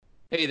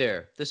Hey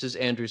there, this is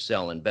Andrew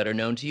Sellon, better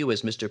known to you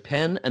as Mr.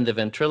 Penn and the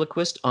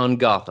Ventriloquist on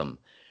Gotham.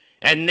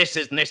 And this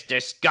is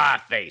Mr.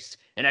 Scarface.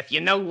 And if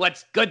you know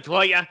what's good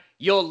for you,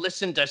 you'll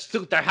listen to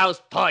Suther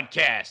House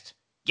Podcast.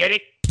 Get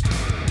it?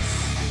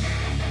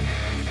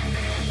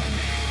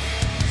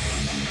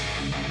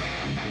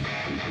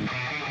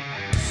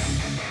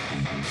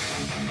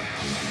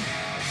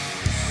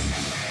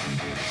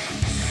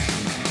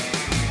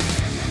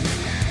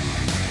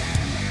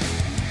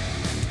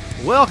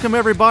 Welcome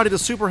everybody to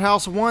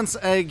Superhouse once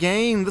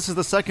again. This is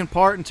the second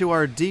part into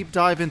our deep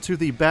dive into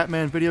the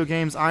Batman video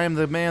games. I am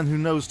the man who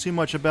knows too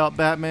much about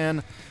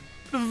Batman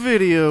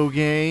video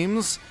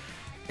games.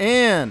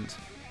 And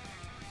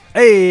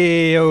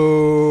Hey,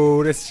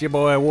 yo, this is your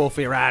boy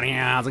Wolfie right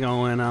here. How's it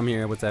going? I'm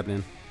here. What's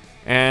happening?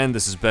 And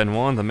this is Ben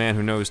Wan, the man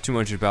who knows too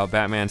much about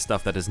Batman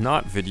stuff that is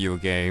not video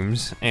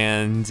games.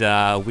 And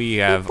we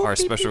have our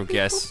special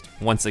guest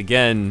once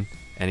again,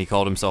 and he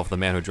called himself the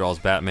man who draws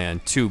Batman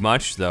too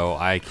much, though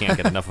I can't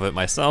get enough of it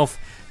myself,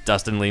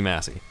 Dustin Lee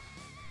Massey.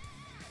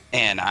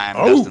 And I'm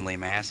Dustin Lee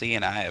Massey,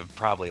 and I have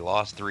probably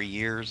lost 3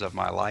 years of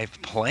my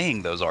life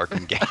playing those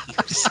Arkham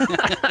games.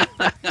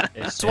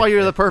 that's why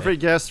you're the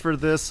perfect guest for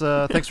this.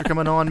 Thanks for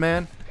coming on,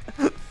 man.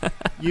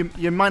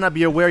 You might not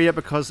be aware yet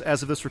because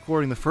as of this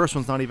recording, the first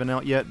one's not even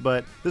out yet,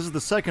 but this is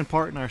the second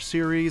part in our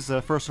series.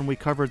 The first one we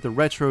covered the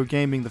retro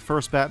gaming, the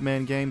first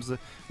Batman games that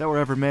were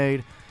ever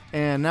made.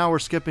 And now we're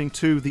skipping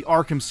to the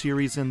Arkham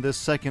series in this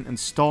second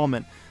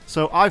installment.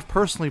 So I've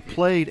personally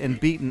played and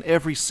beaten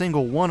every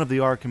single one of the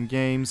Arkham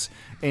games.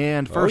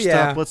 And first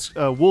up, let's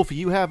Wolfie,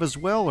 you have as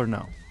well or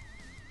no?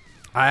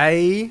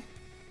 I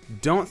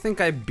don't think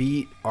I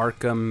beat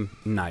Arkham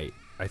Knight.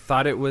 I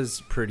thought it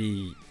was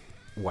pretty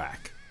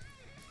whack.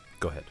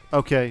 Go ahead.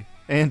 Okay.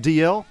 And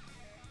DL?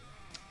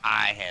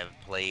 I have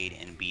played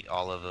and beat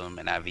all of them,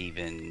 and I've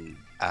even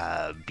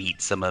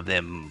beat some of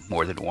them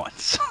more than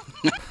once.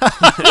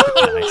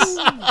 Nice.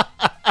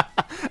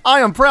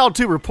 I am proud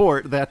to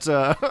report that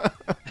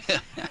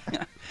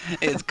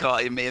It's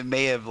called. It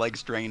may have like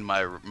strained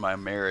my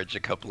marriage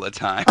a couple of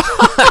times.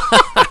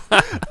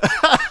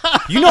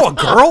 You know a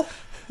girl?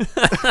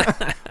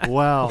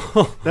 wow,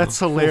 that's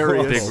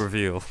hilarious. Big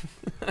reveal.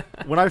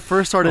 When I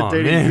first started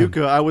dating man.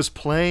 Yuka, I was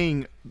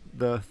playing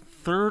the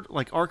third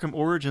like Arkham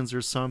Origins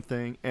or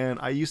something, and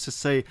I used to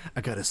say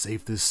I gotta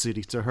save this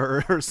city to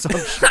her or some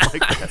shit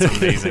like that. That's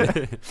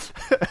amazing.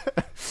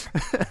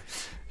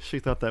 She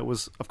thought that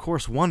was, of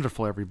course,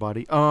 wonderful.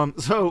 Everybody. Of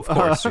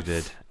course you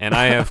did. And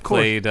I have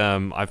played.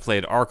 I've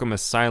played Arkham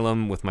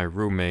Asylum with my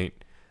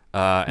roommate,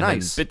 and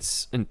Nice. then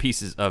bits and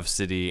pieces of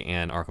City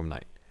and Arkham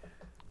Knight.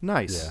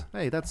 Nice. Yeah.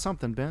 Hey, that's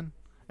something, Ben.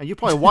 And you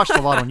probably watched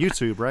a lot on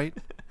YouTube, right?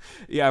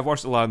 Yeah, I've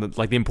watched a lot of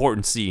the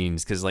important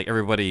scenes because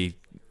everybody.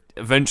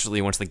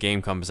 Eventually, once the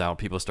game comes out,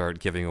 people start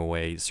giving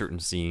away certain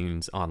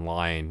scenes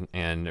online,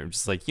 and they're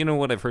just like, you know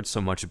what? I've heard so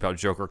much about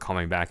Joker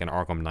coming back in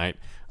Arkham Knight.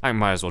 I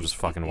might as well just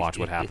fucking watch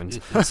what happens.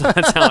 So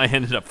that's how I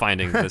ended up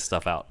finding this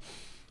stuff out.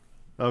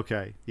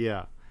 Okay.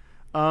 Yeah.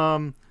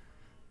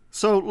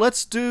 So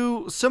let's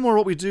do similar to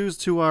what we do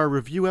to our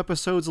review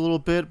episodes a little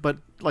bit, but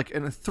like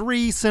in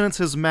 3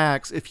 sentences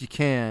max, if you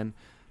can.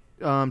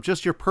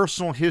 Just your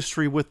personal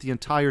history with the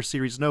entire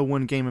series, no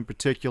one game in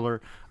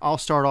particular. I'll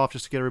start off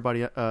just to get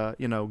everybody,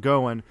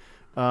 going.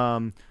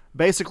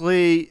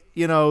 Basically,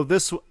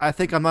 this. I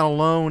think I'm not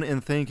alone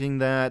in thinking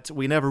that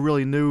we never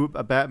really knew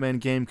a Batman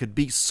game could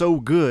be so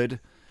good.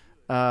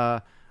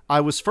 I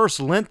was first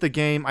lent the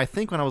game, I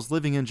think, when I was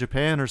living in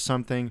Japan or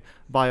something,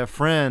 by a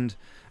friend,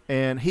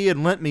 and he had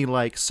lent me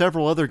like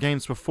several other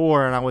games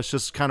before, and I was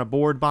just kind of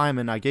bored by him,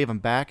 and I gave him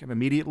back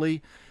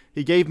immediately.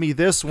 He gave me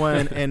this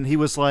one, and he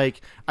was like,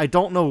 I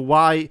don't know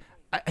why.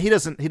 He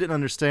didn't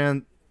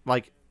understand,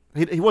 like,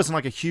 he wasn't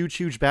like a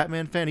huge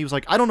Batman fan. He was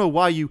like, I don't know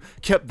why you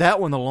kept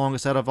that one the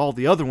longest out of all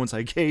the other ones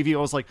I gave you.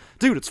 I was like,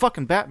 dude, it's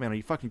fucking Batman. Are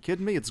you fucking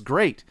kidding me? It's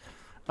great.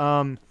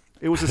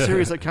 It was a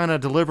series that kind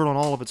of delivered on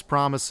all of its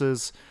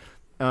promises,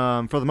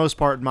 for the most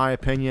part, in my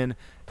opinion,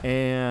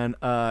 and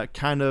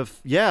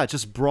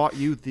just brought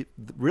you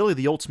really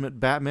the ultimate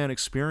Batman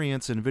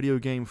experience in video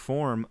game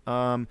form.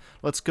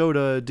 Let's go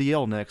to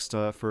DL next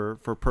for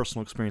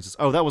personal experiences.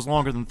 Oh, that was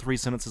longer than 3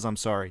 sentences. I'm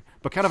sorry,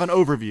 but kind of an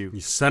overview. You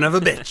son of a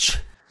bitch.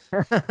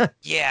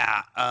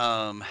 Yeah.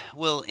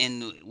 Well,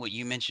 and what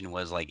you mentioned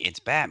was like it's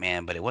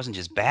Batman, but it wasn't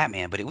just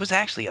Batman, but it was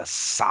actually a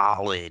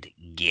solid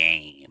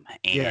game,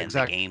 and Yeah,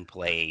 exactly. the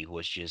gameplay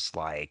was just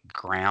like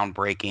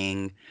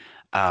groundbreaking.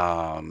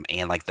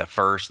 And like the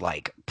first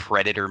like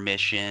Predator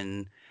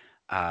mission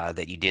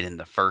that you did in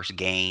the first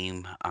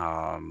game,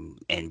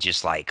 and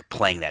just like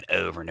playing that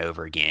over and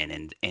over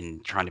again,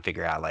 and trying to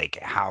figure out like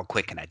how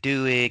quick can I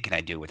do it? Can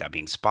I do it without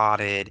being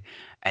spotted?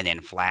 And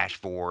then flash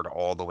forward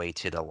all the way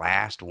to the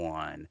last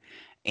one,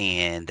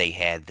 and they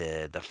had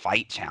the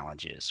fight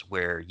challenges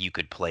where you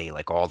could play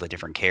like all the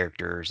different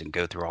characters and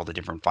go through all the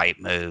different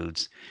fight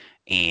modes.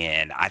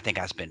 And I think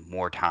I spent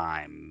more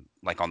time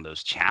like on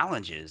those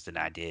challenges than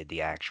I did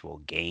the actual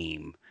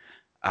game,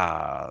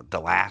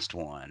 the last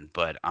one.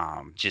 But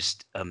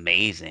just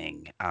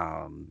amazing.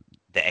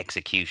 The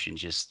execution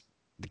just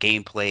the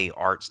gameplay,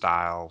 art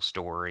style,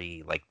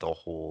 story, like the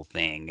whole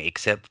thing,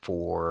 except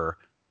for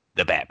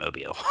the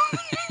Batmobile.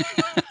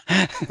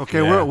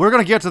 Okay, Yeah. we're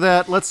gonna get to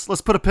that.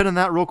 Let's put a pin in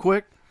that real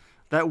quick.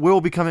 That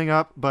will be coming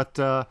up, but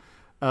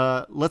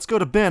let's go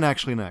to Ben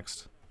actually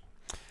next.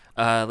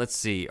 Let's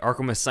see.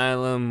 Arkham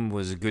Asylum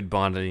was a good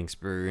bonding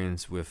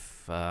experience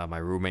with my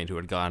roommate who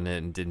had gotten it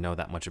and didn't know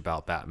that much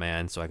about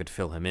Batman, so I could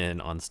fill him in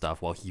on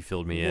stuff while he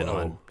filled me in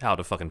on how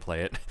to fucking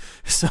play it.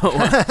 So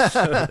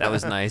that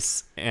was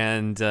nice.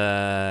 And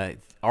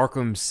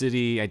Arkham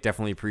City, I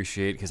definitely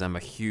appreciate because I'm a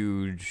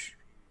huge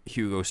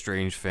Hugo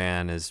Strange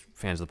fan, as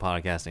fans of the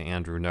podcast and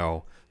Andrew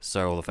know.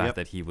 So the fact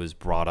that he was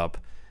brought up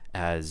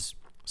as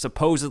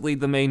supposedly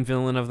the main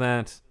villain of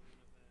that,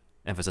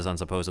 emphasis on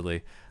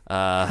supposedly,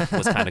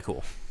 was kind of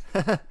cool.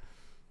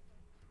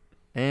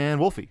 And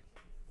Wolfie.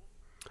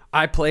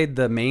 I played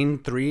the main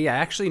 3. I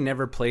actually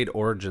never played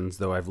Origins,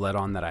 though I've let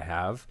on that I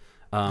have.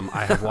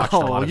 I have watched a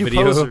lot of you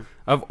video poser.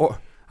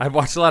 I've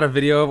watched a lot of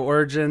video of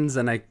Origins,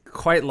 and I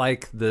quite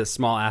like the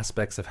small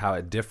aspects of how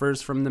it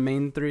differs from the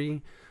main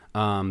 3.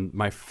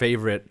 My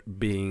favorite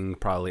being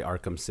probably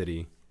Arkham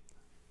City.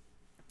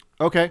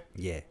 Okay.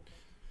 Yeah.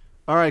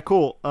 All right,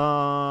 cool.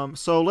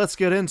 So let's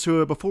get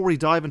into it. Before we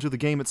dive into the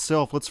game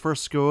itself, let's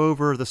first go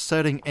over the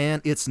setting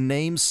and its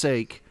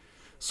namesake.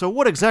 So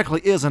what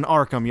exactly is an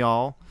Arkham,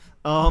 y'all?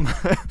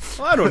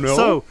 I don't know.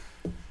 So,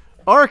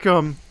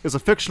 Arkham is a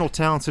fictional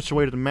town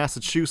situated in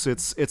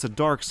Massachusetts. It's a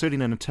dark city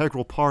and an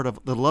integral part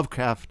of the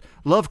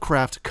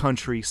Lovecraft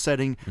country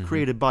setting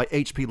created by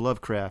H.P.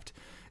 Lovecraft.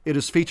 It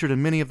is featured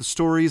in many of his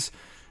stories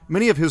and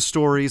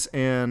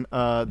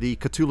the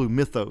Cthulhu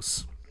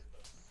mythos.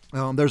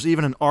 There's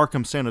even an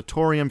Arkham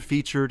Sanatorium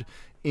featured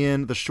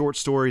in the short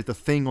story "The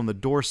Thing on the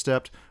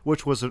Doorstep,"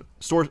 which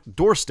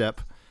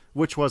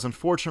was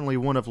unfortunately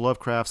one of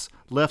Lovecraft's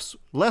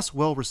less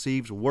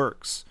well-received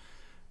works.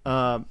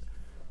 Ben,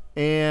 do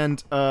Was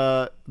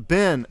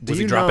you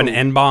he dropping know?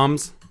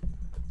 N-bombs?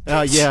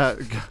 Yeah,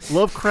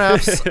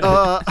 Lovecraft's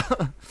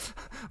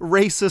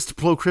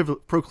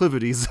racist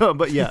proclivities.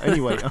 But yeah,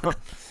 anyway,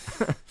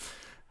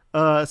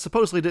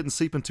 supposedly didn't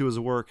seep into his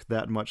work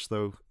that much,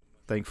 though.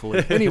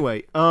 Thankfully.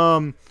 Anyway,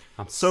 so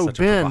such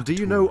a Ben, do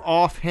you know provocateur.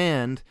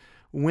 offhand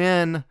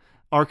when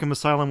Arkham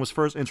Asylum was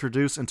first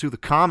introduced into the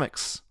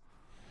comics?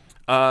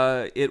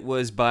 It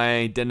was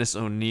by Dennis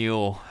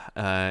O'Neil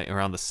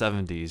around the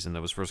 70s, and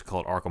it was first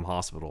called Arkham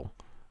Hospital,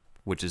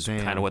 which is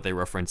kind of what they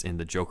reference in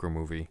the Joker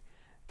movie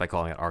by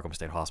calling it Arkham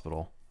State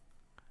Hospital.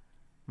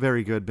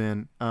 Very good,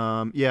 Ben.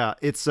 Yeah,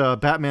 it's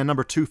Batman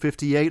number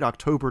 258,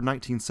 October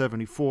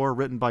 1974,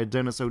 written by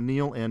Dennis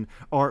O'Neil and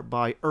art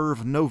by Irv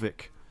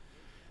Novick.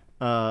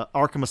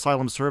 Arkham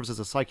Asylum serves as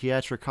a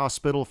psychiatric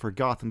hospital for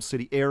Gotham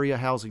City area,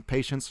 housing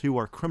patients who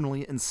are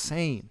criminally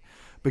insane,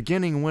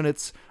 beginning when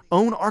its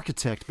own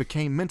architect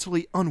became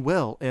mentally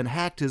unwell and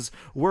hacked his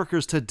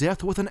workers to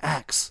death with an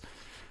axe.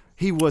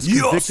 He was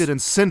convicted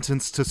and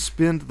sentenced to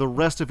spend the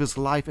rest of his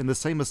life in the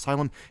same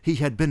asylum he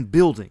had been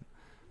building.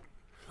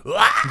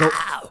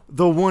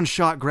 The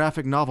one-shot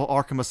graphic novel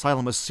Arkham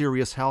Asylum, A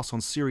Serious House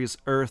on Serious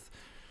Earth,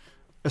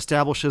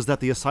 establishes that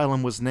the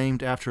asylum was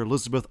named after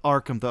Elizabeth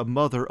Arkham, the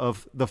mother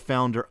of the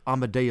founder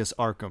Amadeus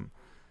Arkham.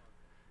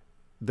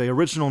 The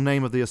original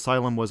name of the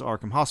asylum was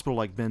Arkham Hospital,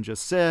 like Ben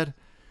just said.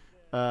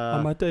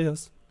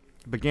 Amadeus.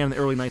 Began in the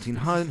early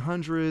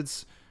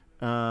 1900s.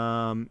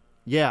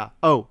 Yeah.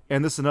 Oh,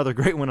 and this is another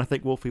great one. I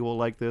think Wolfie will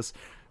like this.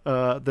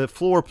 The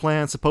floor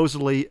plan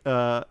supposedly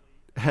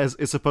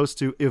is supposed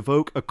to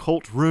evoke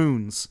occult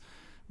runes.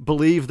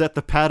 Believed that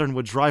the pattern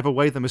would drive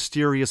away the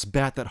mysterious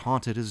bat that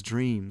haunted his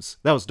dreams.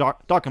 That was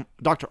Dr.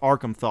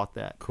 Arkham thought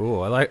that.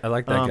 Cool. I like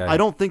that guy. I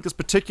don't think this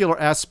particular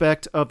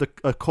aspect of the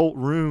occult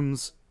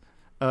runes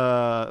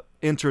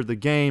entered the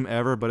game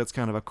ever, but it's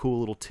kind of a cool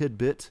little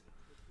tidbit.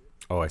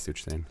 Oh, I see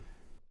what you're saying.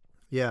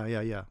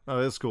 Yeah.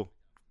 Oh, that's cool.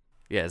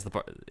 Yeah, it's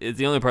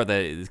the only part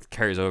that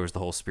carries over is the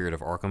whole Spirit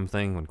of Arkham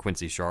thing, when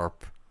Quincy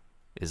Sharp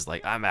is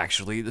like, I'm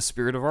actually the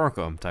Spirit of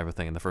Arkham type of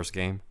thing in the first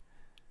game.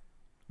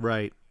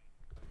 Right.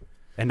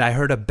 And I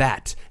heard a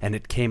bat, and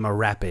it came a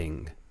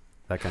rapping.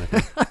 That kind of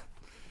thing.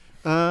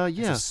 Yeah.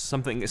 Just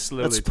something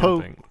slowly That's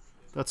Poe. tapping.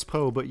 That's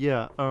Poe, but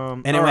yeah.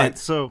 And it all right, went,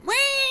 so.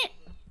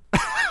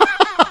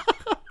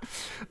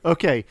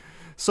 Okay,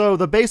 so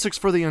the basics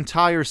for the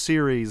entire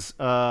series.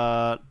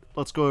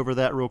 Let's go over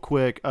that real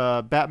quick.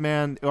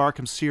 Batman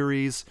Arkham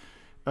series.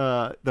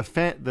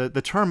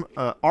 The term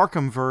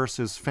Arkhamverse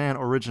is fan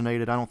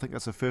originated. I don't think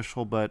that's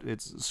official, but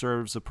it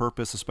serves a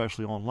purpose,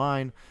 especially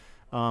online.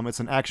 It's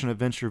an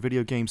action-adventure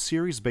video game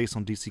series based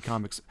on DC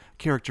Comics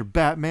character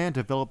Batman,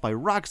 developed by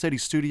Rocksteady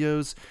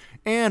Studios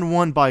and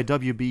won by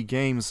WB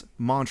Games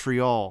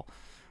Montreal,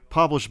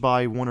 published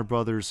by Warner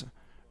Brothers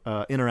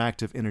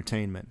Interactive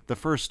Entertainment. The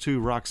first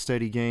two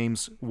Rocksteady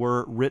games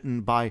were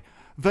written by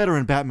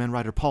veteran Batman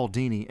writer Paul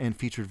Dini and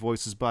featured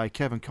voices by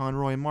Kevin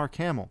Conroy and Mark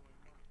Hamill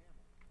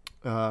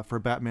for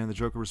Batman and the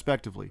Joker,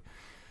 respectively.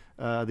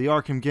 The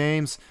Arkham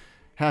games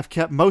have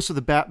kept most of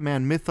the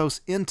Batman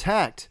mythos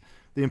intact,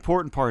 the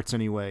important parts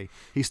anyway.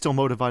 He's still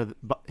motivated.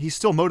 He's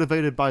still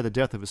motivated by the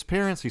death of his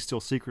parents. He's still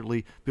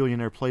secretly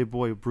billionaire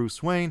playboy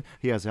Bruce Wayne.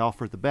 He has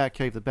Alfred, the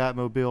Batcave, the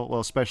Batmobile. Well,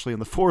 especially in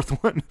the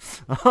fourth one.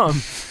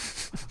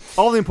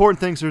 All the important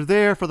things are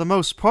there for the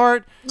most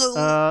part.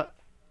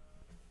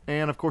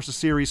 And of course, the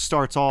series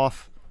starts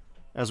off,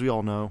 as we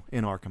all know,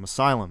 in Arkham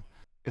Asylum.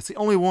 It's the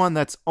only one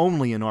that's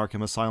only in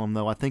Arkham Asylum,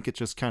 though. I think it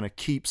just kind of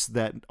keeps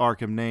that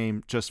Arkham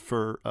name just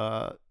for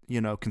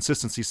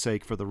consistency's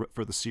sake for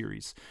the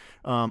series.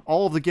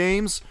 All of the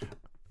games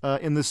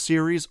in this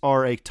series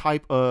are a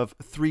type of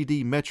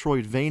 3D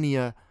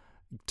Metroidvania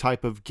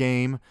type of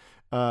game.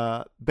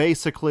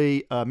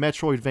 Basically,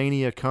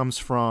 Metroidvania comes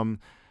from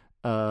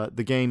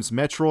the games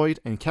Metroid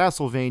and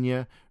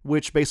Castlevania,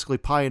 which basically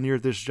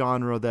pioneered this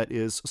genre that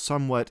is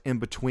somewhat in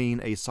between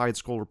a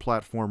side-scroller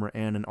platformer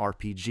and an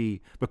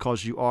RPG,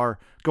 because you are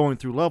going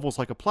through levels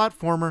like a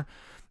platformer,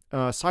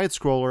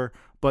 side-scroller,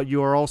 but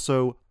you are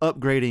also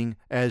upgrading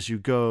as you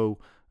go,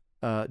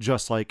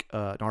 just like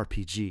an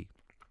RPG.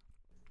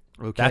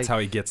 Okay? That's how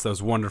he gets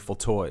those wonderful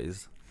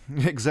toys.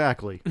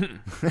 Exactly.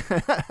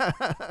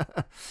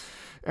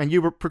 And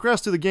you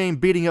progress through the game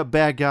beating up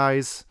bad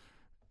guys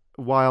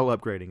while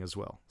upgrading as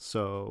well.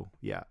 So,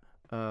 yeah.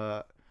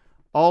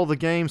 All the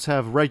games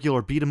have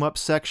regular beat-em-up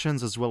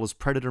sections as well as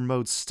Predator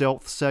mode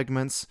stealth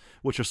segments,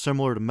 which are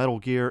similar to Metal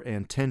Gear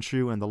and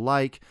Tenchu and the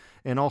like,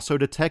 and also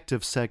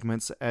detective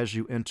segments as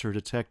you enter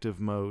detective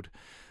mode.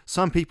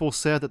 Some people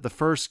said that the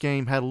first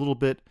game had a little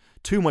bit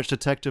too much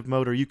detective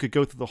mode, or you could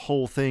go through the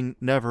whole thing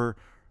never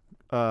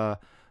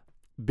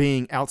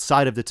being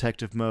outside of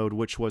detective mode,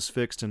 which was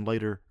fixed in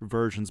later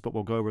versions, but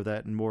we'll go over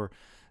that in more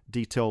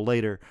detail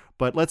later.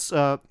 But let's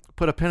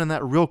put a pin in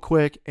that real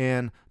quick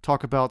and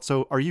talk about,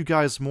 so are you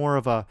guys more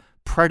of a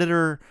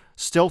Predator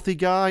stealthy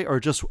guy or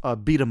just a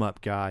beat 'em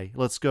up guy?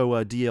 Let's go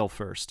DL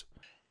first.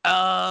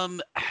 I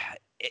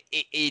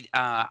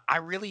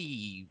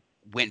really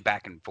went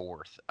back and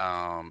forth.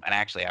 And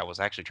actually, I was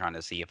actually trying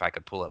to see if I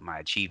could pull up my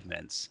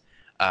achievements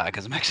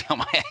because I'm actually on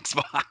my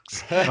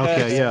Xbox.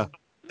 Okay, yeah.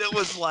 It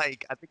was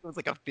like, I think it was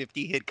like a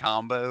 50 hit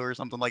combo or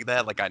something like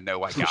that. Like, I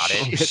know I got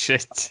it.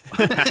 Shit.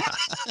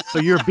 So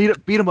you're a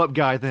beat 'em up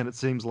guy then, it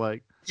seems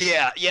like.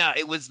 Yeah.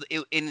 It was,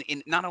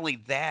 in not only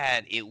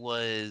that, it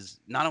was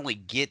not only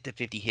get the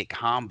 50 hit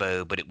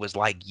combo, but it was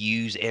like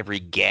use every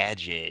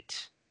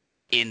gadget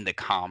in the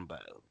combo.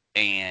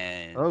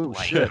 And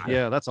shit,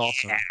 yeah, that's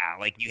awesome. Yeah,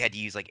 like you had to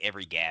use like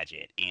every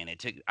gadget, and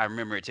I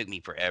remember it took me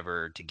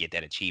forever to get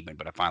that achievement,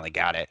 but I finally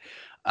got it.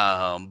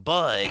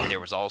 But there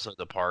was also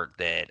the part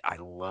that I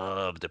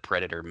loved, the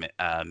Predator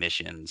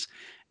missions.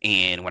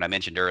 And when I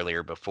mentioned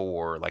earlier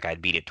before, like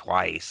I'd beat it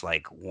twice.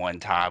 Like one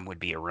time would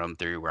be a run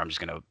through where I'm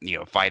just gonna,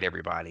 fight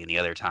everybody, and the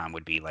other time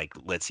would be like,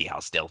 let's see how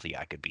stealthy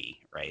I could be,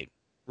 right?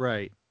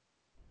 Right.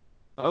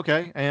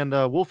 Okay, and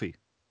Wolfie.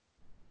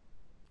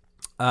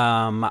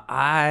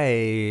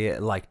 I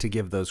like to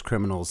give those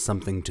criminals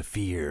something to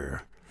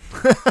fear.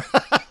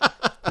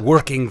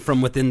 Working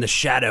from within the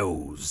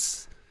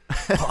shadows.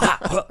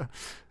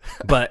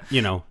 But,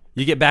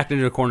 you get backed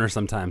into a corner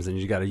sometimes and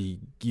you got to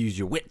use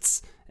your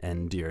wits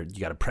and you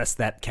got to press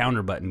that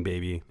counter button,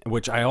 baby,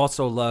 which I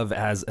also love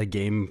as a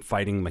game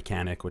fighting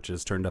mechanic, which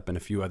is turned up in a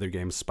few other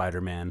games,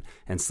 Spider-Man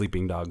and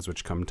Sleeping Dogs,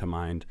 which come to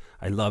mind.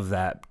 I love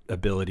that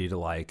ability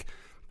to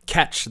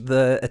catch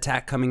the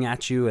attack coming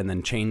at you and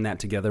then chain that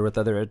together with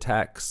other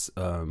attacks,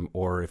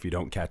 or if you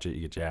don't catch it,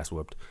 you get your ass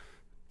whooped.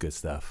 Good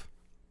stuff.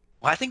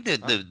 Well, I think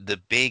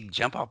the big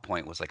jump off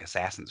point was like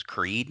Assassin's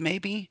Creed,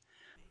 maybe.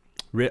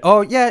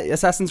 Oh yeah,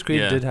 Assassin's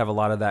Creed did have a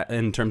lot of that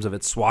in terms of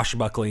its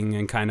swashbuckling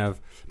and kind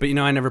of, but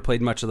I never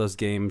played much of those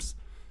games,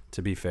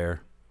 to be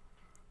fair.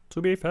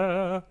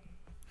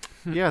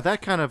 Yeah,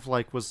 that kind of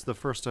was the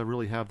first to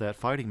really have that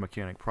fighting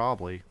mechanic,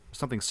 probably.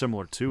 Something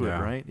similar to it,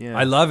 right? Yeah.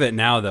 I love it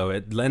now, though.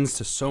 It lends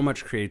to so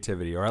much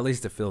creativity, or at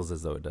least it feels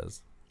as though it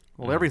does.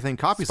 Well, everything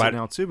copies it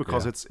now, too,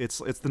 because it's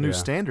the new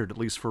standard, at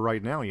least for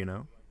right now,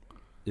 Yeah.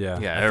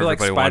 Yeah, I feel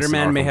like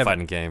Spider-Man may have...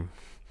 fighting game.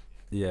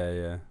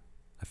 Yeah.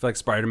 I feel like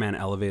Spider-Man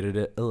elevated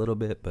it a little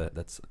bit, but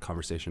that's a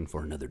conversation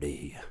for another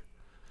day.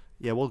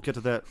 Yeah, we'll get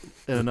to that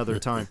at another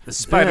time. The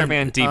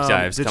Spider-Man deep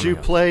dives. Did you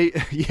play?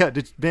 Yeah,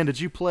 Ben, did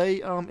you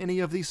play any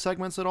of these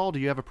segments at all? Do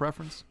you have a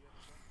preference?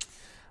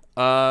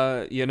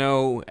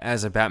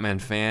 As a Batman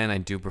fan, I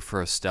do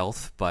prefer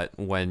stealth, but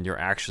when you're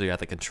actually at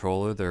the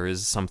controller, there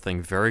is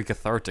something very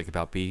cathartic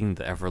about beating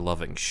the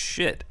ever-loving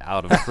shit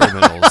out of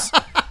criminals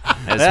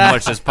as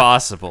much as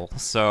possible.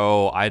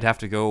 So I'd have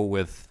to go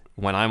with,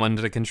 when I'm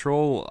under the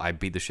control, I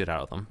beat the shit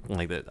out of them.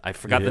 Like that, I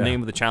forgot the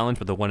name of the challenge,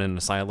 but the one in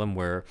Asylum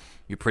where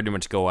you pretty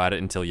much go at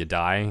it until you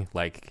die.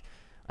 I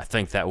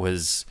think that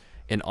was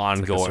an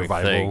ongoing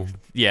thing.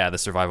 Yeah, the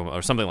survival mode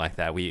or something like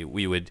that. We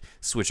would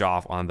switch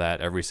off on that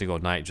every single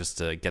night just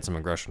to get some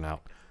aggression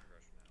out.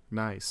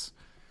 Nice.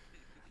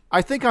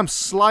 I think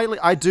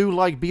I do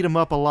like beat 'em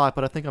up a lot,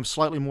 but I think I'm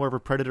slightly more of a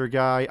Predator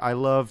guy. I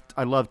loved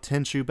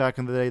Tenchu back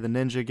in the day, the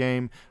ninja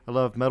game. I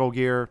love Metal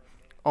Gear,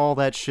 all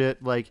that shit.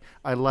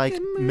 I like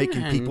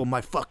making people my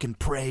fucking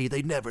prey.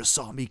 They never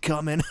saw me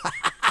coming.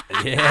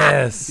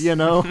 Yes. You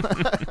know?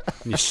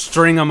 You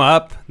string them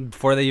up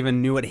before they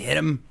even knew it hit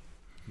them.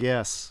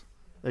 Yes.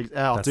 Oh,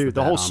 That's dude, the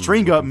the whole bat I'm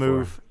string up looking for.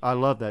 move. I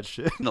love that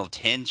shit. No,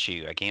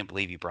 Tenchu. I can't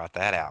believe you brought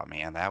that out,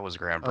 man. That was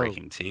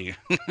groundbreaking too.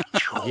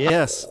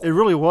 Yes, it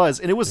really was,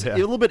 and it was a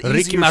little bit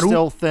easier Rikimaru.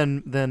 stealth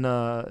than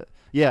a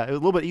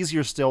little bit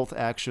easier stealth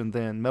action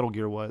than Metal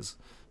Gear was,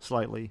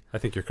 slightly. I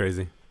think you're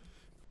crazy.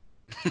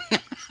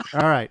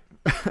 All right.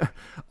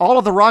 All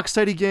of the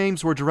Rocksteady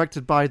games were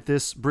directed by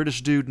this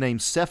British dude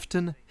named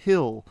Sefton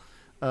Hill.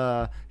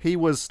 He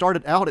was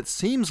started out, it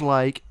seems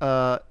like,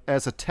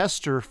 as a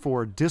tester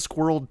for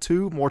Discworld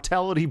 2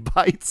 Mortality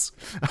Bites.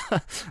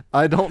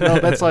 I don't know.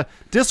 That's like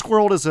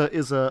Discworld is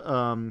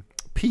a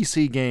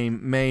PC game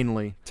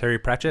mainly. Terry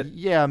Pratchett?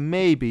 Yeah,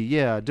 maybe.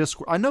 Yeah,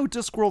 I know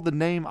Discworld, the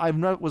name.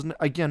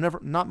 Never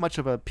not much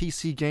of a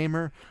PC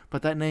gamer,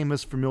 but that name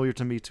is familiar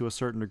to me to a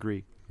certain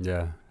degree.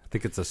 Yeah. I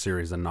think it's a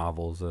series of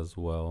novels as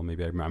well.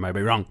 Maybe I might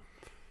be wrong.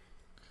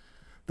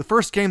 The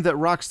first game that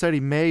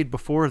Rocksteady made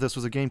before this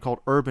was a game called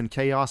Urban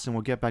Chaos, and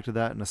we'll get back to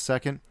that in a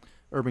second.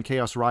 Urban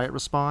Chaos Riot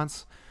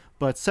Response.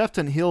 But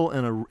Sefton Hill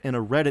in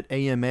a Reddit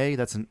AMA,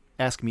 that's an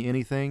Ask Me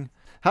Anything.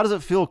 How does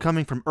it feel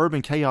coming from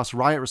Urban Chaos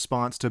Riot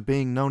Response to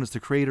being known as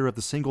the creator of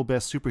the single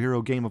best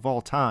superhero game of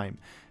all time?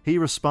 He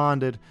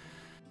responded,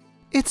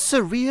 "It's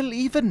surreal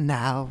even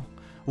now.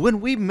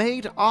 When we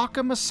made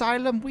Arkham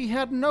Asylum, we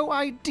had no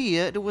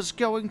idea it was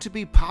going to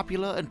be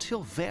popular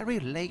until very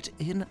late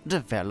in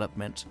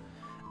development.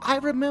 I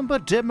remember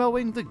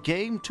demoing the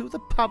game to the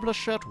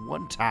publisher at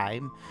one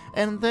time,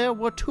 and there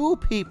were 2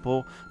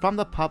 people from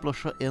the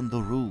publisher in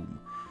the room.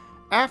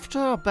 After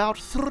about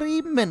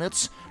 3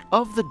 minutes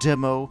of the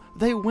demo,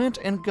 they went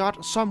and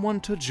got someone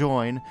to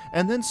join,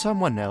 and then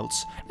someone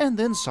else, and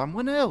then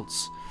someone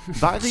else.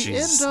 By the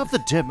Jeez. end of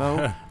the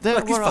demo, there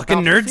Like these were fucking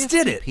about nerds 50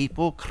 did it.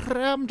 people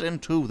crammed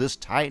into this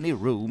tiny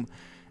room.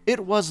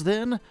 It was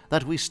then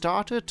that we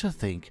started to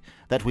think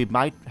that we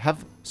might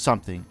have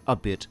something a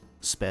bit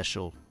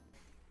special."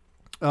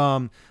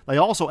 They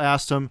also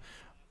asked him,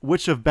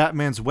 which of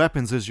Batman's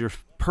weapons is your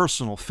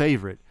personal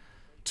favorite?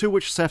 To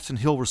which Sefton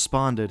Hill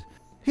responded,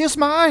 "His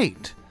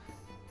mind.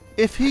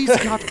 If he's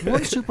got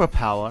one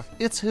superpower,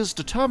 it's his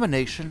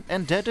determination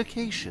and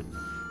dedication."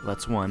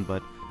 That's one,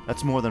 but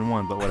that's more than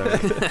one, but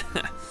whatever.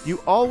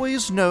 "You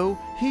always know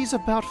he's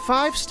about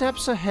 5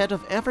 steps ahead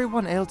of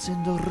everyone else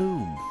in the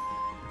room.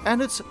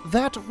 And it's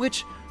that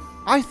which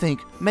I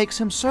think makes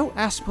him so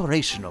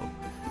aspirational.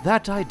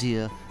 That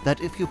idea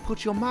that if you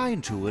put your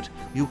mind to it,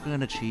 you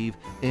can achieve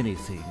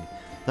anything.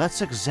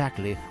 That's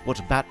exactly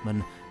what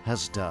Batman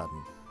has done."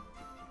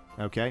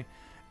 Okay?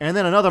 And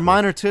then another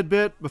minor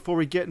tidbit before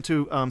we get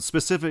into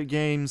specific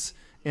games.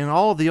 In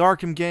all of the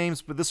Arkham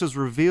games, but this was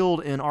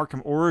revealed in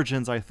Arkham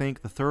Origins, I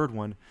think, the third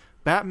one,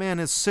 Batman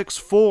is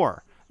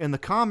 6'4". In the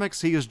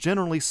comics, he is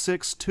generally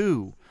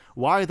 6'2".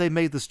 Why they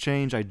made this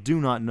change, I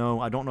do not know.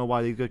 I don't know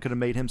why they could have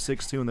made him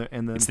 6'2".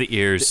 And then It's the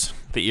ears.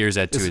 The ears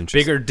add 2 inches.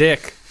 Bigger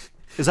dick.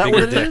 is that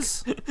what it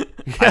is?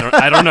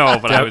 I don't know,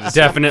 but I would just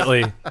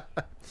Definitely.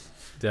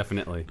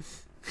 Definitely.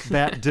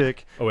 Bat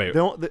dick. Oh, wait.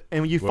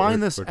 And you What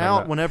find we're this talking out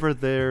about? whenever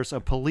there's a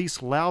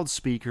police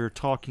loudspeaker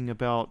talking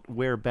about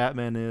where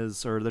Batman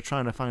is, or they're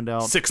trying to find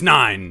out.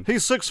 6'9".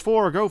 He's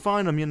 6'4". Go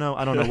find him.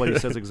 I don't know what he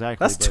says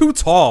exactly. That's but too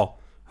tall.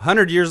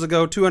 100 years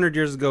ago, 200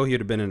 years ago,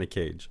 he'd have been in a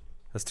cage.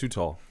 That's too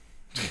tall.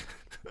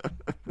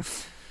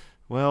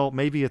 Well,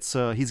 maybe it's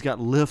he's got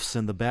lifts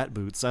in the bat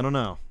boots. I don't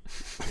know.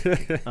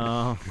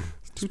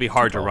 be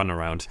hard to run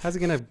around. How's he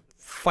gonna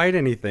fight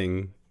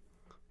anything?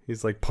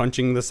 He's like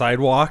punching the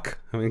sidewalk.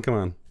 I mean, come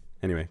on.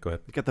 Anyway, go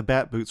ahead. Got the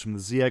bat boots from the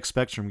ZX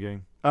Spectrum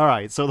game. All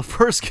right, so the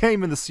first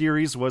game in the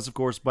series was, of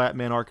course,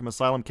 Batman Arkham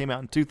Asylum. Came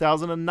out in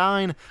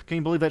 2009. Can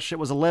you believe that shit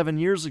was 11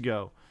 years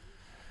ago?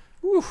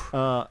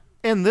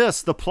 In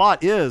this, the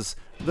plot is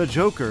the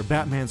Joker,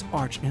 Batman's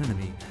arch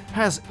enemy,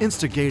 has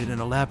instigated an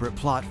elaborate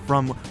plot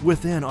from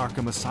within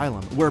Arkham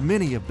Asylum, where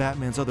many of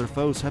Batman's other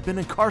foes have been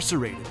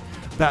incarcerated.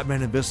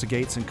 Batman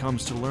investigates and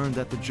comes to learn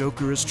that the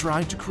Joker is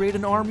trying to create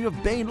an army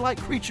of Bane-like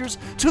creatures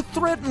to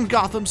threaten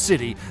Gotham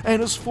City,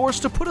 and is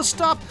forced to put a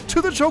stop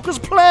to the Joker's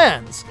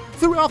plans.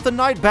 Throughout the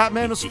night,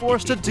 Batman is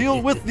forced to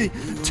deal with the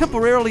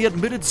temporarily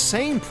admitted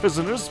sane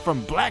prisoners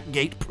from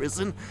Blackgate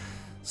Prison,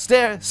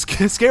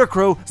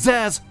 Scarecrow,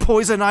 Zaz,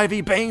 Poison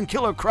Ivy, Bane,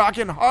 Killer Croc,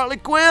 and Harley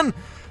Quinn.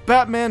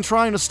 Batman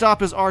trying to stop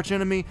his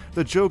archenemy,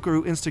 the Joker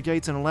who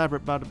instigates an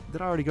elaborate...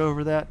 Did I already go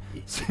over that?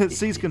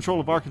 Seize control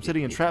of Arkham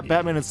City and trap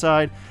Batman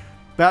inside.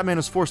 Batman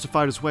is forced to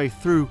fight his way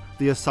through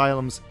the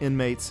asylum's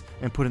inmates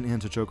and put an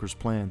end to Joker's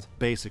plans,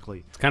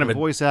 basically. kind of the a-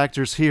 voice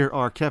actors here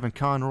are Kevin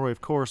Conroy,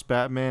 of course,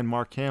 Batman,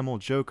 Mark Hamill,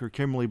 Joker,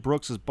 Kimberly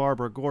Brooks as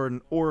Barbara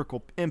Gordon,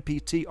 Oracle,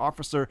 MPT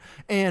Officer,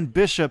 Ann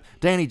Bishop,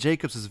 Danny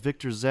Jacobs as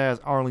Victor Zsasz,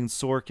 Arlene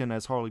Sorkin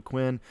as Harley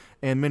Quinn,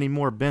 and many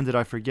more. Ben, did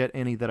I forget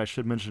any that I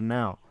should mention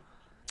now?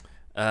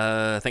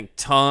 I think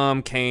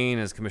Tom Kane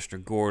as Commissioner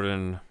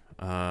Gordon.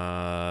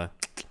 Let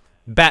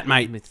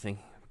Batmite. me think.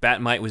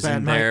 Batmite was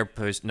in Batmite.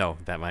 there. No,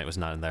 Batmite was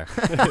not in there.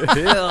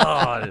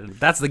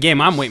 That's the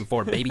game I'm waiting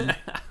for, baby.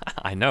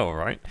 I I know,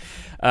 right?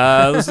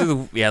 Those are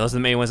the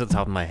main ones at the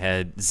top of my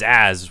head.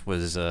 Zaz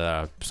was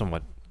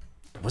somewhat.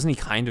 Wasn't he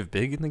kind of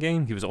big in the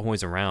game? He was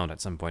always around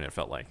at some point, it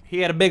felt like.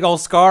 He had a big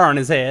old scar on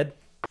his head.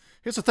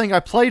 Here's the thing: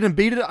 I played and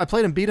beat it. I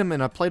played him,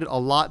 and I played it a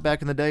lot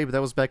back in the day. But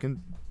that was back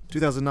in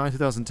 2009,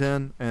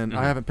 2010, and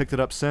I haven't picked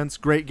it up since.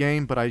 Great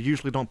game, but I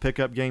usually don't pick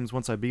up games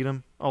once I beat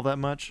them all that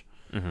much.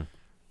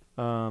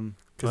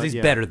 Because he's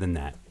better than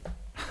that.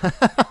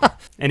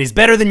 And he's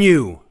better than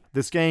you.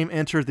 This game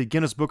entered the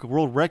Guinness Book of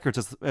World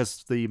Records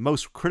as the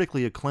most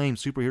critically acclaimed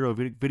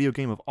superhero video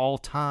game of all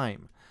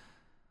time.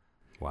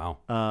 Wow.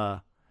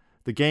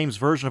 The game's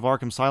version of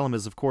Arkham Asylum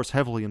is, of course,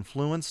 heavily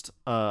influenced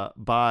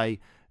by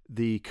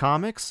the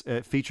comics.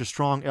 It features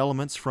strong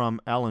elements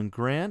from Alan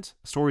Grant,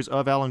 stories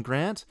of Alan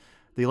Grant,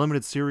 the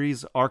limited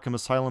series Arkham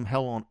Asylum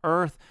Hell on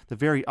Earth, the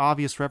very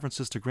obvious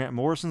references to Grant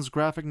Morrison's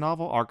graphic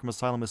novel, Arkham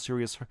Asylum, A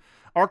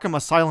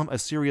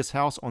Serious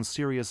House on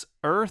Serious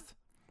Earth.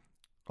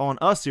 On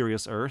A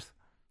Serious Earth.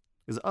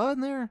 Is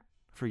in there? I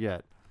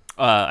forget.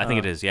 I think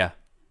it is, yeah.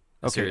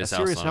 A Serious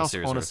House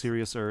on a Earth.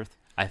 Serious Earth.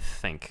 I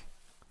think.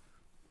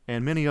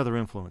 And many other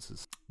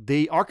influences.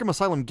 The Arkham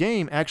Asylum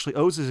game actually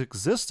owes its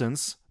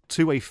existence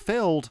to a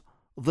failed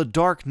The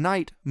Dark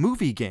Knight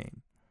movie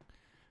game.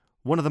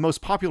 One of the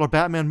most popular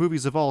Batman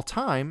movies of all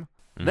time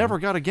never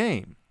got a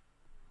game.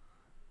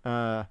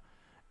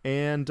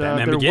 Batman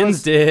there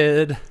Begins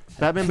did.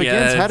 Batman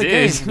Begins had a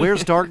game.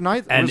 Where's Dark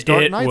Knight? And Where's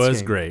Dark it Knight's was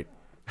game? great.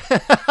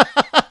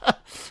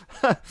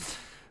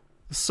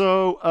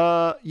 So,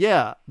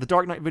 the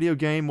Dark Knight video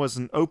game was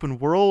an open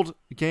world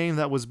game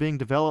that was being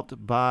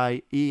developed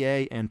by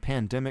EA and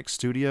Pandemic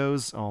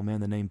Studios. Oh man,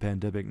 the name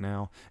Pandemic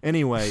now.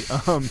 Anyway,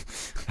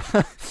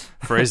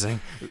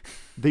 Phrasing.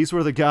 these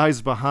were the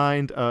guys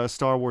behind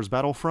Star Wars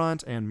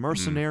Battlefront and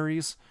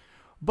Mercenaries,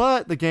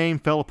 but the game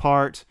fell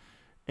apart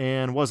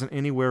and wasn't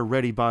anywhere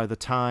ready by the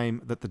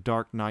time that the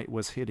Dark Knight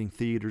was hitting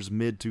theaters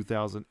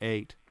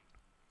mid-2008.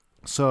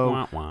 So,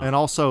 Wah, wah. and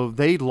also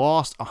they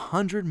lost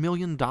 $100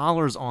 million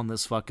on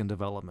this fucking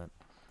development.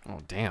 Oh,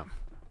 damn.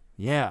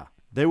 Yeah,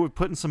 they were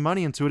putting some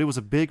money into it. It was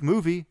a big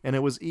movie, and it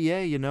was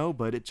EA,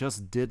 but it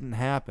just didn't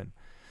happen.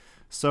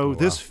 So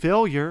this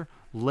failure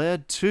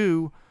led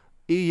to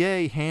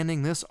EA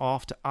handing this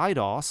off to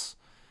Eidos,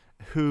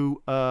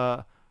 who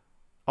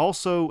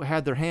also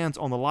had their hands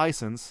on the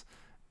license,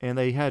 and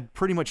they had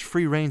pretty much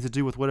free reign to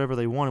do with whatever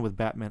they wanted with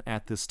Batman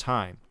at this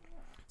time.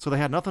 So they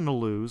had nothing to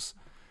lose.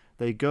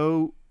 They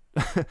go...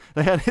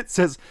 they had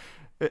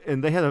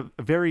a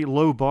very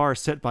low bar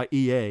set by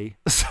EA.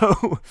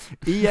 So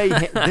EA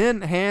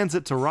then hands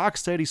it to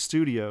Rocksteady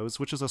Studios,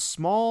 which is a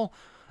small,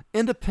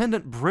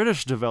 independent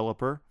British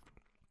developer,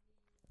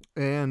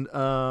 and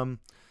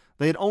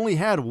they had only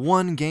had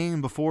one game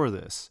before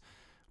this,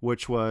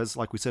 which was,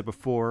 like we said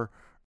before,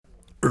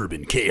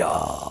 Urban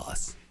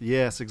Chaos.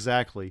 Yes,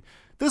 exactly.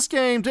 This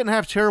game didn't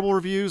have terrible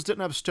reviews,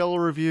 didn't have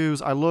stellar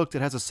reviews. I looked,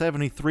 it has a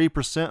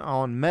 73%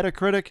 on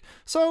Metacritic,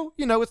 so,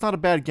 it's not a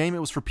bad game. It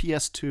was for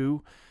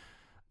PS2.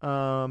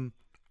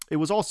 It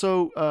was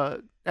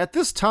also, at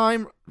this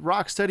time,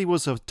 Rocksteady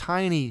was a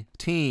tiny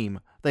team.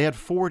 They had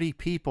 40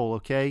 people,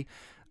 okay?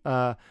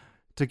 To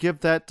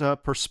give that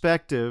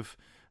perspective,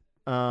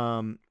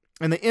 and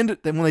when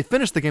they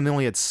finished the game, they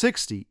only had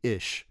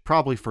 60-ish,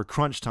 probably for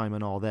crunch time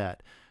and all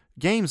that.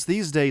 Games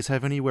these days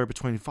have anywhere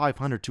between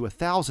 500 to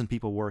 1,000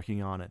 people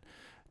working on it.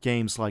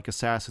 Games like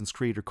Assassin's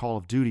Creed or Call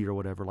of Duty or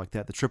whatever like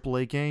that, the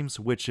AAA games,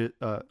 which the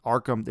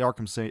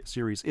Arkham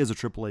series is a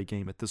AAA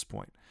game at this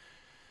point.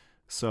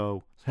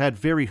 So, had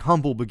very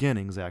humble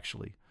beginnings,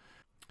 actually.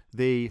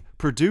 The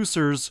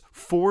producers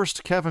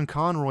forced Kevin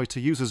Conroy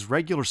to use his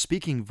regular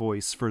speaking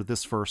voice for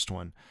this first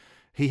one.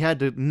 He had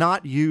to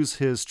not use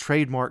his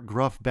trademark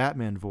gruff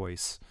Batman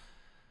voice.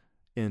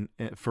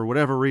 For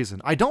whatever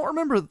reason, I don't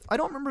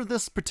remember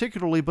this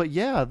particularly, but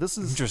yeah, this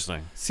is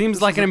Interesting.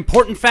 Seems like an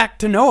important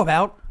fact to know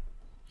about.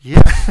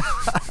 Yeah,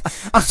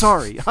 I'm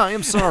sorry. I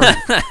am sorry.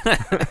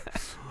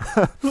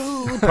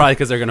 Probably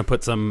because they're going to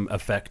put some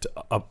effect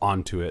up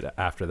onto it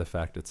after the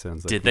fact. It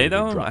sounds like Did they, maybe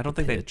though? dropped I don't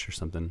the think they- pitch or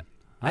something.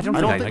 I don't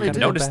think think they I did.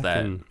 noticed Back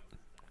that. in-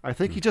 I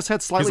think he just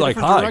had slightly He's like,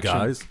 different "Hi direction.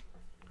 guys,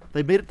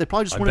 They made it. They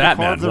probably just I'm wanted Batman.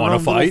 to carve their Wanna own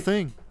little fight?"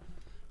 thing.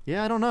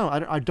 Yeah, I don't know.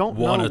 I don't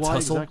Wanna know why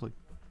tussle? exactly.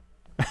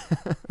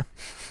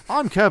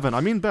 I'm Kevin.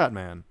 I mean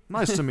Batman.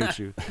 Nice to meet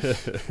you.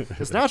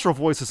 His natural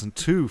voice isn't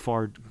too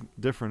far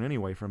different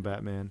anyway from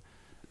Batman.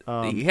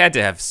 He had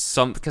to have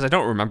some, because I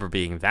don't remember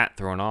being that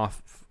thrown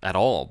off at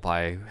all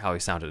by how he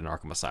sounded in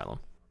Arkham Asylum.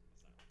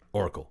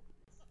 Oracle,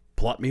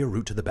 plot me a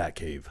route to the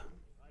Batcave.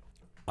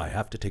 I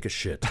have to take a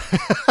shit.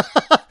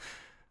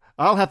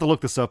 I'll have to look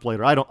this up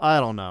later. I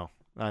don't know.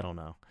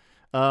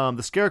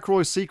 The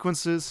Scarecrow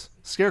sequences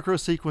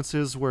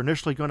were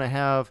initially going to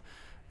have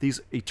these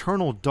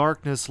Eternal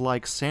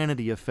Darkness-like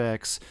sanity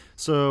effects.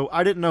 So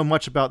I didn't know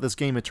much about this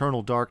game,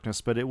 Eternal Darkness,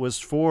 but it was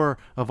for,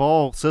 of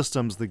all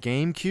systems, the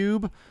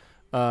GameCube,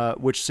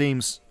 which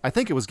seems, I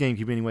think it was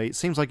GameCube anyway, it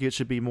seems like it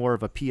should be more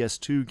of a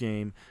PS2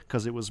 game,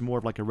 because it was more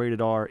of like a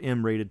rated R,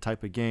 M-rated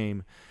type of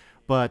game.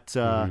 But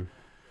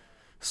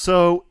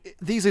So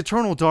these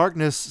Eternal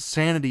Darkness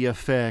sanity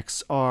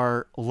effects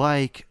are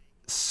like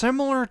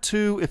similar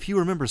to, if you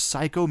remember,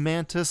 Psycho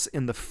Mantis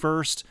in the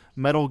first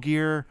Metal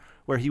Gear,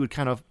 where he would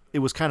it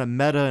was kind of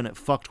meta and it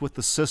fucked with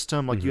the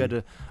system. Like you had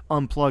to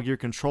unplug your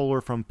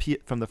controller from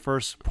the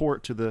first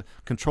port to the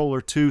controller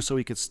 2 so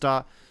he could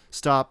stop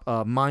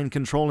mind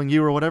controlling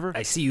you or whatever.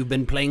 I see you've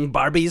been playing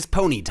Barbie's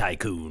Pony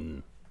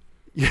Tycoon.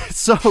 Yeah,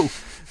 so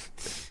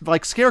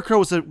like Scarecrow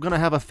was going to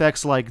have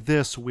effects like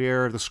this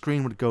where the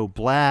screen would go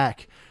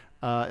black,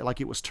 like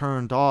it was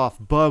turned off.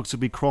 Bugs would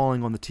be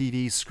crawling on the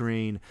TV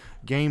screen.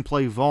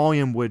 Gameplay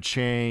volume would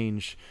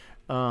change.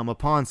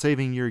 Upon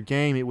saving your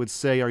game, it would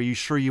say, "Are you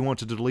sure you want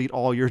to delete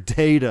all your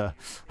data?"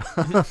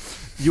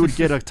 You would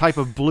get a type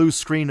of blue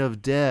screen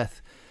of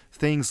death.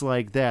 Things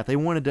like that. They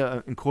wanted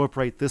to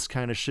incorporate this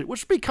kind of shit,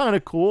 which would be kind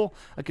of cool.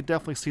 I could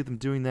definitely see them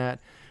doing that.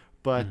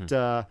 But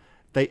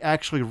they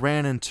actually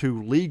ran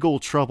into legal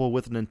trouble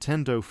with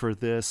Nintendo for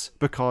this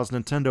because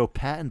Nintendo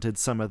patented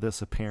some of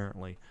this,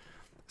 apparently.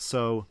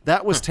 So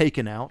that was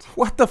taken out.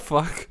 What the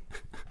fuck?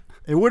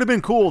 It would have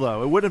been cool,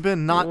 though. It would have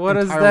been not What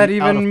does entirely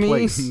that out even of mean?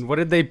 place. What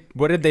did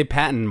they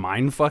patent?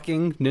 Mind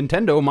fucking?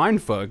 Nintendo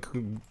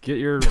mindfuck. Get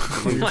your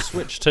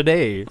Switch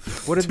today.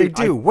 What did they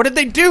do? What did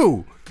they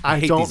do? I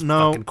hate don't these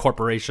know. Fucking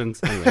corporations.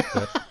 Anyway,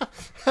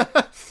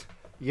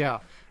 Yeah.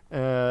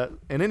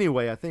 And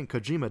anyway, I think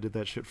Kojima did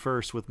that shit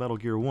first with Metal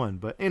Gear 1.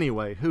 But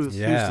anyway, who's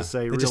to say,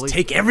 they really? just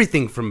take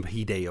everything from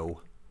Hideo.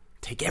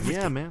 Take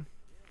everything. Yeah, man.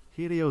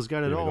 Hideo's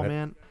got it Yeah, all, go ahead.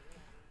 man.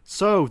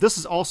 So this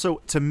is also,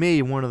 to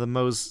me, one of the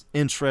most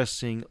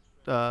interesting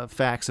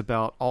facts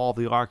about all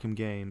the Arkham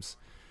games.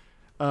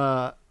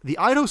 The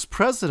Eidos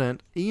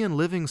president, Ian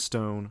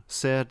Livingstone,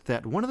 said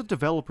that one of the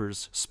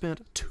developers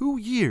spent 2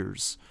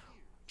 years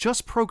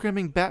just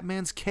programming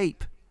Batman's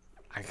cape.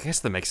 I guess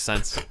that makes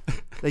sense.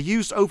 They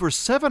used over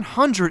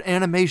 700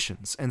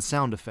 animations and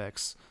sound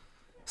effects.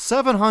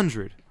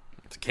 700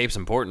 The cape's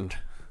important.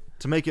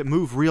 to make it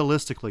move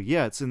realistically.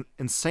 Yeah, it's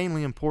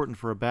insanely important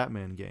for a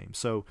Batman game.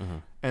 So,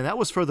 and that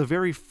was for the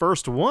very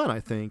first one, I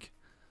think.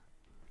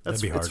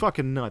 That'd be hard. It's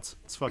fucking nuts.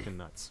 It's fucking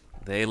nuts.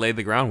 They laid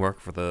the groundwork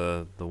for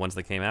the ones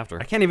that came after.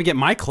 I can't even get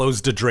my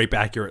clothes to drape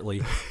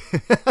accurately.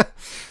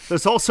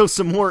 There's also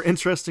some more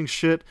interesting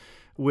shit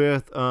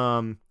with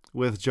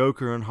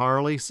Joker and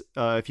Harley.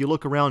 If you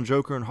look around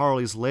Joker and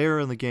Harley's lair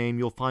in the game,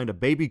 you'll find a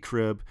baby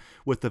crib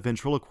with the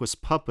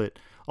ventriloquist puppet,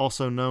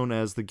 also known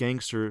as the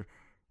gangster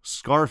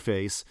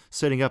Scarface,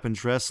 sitting up and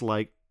dressed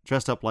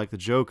up like the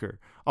Joker.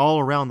 All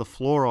around the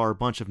floor are a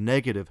bunch of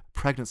negative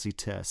pregnancy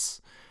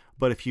tests.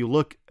 But if you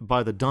look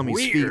by the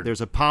dummy's feet, there's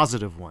a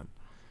positive one,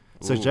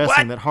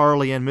 suggesting that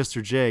Harley and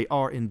Mr. J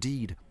are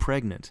indeed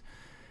pregnant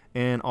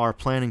and are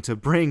planning to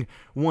bring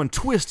one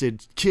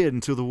twisted kid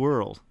into the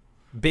world.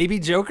 Baby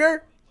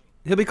Joker?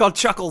 He'll be called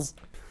Chuckles.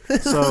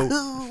 So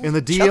in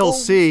the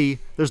DLC,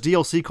 there's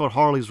DLC called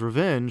Harley's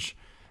Revenge,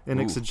 and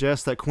it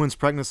suggests that Quinn's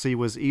pregnancy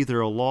was either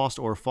a lost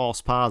or a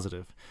false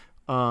positive.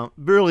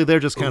 Really, they're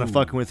just kind of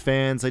fucking with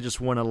fans. They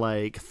just want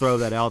to throw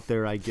that out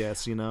there, I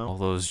guess, you know? All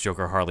those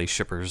Joker Harley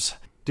shippers.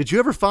 Did you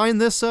ever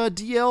find this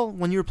DL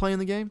when you were playing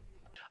the game?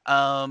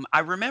 I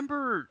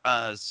remember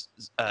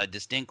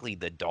distinctly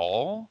the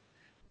doll.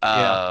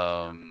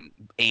 Yeah.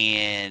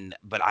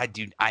 But I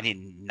did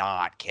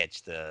not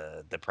catch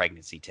the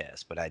pregnancy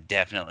test, but I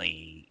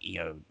definitely,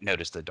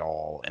 noticed the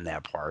doll in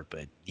that part,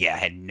 but yeah, I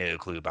had no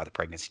clue about the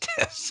pregnancy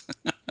test.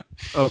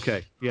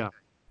 Okay, yeah.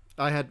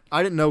 I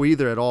didn't know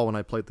either at all when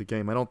I played the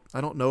game. I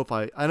don't know if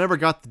I never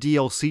got the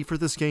DLC for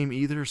this game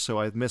either, so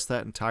I missed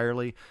that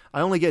entirely.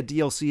 I only get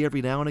DLC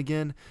every now and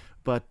again,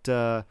 but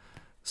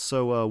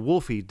so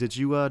Wolfie, did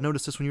you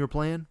notice this when you were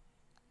playing?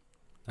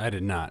 I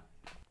did not.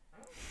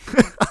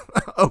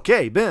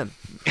 Okay, Ben.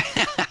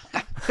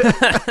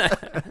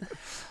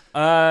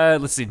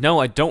 Let's see. No,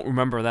 I don't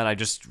remember that. I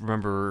just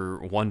remember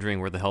wondering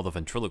where the hell the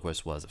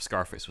ventriloquist was if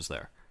Scarface was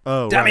there.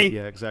 Oh, Dummy. right.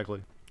 Yeah,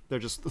 exactly. They're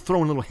just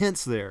throwing little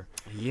hints there.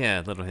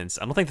 Yeah, little hints.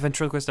 I don't think the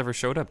ventriloquist ever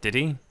showed up, did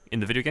he? In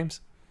the video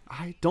games?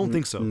 I don't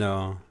think so.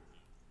 No.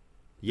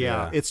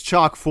 Yeah, Yeah. it's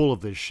chock full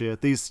of this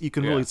shit. You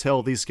can really Yeah.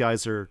 tell these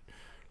guys are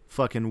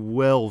fucking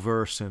well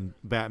versed in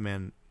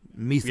Batman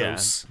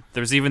mythos.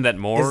 There's even that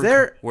morgue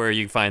there- where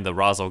you find the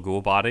Ra's al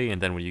Ghul body, and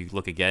then when you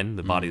look again,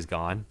 the body's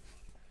gone.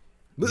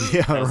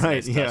 Yeah, That was right.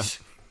 nice Yeah. touch.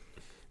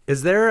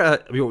 Is there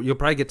you'll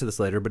probably get to this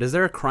later, but is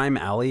there a crime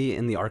alley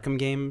in the Arkham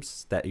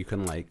games that you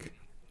can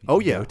Oh,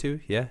 yeah. go to?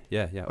 Yeah.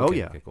 Oh, Okay,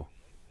 yeah. Okay, cool.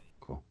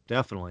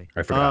 Definitely.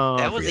 I forgot.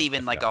 That I was forget-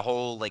 even I like a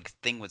whole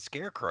thing with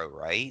Scarecrow,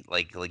 right?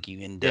 Like you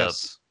end up.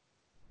 Yes.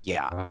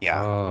 Yeah,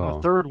 yeah. Oh.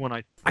 The third one,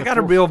 I the got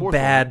a fourth- real fourth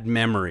bad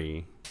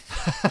memory.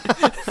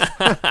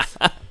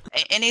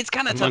 And it's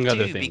kind of Among tough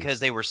other too things. because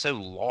they were so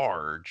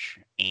large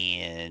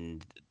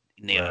and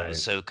Right.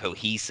 so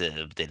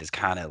cohesive that it's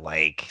kind of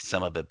like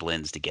some of it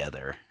blends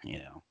together.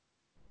 One.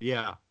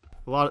 Yeah,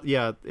 a lot.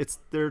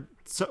 They're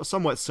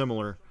somewhat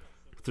similar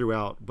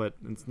throughout, but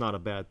it's not a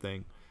bad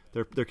thing.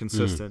 They're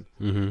consistent.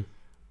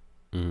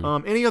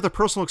 Any other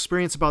personal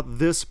experience about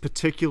this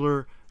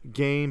particular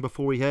game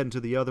before we head into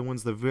the other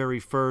ones? The very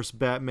first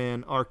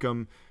Batman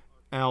Arkham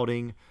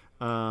outing.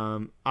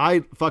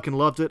 I fucking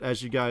loved it,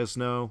 as you guys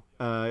know.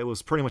 It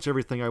was pretty much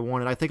everything I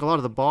wanted. I think a lot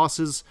of the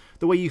bosses,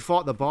 the way you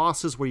fought the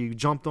bosses, where you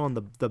jumped on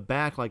the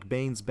back, like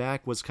Bane's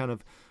back, was kind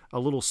of a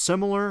little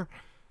similar.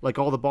 Like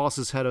all the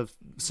bosses had a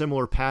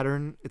similar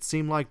pattern, it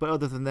seemed like. But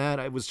other than that,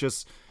 it was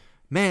just,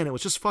 man, it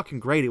was just fucking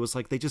great. It was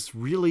like they just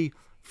really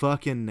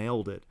fucking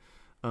nailed it.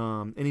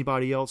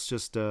 Anybody else?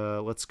 Just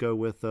let's go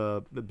with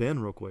Ben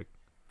real quick.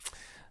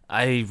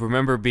 I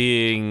remember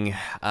being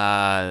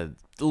a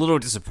little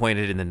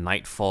disappointed in the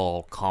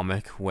Nightfall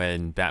comic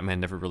when Batman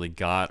never really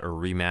got a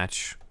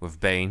rematch with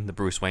Bane, the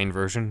Bruce Wayne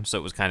version. So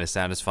it was kind of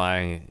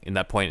satisfying in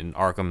that point in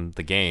Arkham,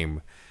 the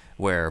game,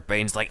 where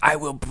Bane's like, I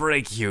will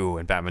break you.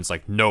 And Batman's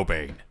like, no,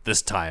 Bane,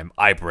 this time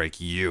I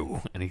break you.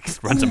 And he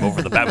runs him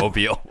over the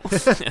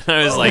Batmobile. And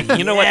I was like,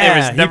 you know what? There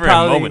was never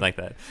a moment like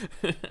that.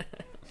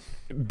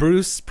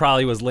 Bruce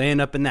probably was laying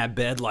up in that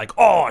bed like,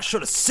 oh, I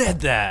should have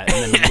said that.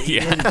 And then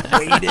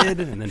waited,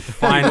 and then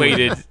finally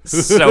waited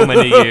so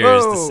many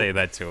years to say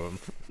that to him.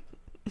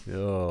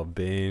 Oh,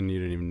 Bane, you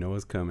didn't even know it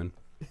was coming.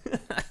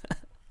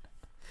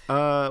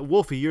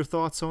 Wolfie, your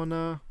thoughts on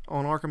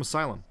Arkham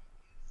Asylum?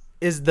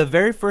 Is the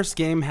very first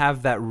game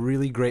have that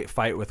really great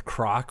fight with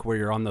Croc where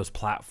you're on those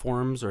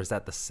platforms, or is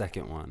that the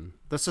second one?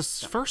 That's the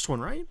first one,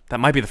 right?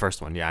 That might be the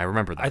first one. Yeah, I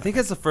remember that. I think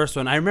it's the first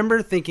one. I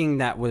remember thinking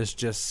that was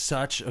just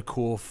such a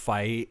cool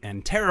fight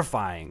and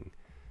terrifying.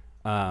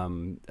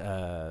 I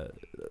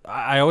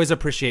always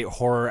appreciate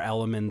horror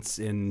elements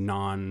in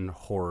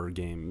non-horror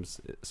games,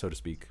 so to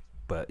speak.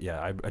 But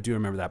yeah, I do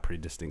remember that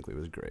pretty distinctly. It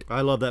was great.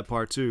 I love that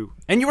part too.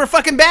 And you were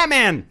fucking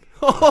Batman!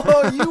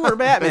 Oh, you were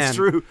Batman. That's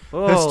true.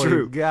 That's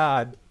true.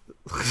 God.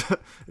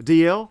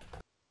 DL?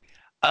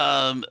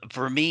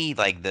 For me,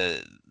 like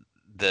the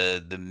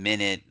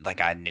minute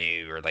like I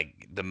knew, or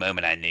like the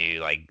moment I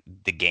knew like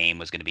the game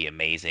was going to be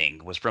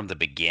amazing was from the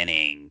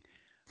beginning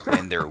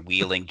when they're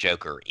wheeling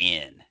Joker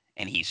in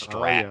and he's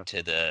strapped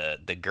to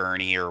the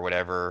gurney or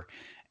whatever,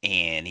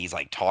 and he's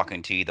like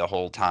talking to you the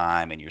whole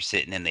time, and you're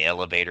sitting in the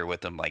elevator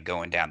with him like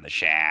going down the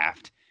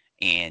shaft,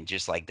 and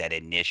just like that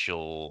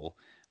initial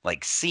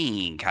like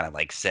scene kind of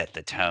like set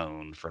the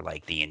tone for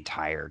like the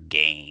entire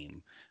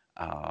game.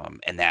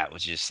 And that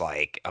was just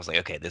like, I was like,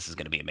 okay, this is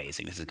going to be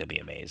amazing. This is going to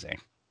be amazing.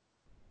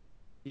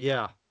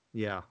 Yeah.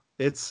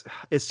 It's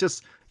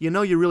just,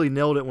 you really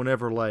nailed it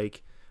whenever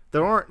like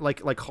there aren't like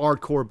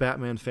hardcore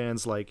Batman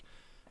fans as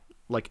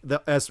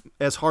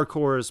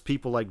hardcore as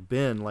people like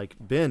Ben,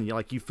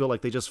 you feel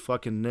like they just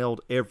fucking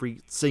nailed every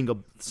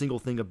single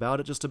thing about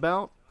it, just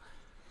about.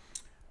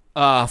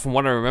 From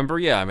what I remember,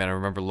 yeah. I mean, I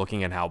remember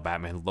looking at how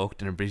Batman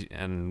looked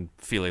and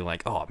feeling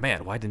like, oh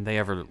man, why didn't they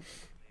ever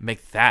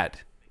make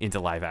that into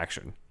live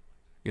action,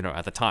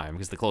 at the time,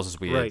 because the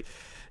closest we had,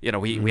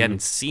 we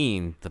hadn't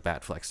seen the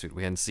Batfleck suit.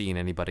 We hadn't seen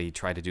anybody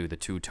try to do the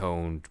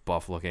two-toned,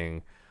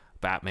 buff-looking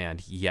Batman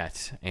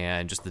yet.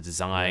 And just the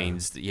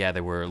designs, they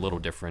were a little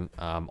different.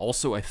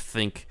 Also, I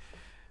think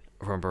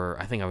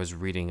I was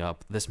reading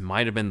up, this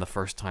might have been the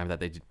first time that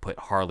they did put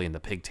Harley in the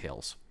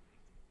pigtails.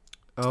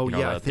 Oh,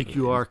 I think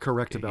you are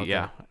correct about that.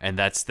 Yeah, and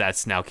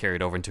that's now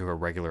carried over into her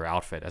regular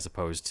outfit, as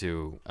opposed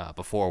to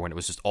before when it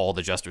was just all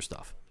the Jester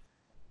stuff.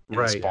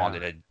 Right. Spawned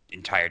an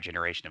entire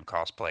generation of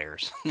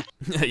cosplayers.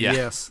 Yeah.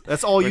 Yes,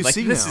 that's all you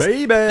see now.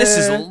 Baby! This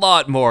is a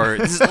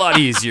lot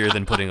easier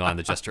than putting on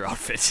the Jester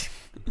outfit.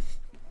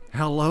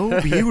 Hello,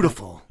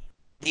 beautiful.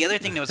 The other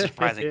thing that was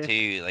surprising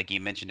too, like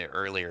you mentioned it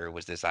earlier,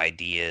 was this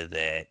idea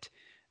that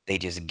they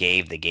just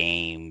gave the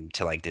game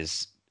to like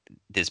this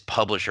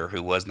publisher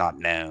who was not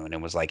known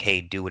and was like,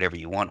 hey, do whatever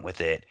you want with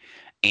it.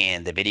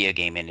 And the video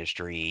game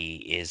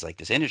industry is like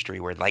this industry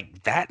where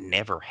like that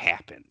never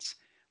happens.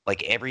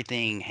 Like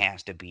everything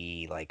has to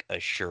be like a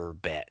sure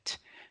bet,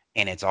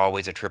 and it's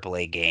always a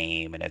AAA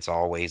game, and it's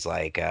always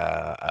like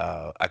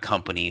a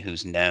company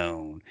who's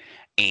known,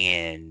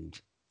 and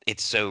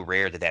it's so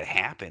rare that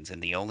happens. And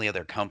the only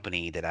other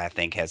company that I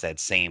think has that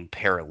same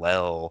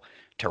parallel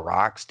to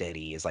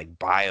Rocksteady is like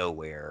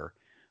BioWare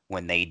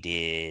when they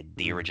did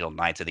the original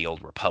Knights of the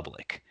Old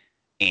Republic.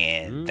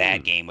 And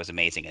that game was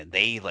amazing, and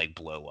they like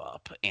blow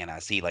up. And I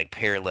see like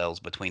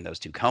parallels between those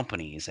two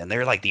companies, and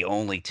they're like the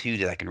only two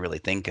that I can really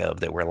think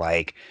of that were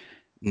like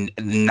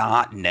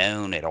not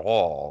known at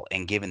all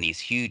and given these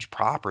huge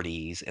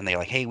properties, and they're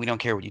like, hey, we don't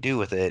care what you do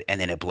with it,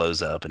 and then it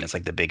blows up, and it's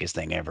like the biggest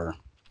thing ever.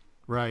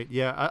 Right.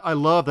 Yeah, I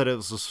love that it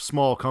was a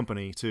small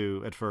company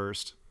too at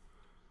first.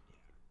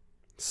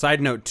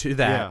 Side note to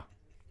that. Yeah.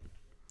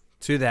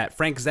 To that,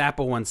 Frank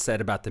Zappa once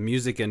said about the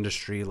music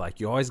industry, like,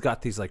 you always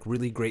got these like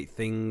really great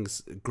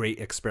things, great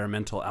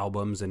experimental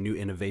albums and new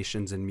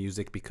innovations in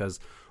music because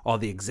all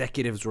the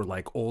executives were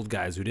like old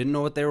guys who didn't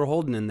know what they were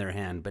holding in their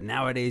hand. But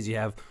nowadays you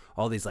have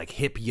all these like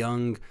hip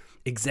young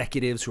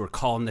executives who are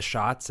calling the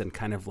shots and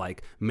kind of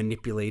like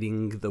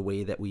manipulating the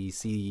way that we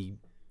see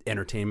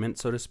entertainment,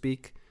 so to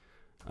speak.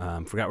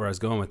 Forgot where I was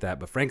going with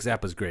that, but Frank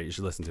Zappa's great. You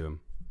should listen to him.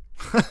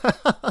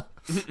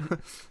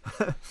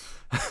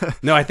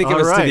 No, I think it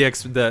was right.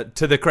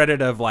 to the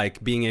credit of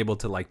like being able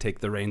to like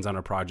take the reins on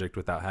a project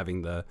without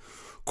having the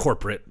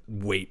corporate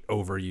weight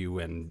over you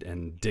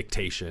and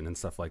dictation and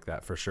stuff like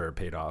that. For sure, it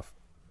paid off.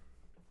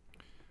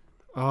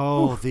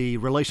 Oh, the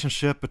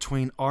relationship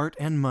between art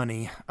and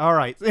money. All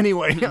right.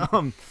 Anyway,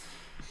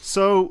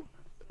 so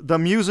the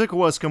music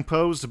was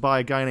composed by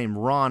a guy named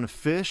Ron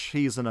Fish.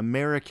 He's an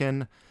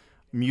American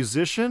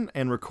musician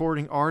and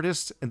recording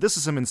artist. And this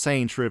is some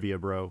insane trivia,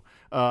 bro.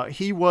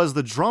 He was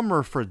the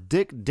drummer for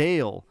Dick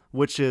Dale,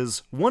 which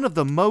is one of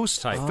the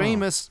most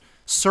famous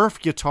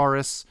surf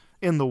guitarists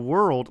in the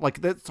world.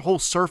 Like that whole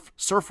surf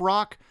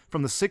rock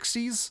from the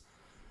 60s.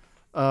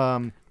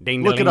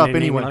 Look it up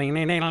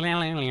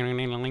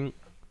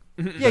anyway.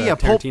 Yeah,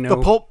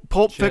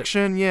 Pulp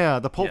Fiction. Yeah,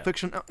 the Pulp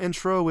Fiction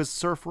intro is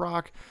surf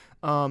rock.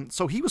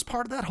 So he was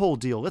part of that whole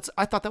deal.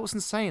 I thought that was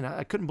insane.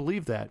 I couldn't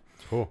believe that.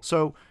 Cool.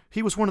 So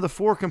he was one of the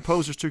 4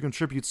 composers to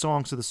contribute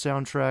songs to the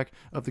soundtrack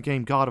of the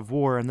game God of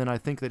War, and then I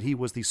think that he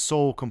was the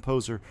sole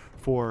composer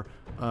for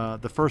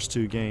the first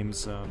 2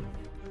 games.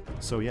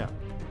 So yeah.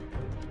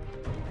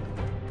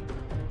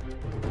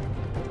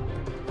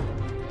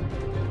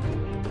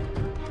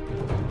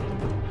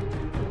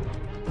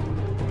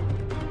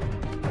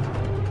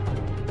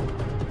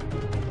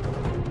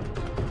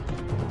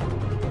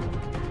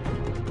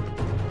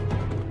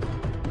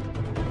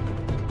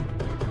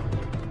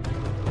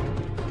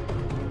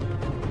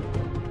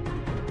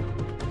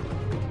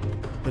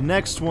 The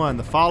next one,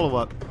 the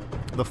follow-up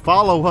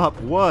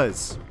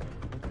was,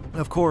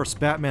 of course,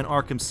 Batman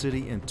Arkham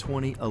City in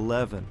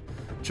 2011.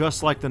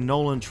 Just like the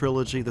Nolan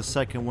trilogy, the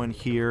second one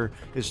here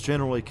is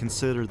generally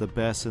considered the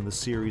best in the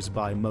series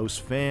by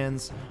most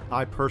fans.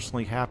 I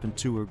personally happen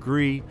to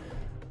agree.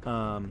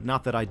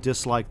 Not that I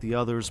dislike the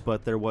others,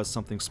 but there was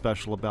something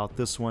special about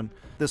this one.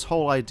 This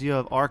whole idea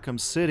of Arkham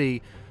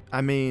City,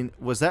 I mean,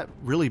 was that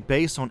really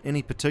based on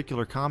any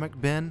particular comic,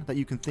 Ben, that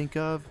you can think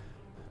of?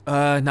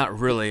 Not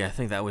really. I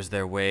think that was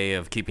their way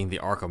of keeping the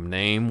Arkham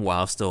name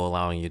while still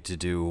allowing you to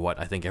do what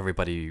I think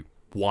everybody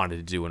wanted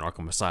to do in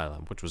Arkham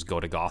Asylum, which was go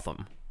to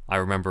Gotham. I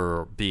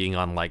remember being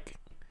on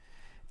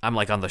I'm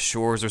on the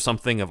shores or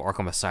something of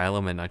Arkham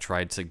Asylum, and I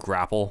tried to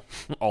grapple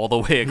all the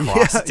way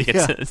across to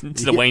get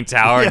to the Wayne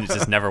Tower, and it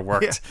just never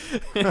worked.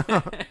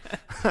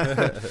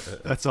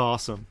 That's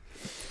awesome.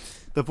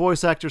 The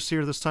voice actors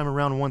here this time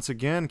around once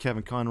again: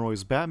 Kevin Conroy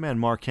as Batman,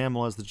 Mark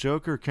Hamill as the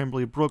Joker,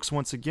 Kimberly Brooks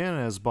once again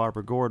as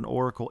Barbara Gordon,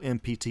 Oracle,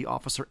 MPT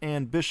Officer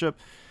Ann Bishop,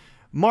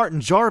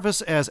 Martin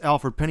Jarvis as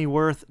Alfred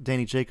Pennyworth,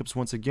 Danny Jacobs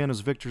once again as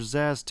Victor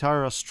Zsasz,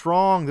 Tara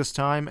Strong this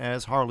time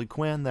as Harley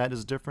Quinn. That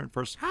is different.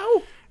 First,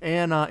 how?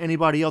 And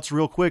anybody else,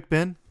 real quick,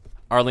 Ben?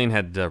 Arlene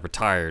had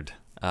retired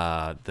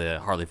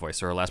the Harley voice.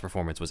 So her last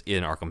performance was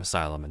in Arkham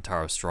Asylum, and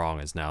Tara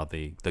Strong is now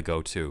the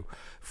go-to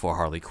for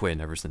Harley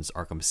Quinn ever since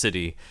Arkham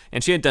City.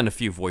 And she had done a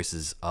few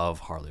voices of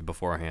Harley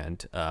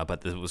beforehand,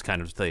 but this was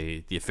kind of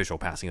the official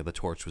passing of the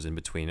torch was in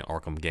between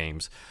Arkham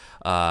games.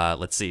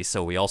 Let's see.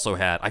 So we also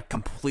had, I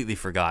completely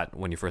forgot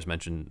when you first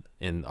mentioned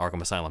in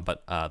Arkham Asylum,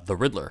 but the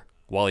Riddler.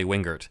 Wally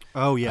Wingert.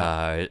 Oh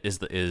yeah, is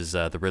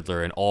the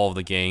Riddler in all of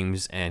the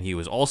games, and he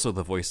was also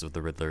the voice of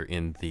the Riddler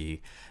in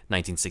the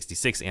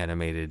 1966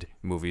 animated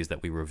movies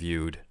that we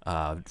reviewed,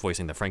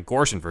 voicing the Frank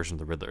Gorshin version of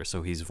the Riddler.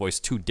 So he's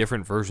voiced 2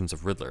 different versions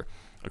of Riddler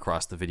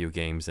across the video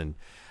games and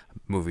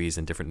movies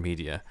and different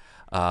media.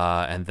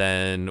 And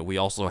then we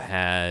also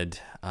had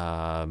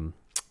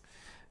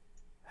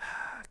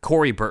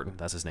Corey Burton.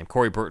 That's his name,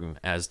 Corey Burton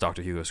as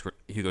Dr.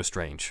 Hugo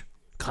Strange,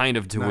 kind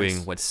of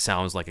doing what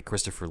sounds like a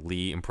Christopher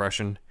Lee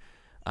impression.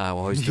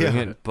 While he's doing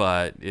it,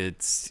 but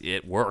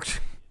it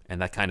worked,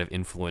 and that kind of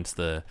influenced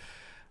the.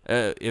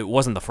 It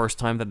wasn't the first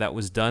time that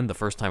was done. The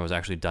first time it was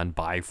actually done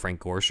by Frank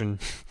Gorshin,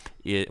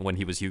 when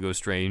he was Hugo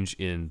Strange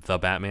in the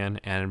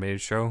Batman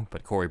animated show.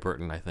 But Corey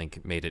Burton, I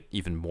think, made it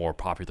even more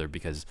popular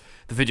because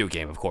the video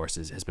game, of course,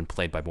 has been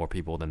played by more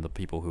people than the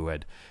people who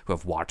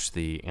have watched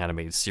the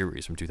animated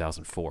series from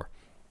 2004.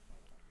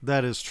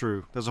 That is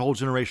true. There's a whole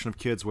generation of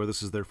kids where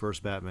this is their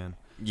first Batman.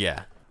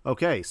 Yeah.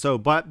 Okay, so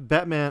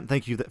Batman,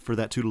 thank you for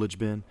that tutelage,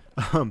 Ben.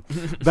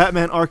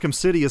 Batman Arkham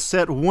City is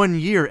set 1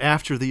 year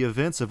after the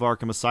events of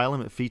Arkham Asylum.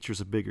 It features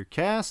a bigger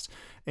cast,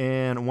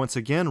 and once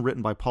again,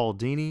 written by Paul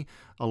Dini,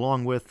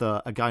 along with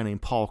a guy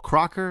named Paul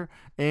Crocker,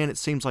 and it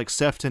seems like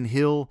Sefton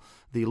Hill,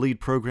 the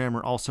lead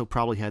programmer, also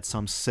probably had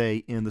some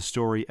say in the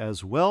story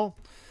as well.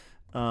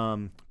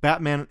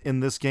 Batman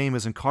in this game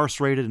is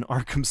incarcerated in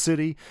Arkham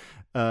City.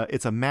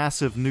 It's a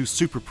massive new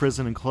super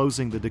prison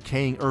enclosing the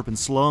decaying urban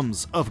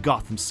slums of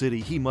Gotham City.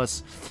 He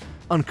must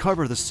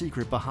uncover the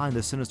secret behind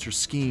the sinister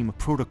scheme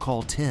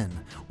Protocol 10,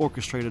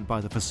 orchestrated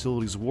by the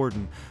facility's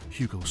warden,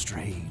 Hugo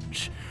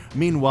Strange.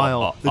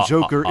 Meanwhile, the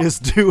Joker is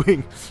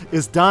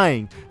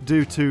dying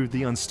due to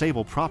the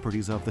unstable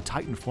properties of the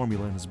Titan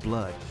formula in his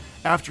blood.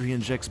 After he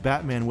injects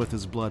Batman with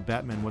his blood,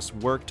 Batman must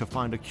work to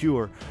find a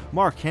cure.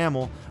 Mark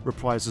Hamill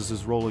reprises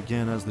his role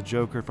again as the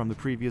Joker from the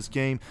previous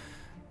game.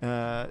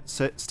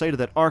 Stated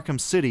that Arkham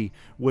City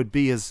would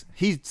be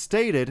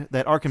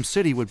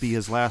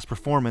his last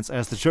performance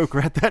as the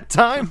Joker at that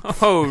time.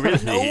 Oh,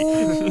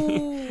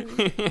 really?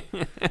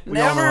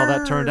 We all know how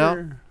that turned out.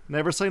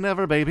 Never say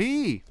never,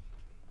 baby.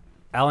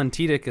 Alan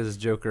Tudyk as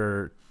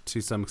Joker to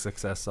some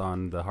success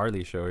on the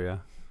Harley show.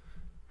 Yeah,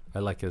 I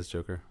like his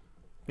Joker.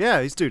 Yeah,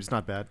 it's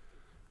not bad.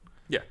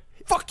 Yeah,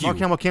 Fuck you. Mark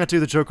Hamill can't do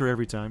the Joker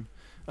every time.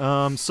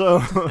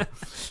 So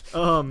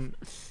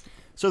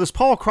this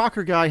Paul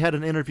Crocker guy had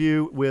an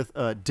interview with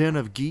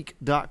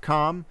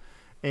denofgeek.com,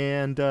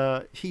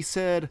 and he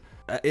said,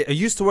 I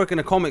used to work in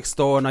a comic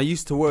store and I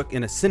used to work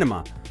in a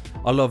cinema.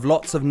 I love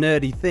lots of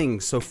nerdy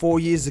things, so 4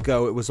 years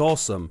ago it was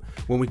awesome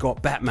when we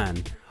got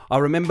Batman. I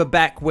remember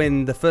back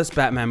when the first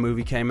Batman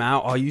movie came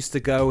out, I used to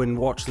go and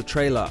watch the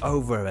trailer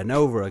over and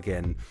over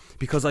again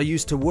because I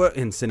used to work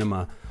in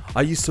cinema.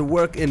 I used to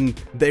work in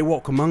They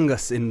Walk Among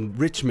Us in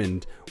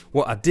Richmond.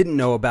 What I didn't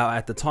know about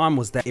at the time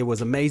was that it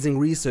was amazing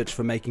research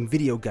for making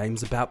video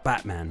games about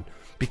Batman,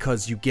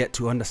 because you get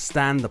to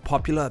understand the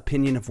popular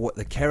opinion of what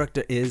the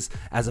character is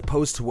as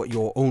opposed to what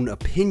your own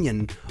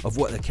opinion of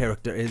what the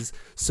character is.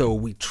 So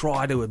we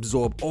try to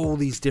absorb all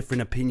these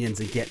different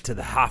opinions and get to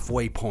the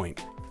halfway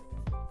point.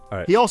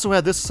 he also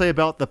had this to say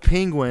about the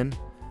Penguin.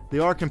 The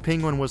Arkham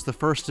Penguin was the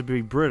first to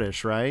be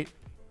British, right?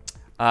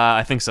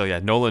 I think so, yeah.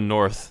 Nolan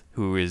North,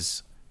 who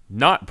is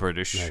not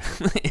British,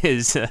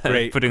 is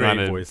putting on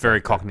a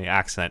very Cockney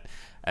accent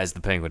as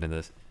the Penguin in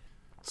this.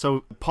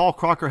 So Paul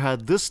Crocker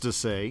had this to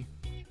say.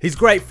 He's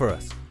great for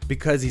us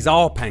because he's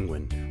our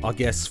Penguin. I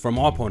guess from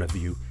our point of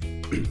view,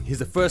 he's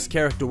the first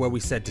character where we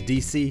said to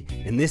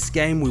DC, in this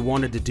game we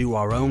wanted to do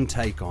our own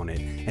take on it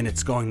and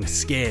it's going to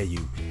scare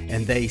you.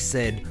 And they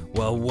said,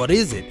 well, what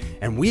is it?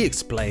 And we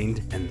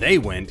explained and they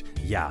went,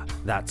 yeah,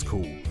 that's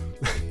cool.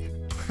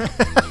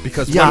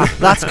 Because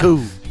that's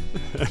cool.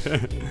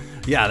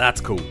 Yeah,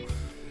 that's cool.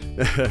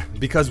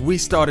 Because we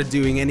started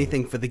doing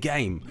anything for the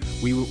game.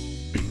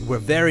 We're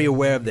very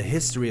aware of the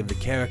history of the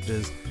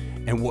characters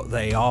and what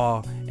they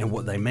are and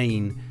what they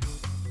mean.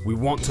 We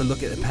want to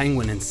look at the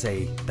Penguin and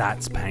say,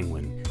 that's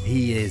Penguin.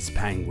 He is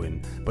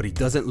Penguin, but he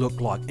doesn't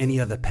look like any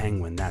other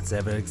Penguin that's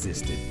ever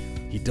existed.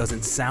 He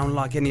doesn't sound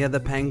like any other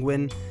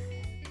Penguin,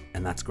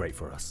 and that's great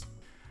for us.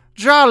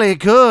 Jolly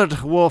good,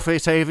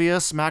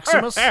 Wolfatavius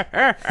Maximus. That's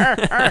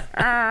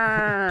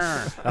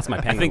my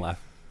Penguin laugh.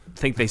 I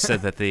think they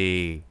said that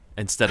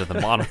instead of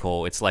the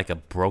monocle, it's like a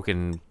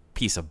broken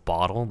piece of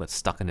bottle that's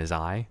stuck in his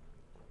eye.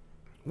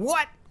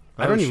 What?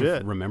 Oh, I don't shit.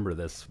 even remember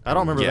this. I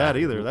don't remember Yeah, that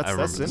either. That's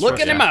remember. interesting.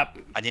 Looking him up.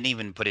 I didn't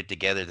even put it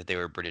together that they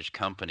were a British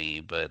company,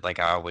 but like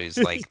I always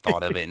like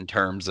thought of it in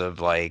terms of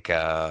like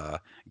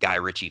Guy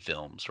Ritchie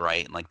films,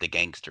 right? And like the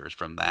gangsters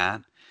from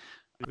that.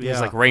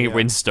 He's like Ray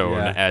Winstone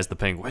Yeah. as the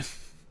Penguin.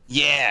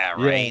 Yeah,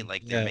 right.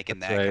 Like they're making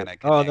that right. kind of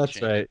connection. Oh, that's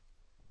right.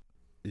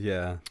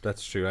 Yeah,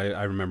 that's true.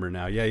 I remember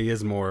now. Yeah, he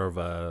is more of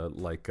a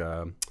like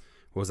what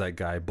was that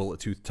guy,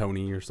 Bullet Tooth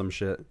Tony or some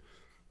shit.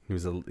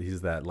 He's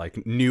that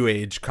like new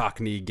age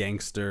Cockney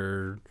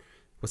gangster.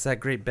 What's that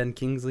great Ben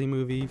Kingsley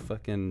movie?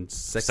 Fucking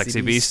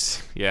Sexy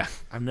Beast. Yeah.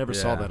 I never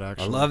saw that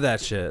actually. I love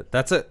that shit.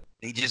 That's it.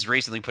 He just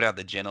recently put out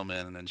The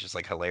Gentleman, and it's just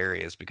like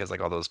hilarious because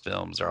like all those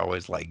films are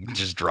always like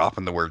just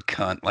dropping the word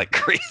cunt like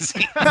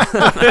crazy.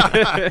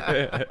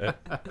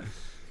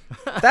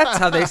 That's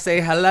how they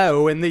say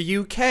hello in the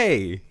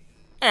UK.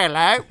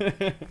 Hello.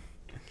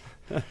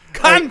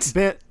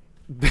 Cunt.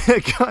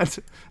 Cunt.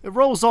 It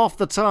rolls off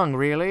the tongue,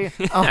 really.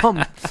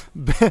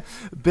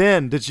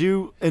 Ben, did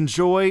you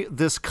enjoy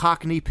this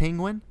Cockney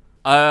Penguin?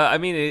 I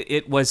mean,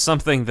 it was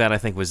something that I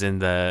think was in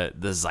the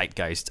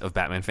zeitgeist of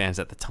Batman fans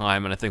at the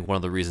time, and I think one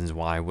of the reasons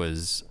why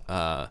was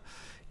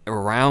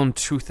around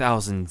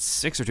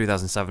 2006 or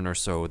 2007 or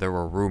so, there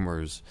were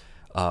rumors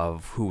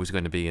of who was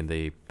going to be in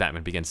the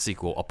Batman Begins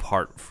sequel,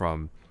 apart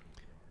from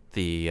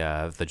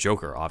the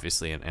Joker,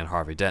 obviously, and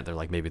Harvey Dent. They're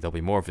like, maybe there'll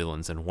be more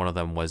villains, and one of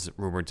them was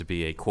rumored to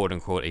be a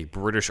quote-unquote a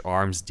British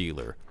arms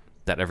dealer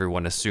that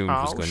everyone assumed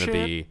was going to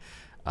be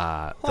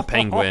the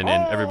Penguin,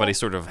 and everybody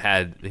sort of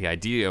had the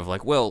idea of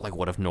like, well, like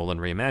what if Nolan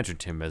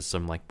reimagined him as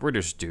some like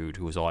British dude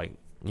who was all like,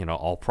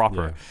 all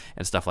proper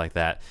and stuff like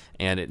that,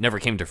 and it never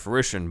came to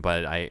fruition.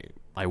 But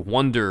I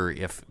wonder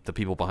if the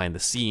people behind the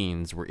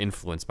scenes were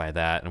influenced by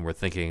that and were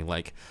thinking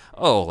like,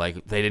 oh,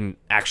 like they didn't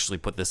actually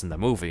put this in the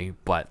movie,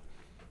 but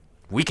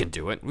we can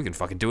do it. We can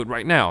fucking do it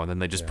right now. And then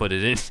they just put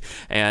it in.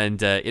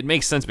 And it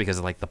makes sense because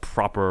of like the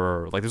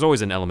proper, like there's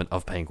always an element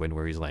of Penguin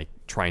where he's like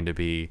trying to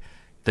be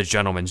the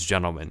gentleman's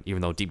gentleman,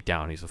 even though deep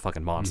down he's a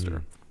fucking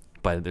monster.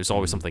 But there's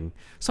always something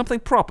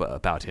proper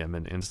about him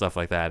and stuff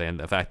like that. And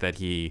the fact that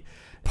he's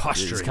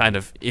kind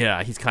of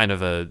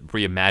a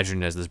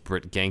reimagined as this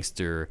Brit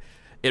gangster,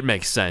 it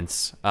makes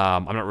sense.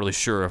 I'm not really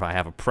sure if I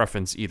have a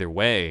preference either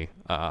way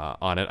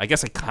on it. I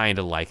guess I kind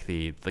of like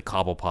the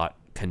Cobblepot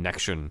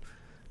connection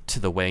to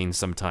the Waynes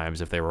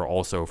sometimes, if they were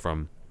also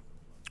from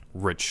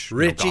rich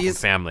Gotham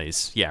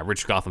families. Yeah,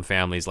 rich Gotham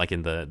families, like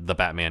in the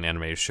Batman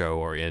animated show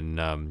or in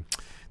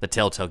the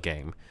Telltale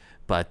game.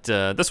 But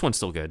this one's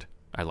still good.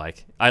 I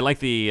like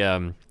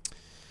the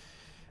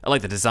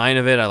design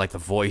of it. I like the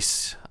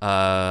voice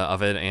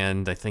of it,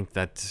 and I think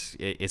that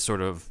it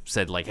sort of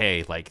said like,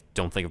 hey, like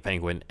don't think of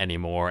Penguin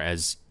anymore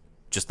as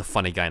just the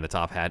funny guy in the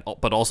top hat,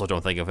 but also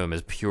don't think of him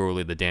as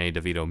purely the Danny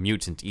DeVito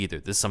mutant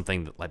either. This is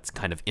something that's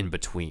kind of in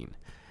between,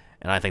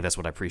 and I think that's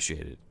what I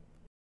appreciated.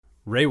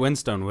 Ray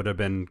Winstone would have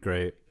been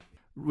great.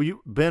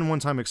 Ben one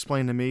time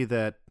explained to me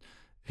that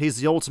he's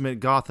the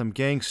ultimate Gotham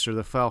gangster,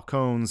 the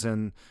Falcones,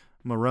 and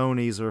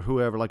Maroni's or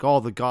whoever, like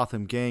all the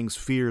Gotham gangs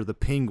fear the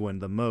Penguin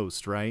the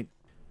most, right?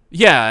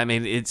 Yeah, I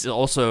mean, it's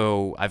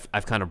also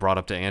I've kind of brought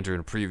up to Andrew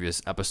in a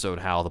previous episode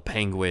how the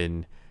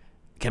Penguin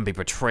can be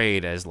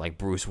portrayed as like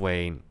Bruce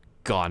Wayne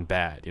gone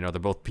bad. You know, they're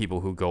both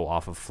people who go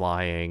off of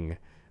flying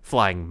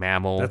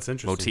mammal That's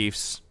interesting.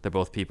 motifs. They're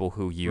both people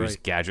who use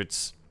Right.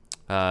 gadgets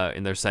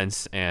in their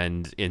sense,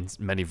 and in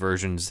many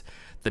versions,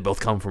 they both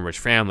come from rich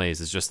families.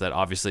 It's just that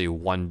obviously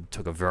one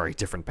took a very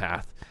different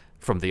path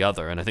from the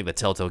other, and I think the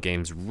Telltale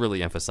games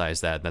really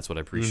emphasize that, and that's what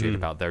I appreciate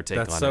about their take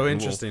That's on so it.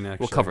 And interesting, We'll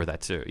actually. cover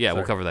that too. Yeah,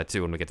 we'll Sorry. cover that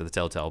too when we get to the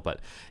Telltale,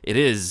 but it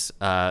is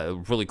a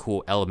really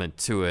cool element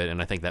to it,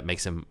 and I think that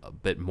makes him a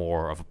bit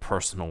more of a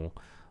personal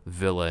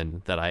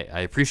villain. That I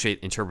appreciate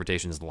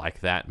interpretations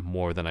like that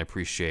more than I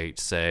appreciate,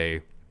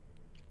 say,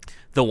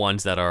 the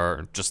ones that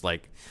are just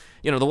like,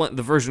 you know,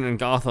 the version in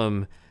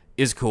Gotham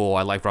is cool.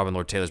 I like Robin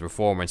Lord Taylor's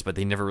performance, but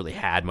they never really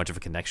had much of a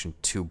connection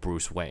to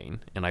Bruce Wayne,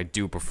 and I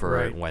do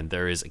prefer it when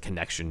there is a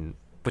connection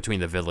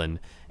between the villain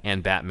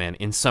and Batman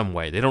in some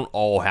way. They don't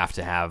all have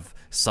to have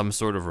some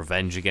sort of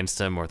revenge against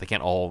him, or they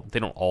don't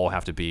all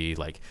have to be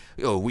like,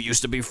 oh, we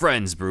used to be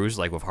friends, Bruce,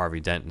 like with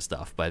Harvey Dent and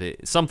stuff.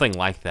 But something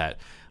like that,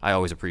 I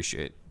always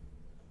appreciate.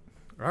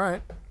 All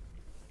right.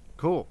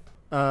 Cool.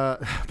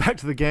 Back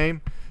to the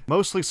game.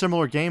 Mostly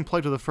similar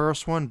gameplay to the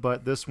first one,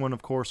 but this one,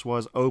 of course,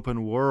 was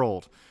open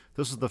world.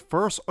 This is the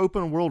first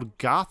open world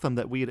Gotham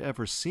that we had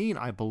ever seen,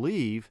 I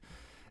believe.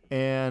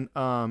 And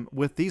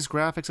with these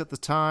graphics at the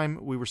time,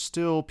 we were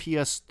still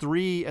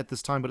PS3 at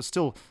this time, but it's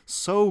still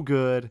so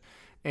good.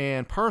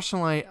 And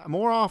personally,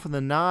 more often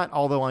than not,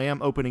 although I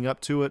am opening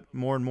up to it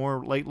more and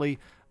more lately,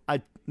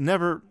 I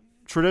never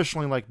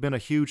traditionally been a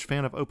huge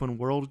fan of open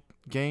world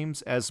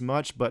games as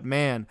much. But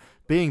man,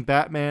 being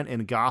Batman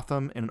in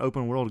Gotham, in an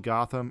open world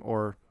Gotham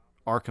or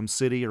Arkham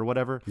City or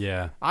whatever,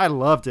 Yeah. I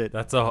loved it.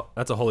 That's a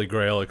holy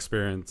grail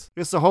experience.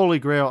 It's the holy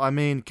grail. I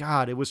mean,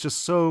 God, it was just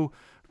so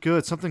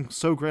good. Something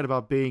so great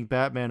about being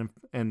Batman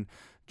and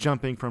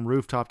jumping from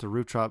rooftop to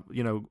rooftop,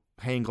 you know,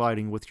 hang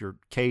gliding with your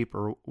cape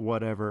or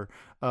whatever.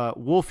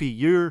 Wolfie,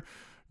 you're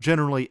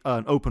generally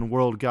an open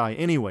world guy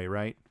anyway,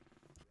 right?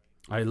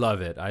 I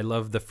love it. I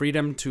love the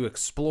freedom to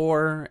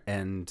explore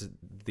and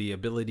the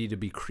ability to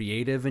be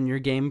creative in your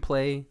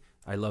gameplay.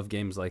 I love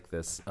games like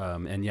this.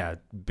 And yeah,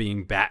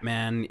 being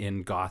Batman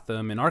in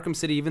Gotham and Arkham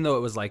City, even though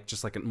it was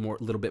just like a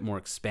little bit more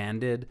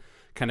expanded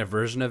kind of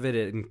version of it,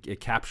 it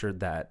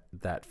captured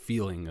that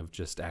feeling of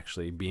just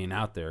actually being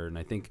out there. And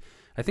I think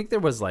there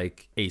was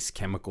like Ace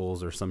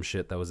Chemicals or some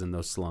shit that was in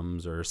those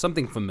slums or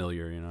something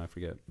familiar, you know, I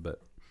forget,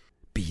 but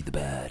be the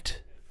Bat.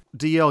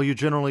 DL, you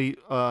generally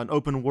an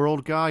open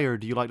world guy, or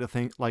do you like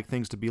to like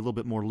things to be a little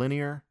bit more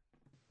linear?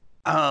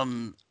 I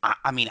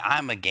mean,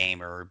 I'm a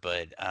gamer,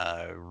 but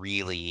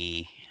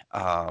really,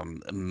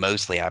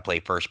 mostly I play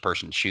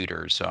first-person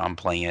shooters. So I'm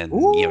playing,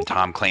 you know,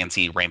 Tom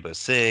Clancy Rainbow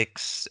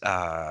Six,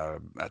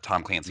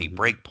 Tom Clancy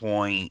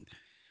Breakpoint,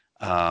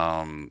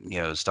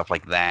 you know, stuff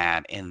like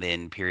that. And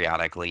then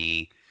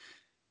periodically,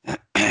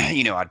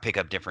 you know, I'd pick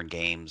up different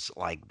games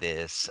like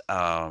this,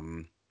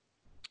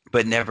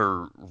 but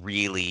never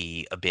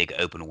really a big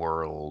open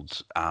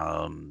world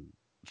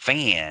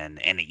fan.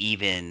 And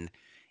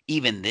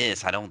even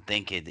this, I don't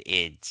think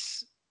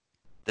it's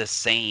the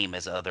same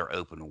as other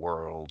open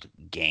world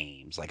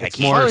games. Like It's I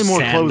can't. more Slightly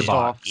more closed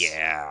sandbox. off.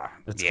 Yeah,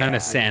 It's yeah, kind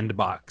of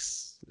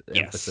sandbox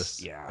Yes,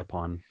 emphasis yeah.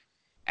 upon.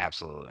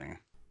 absolutely.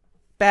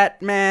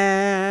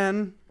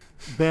 Batman.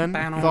 Ben,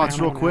 thoughts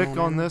real quick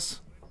on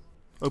this?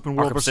 Open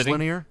world Arkham versus City?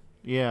 linear?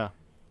 Yeah.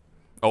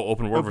 Oh,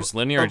 open world Open- versus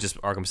linear, or oh.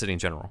 just Arkham City in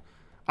general?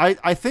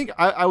 I think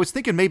I was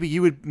thinking maybe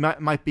you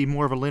might be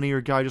more of a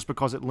linear guy just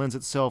because it lends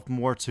itself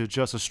more to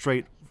just a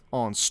straight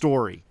on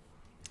story.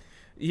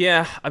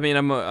 Yeah, I mean,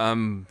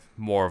 I'm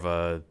more of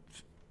a,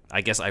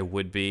 I guess I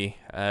would be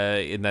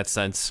in that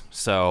sense.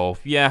 So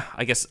yeah,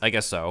 I guess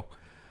so.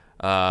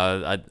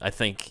 I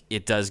think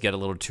it does get a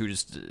little too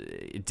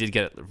it did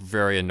get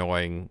very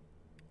annoying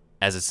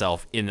as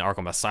itself in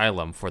Arkham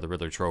Asylum for the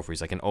Riddler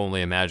trophies. I can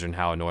only imagine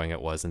how annoying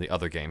it was in the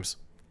other games.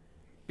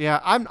 Yeah,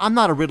 I'm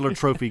not a Riddler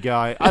trophy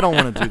guy. I don't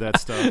want to do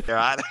that stuff.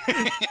 Yeah,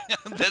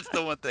 that's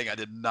the one thing I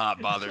did not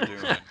bother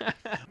doing.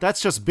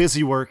 That's just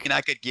busy work. And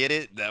I could get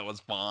it. That was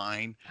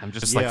fine. I'm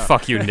just Yeah. like,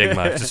 fuck you,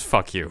 Enigma. Just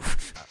fuck you.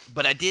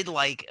 But I did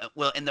like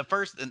well, and the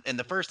first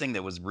thing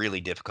that was really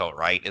difficult,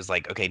 right, is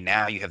like, okay,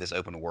 now you have this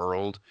open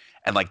world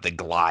and like the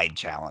glide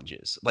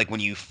challenges. Like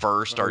when you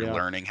first started yeah.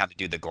 learning how to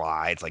do the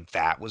glides, like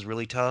that was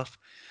really tough.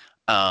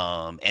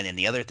 And then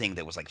the other thing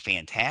that was like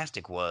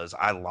fantastic was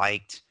I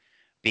liked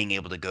being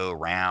able to go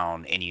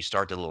around and you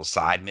start the little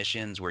side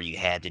missions where you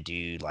had to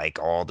do like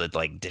all the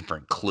like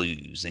different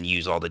clues and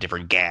use all the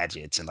different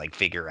gadgets and like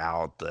figure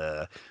out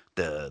the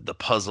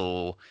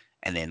puzzle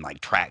and then like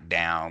track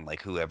down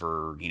like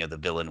whoever, you know, the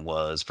villain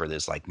was for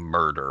this like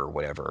murder or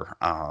whatever.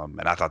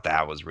 And I thought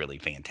that was really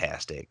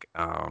fantastic.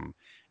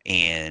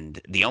 And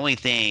the only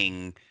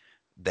thing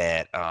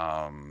that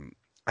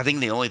I think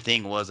the only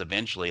thing was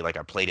eventually like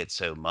I played it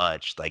so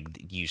much like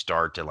you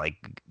start to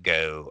like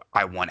go,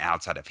 I want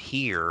outside of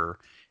here,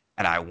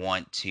 and I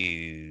want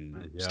to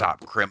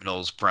stop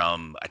criminals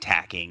from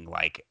attacking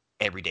like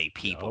everyday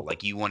people.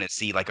 Like you want to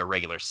see like a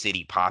regular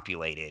city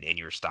populated, and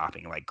you're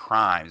stopping like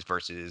crimes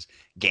versus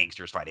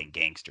gangsters fighting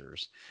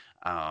gangsters.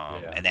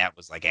 And that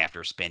was like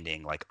after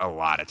spending like a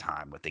lot of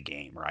time with the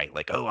game, right?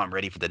 Like, oh, I'm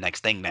ready for the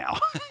next thing now.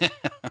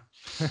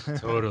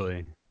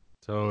 Totally.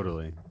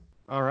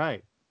 All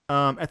right.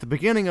 At the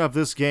beginning of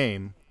this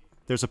game,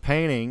 there's a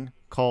painting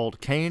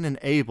called Cain and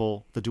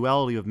Abel, The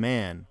Duality of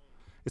Man.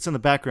 It's in the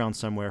background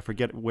somewhere, I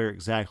forget where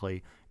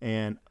exactly.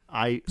 And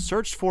I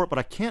searched for it, but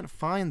I can't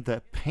find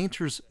the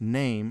painter's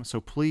name,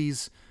 so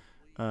please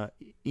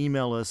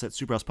email us at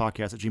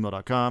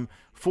superhousepodcast@gmail.com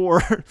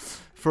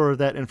for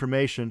that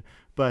information.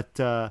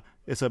 But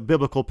it's a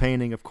biblical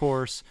painting, of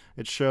course.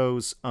 It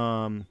shows,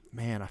 man,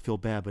 I feel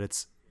bad, but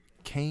it's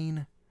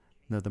Cain,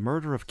 the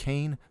murder of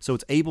Cain. So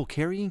it's Abel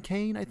carrying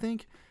Cain, I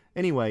think.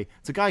 Anyway,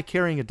 it's a guy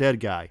carrying a dead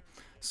guy.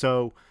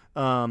 So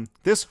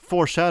this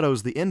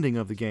foreshadows the ending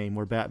of the game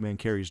where Batman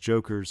carries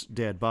Joker's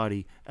dead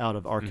body out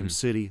of Arkham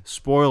City.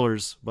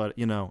 Spoilers, but,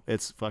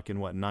 it's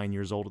fucking, 9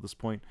 years old at this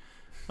point.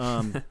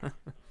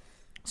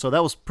 So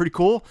that was pretty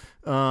cool.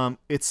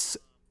 It's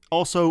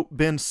also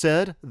been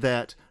said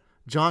that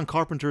John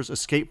Carpenter's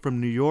Escape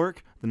from New York,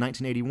 the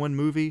 1981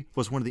 movie,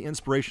 was one of the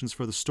inspirations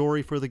for the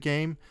story for the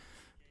game.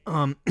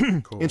 Cool.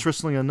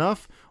 Interestingly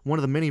enough, one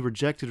of the many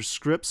rejected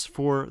scripts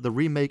for the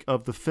remake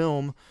of the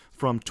film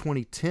from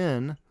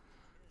 2010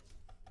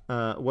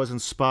 was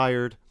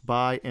inspired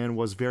by and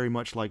was very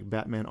much like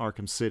Batman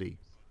Arkham City.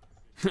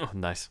 Oh,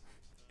 nice.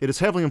 It is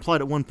heavily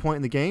implied at one point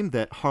in the game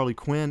that Harley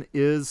Quinn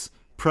is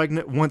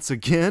pregnant once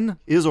again,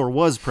 is or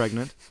was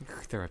pregnant.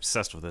 They're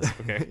obsessed with this.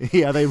 Okay.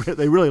 Yeah, they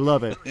really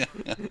love it.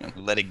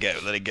 Let it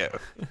go.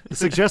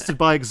 Suggested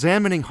by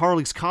examining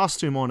Harley's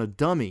costume on a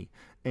dummy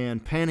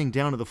and panning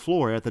down to the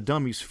floor. At the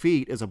dummy's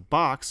feet is a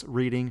box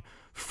reading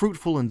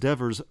Fruitful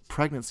Endeavors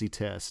Pregnancy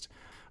Test.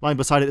 Lying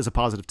beside it is a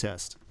positive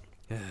test.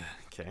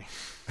 Okay.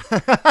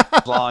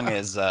 As long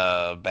as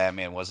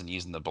Batman wasn't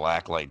using the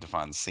black light to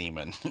find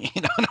semen,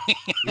 you know what I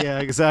mean? Yeah,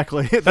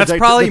 exactly. That's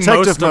probably most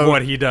detective of mode.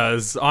 what he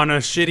does on a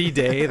shitty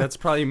day. That's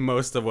probably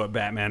most of what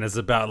Batman is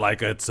about.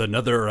 Like, it's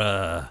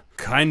another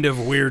kind of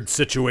weird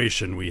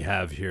situation we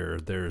have here.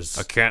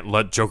 I can't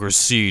let Joker's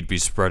seed be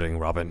spreading,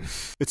 Robin.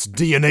 It's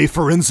DNA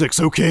forensics,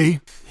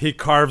 okay? He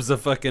carves a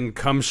fucking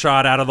cum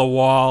shot out of the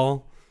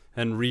wall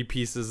and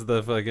repieces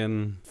the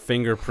fucking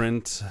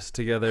fingerprint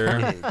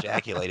together.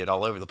 Ejaculated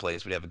all over the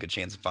place. We'd have a good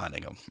chance of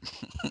finding him.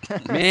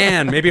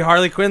 Man, maybe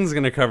Harley Quinn's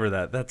gonna cover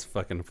that. That's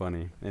fucking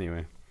funny.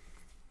 Anyway.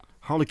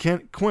 Harley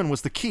Quinn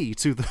was the key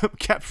to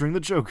capturing the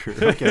Joker.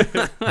 Okay.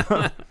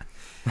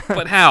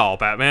 But how,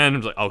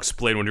 Batman? I'll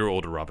explain when you're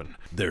older, Robin.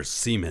 There's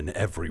semen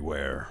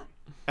everywhere.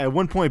 At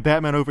one point,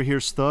 Batman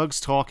overhears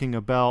thugs talking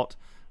about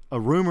a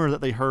rumor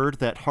that they heard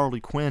that Harley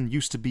Quinn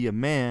used to be a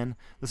man.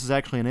 This is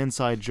actually an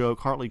inside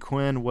joke. Harley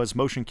Quinn was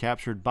motion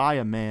captured by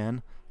a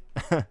man.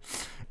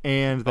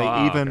 And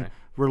they even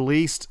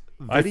released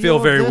video I feel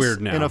very of this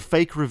weird now. in a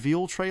fake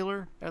reveal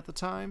trailer at the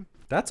time.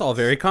 That's all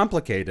very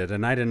complicated,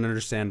 and I didn't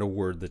understand a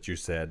word that you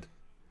said.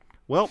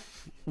 Well,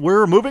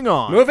 we're moving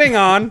on. Moving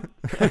on.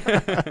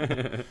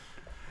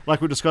 Like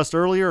we discussed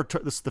earlier,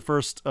 this is the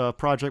first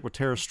project with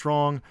Tara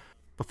Strong.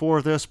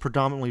 Before this,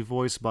 predominantly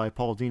voiced by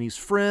Paul Dini's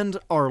friend,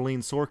 Arlene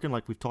Sorkin,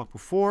 like we've talked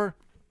before.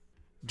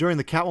 During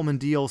the Catwoman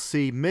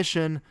DLC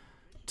mission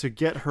to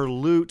get her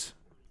loot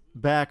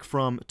back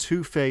from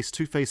Two-Face,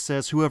 Two-Face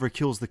says, "Whoever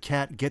kills the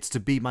cat gets to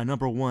be my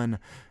number one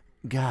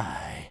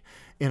guy,"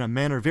 in a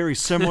manner very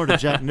similar to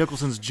Jack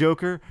Nicholson's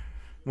Joker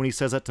when he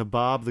says that to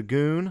Bob the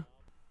Goon.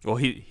 Well,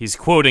 he's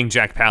quoting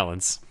Jack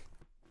Palance.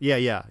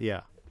 Yeah.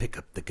 Pick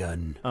up the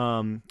gun.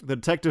 The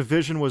Detective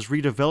Vision was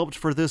redeveloped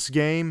for this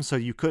game, so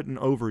you couldn't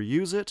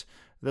overuse it.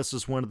 This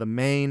is one of the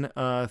main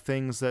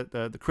things that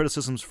the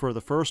criticisms for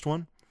the first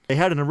one. They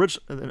had an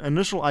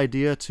initial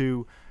idea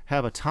to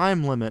have a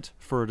time limit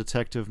for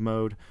detective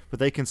mode, but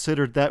they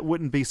considered that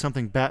wouldn't be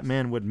something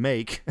Batman would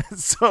make,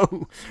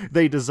 so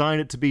they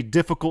designed it to be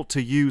difficult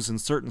to use in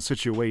certain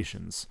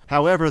situations.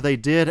 However, they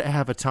did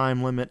have a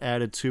time limit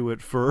added to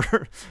it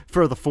for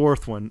the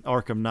fourth one,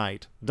 Arkham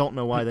Knight. Don't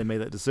know why they made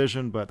that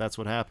decision, but that's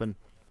what happened.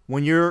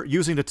 When you're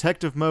using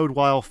detective mode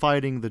while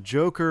fighting the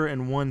Joker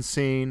in one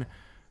scene,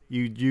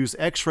 you use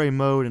X-ray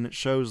mode and it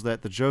shows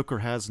that the Joker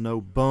has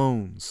no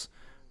bones.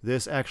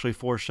 This actually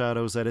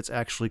foreshadows that it's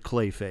actually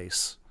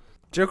Clayface.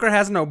 Joker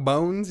has no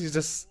bones. He's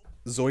just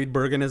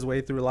Zoidberging his way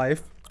through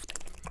life.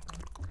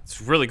 It's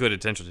really good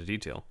attention to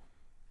detail.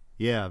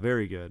 Yeah,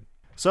 very good.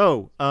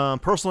 So,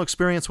 personal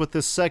experience with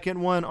this second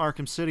one,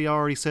 Arkham City, I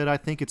already said I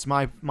think it's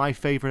my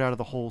favorite out of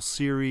the whole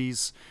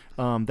series.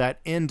 That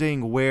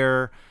ending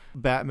where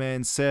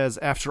Batman says,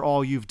 "After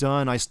all you've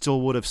done, I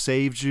still would have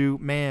saved you."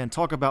 Man,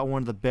 talk about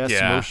one of the best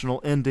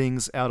emotional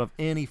endings out of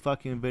any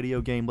fucking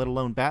video game, let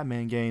alone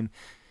Batman game,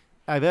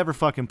 I've ever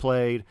fucking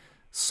played.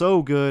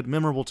 So good,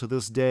 memorable to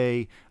this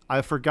day.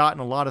 I've forgotten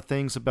a lot of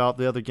things about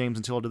the other games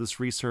until I did this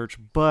research,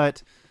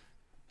 but,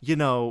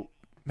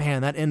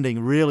 man, that ending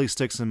really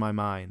sticks in my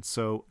mind.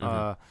 So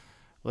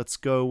let's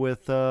go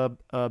with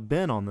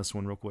Ben on this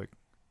one real quick.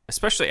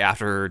 especially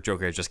after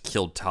Joker had just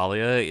killed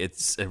Talia,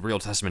 it's a real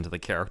testament to the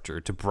character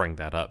to bring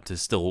that up, to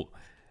still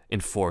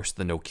enforce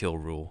the no-kill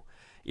rule.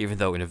 Even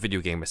though in a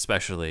video game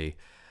especially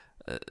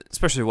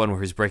one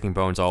where he's breaking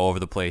bones all over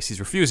the place, he's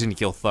refusing to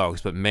kill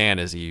thugs, but man,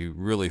 is he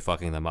really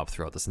fucking them up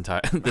throughout this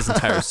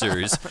entire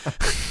series.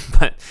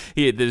 But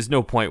there's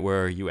no point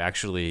where you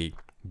actually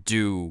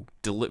do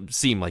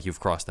seem like you've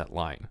crossed that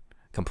line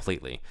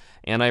completely.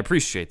 And I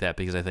appreciate that,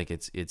 because I think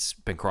it's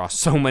been crossed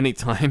so many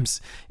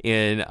times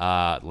in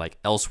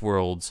like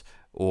Elseworlds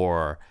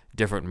or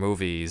different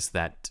movies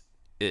that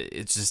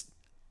it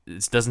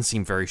doesn't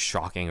seem very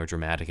shocking or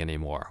dramatic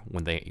anymore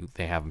when they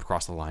have him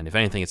cross the line. If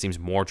anything, it seems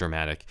more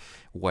dramatic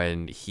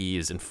when he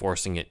is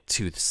enforcing it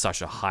to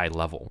such a high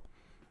level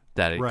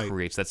that it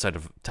creates that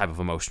type of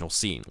emotional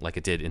scene, like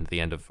it did in the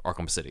end of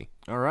Arkham City.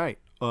 All right.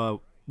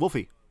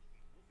 Wolfie.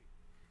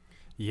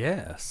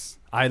 Yes.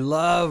 I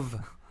love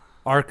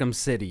Arkham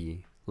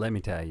City. Let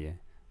me tell you.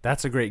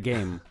 That's a great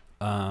game.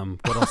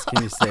 What else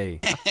can you say?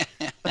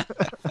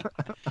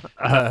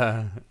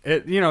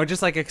 It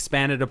just like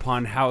expanded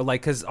upon how,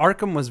 like, because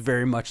Arkham was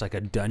very much like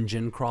a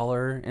dungeon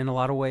crawler in a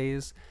lot of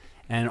ways,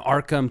 and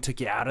Arkham took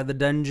you out of the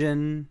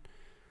dungeon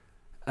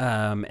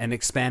and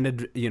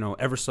expanded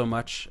ever so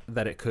much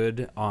that it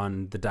could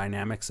on the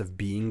dynamics of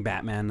being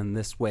Batman in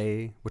this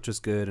way, which was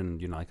good.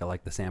 And I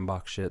like the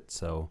sandbox shit,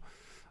 so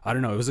I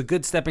don't know, it was a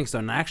good stepping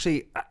stone.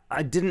 Actually,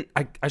 I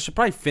should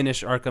probably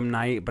finish Arkham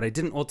Knight, but I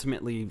didn't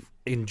ultimately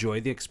enjoy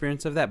the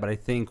experience of that. But I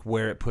think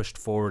where it pushed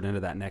forward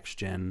into that next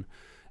gen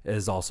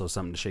is also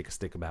something to shake a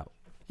stick about.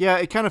 Yeah,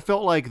 it kind of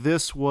felt like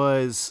this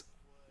was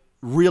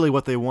really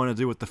what they wanted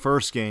to do with the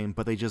first game,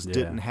 but they just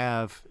didn't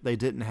have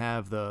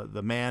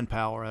the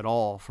manpower at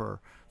all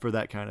for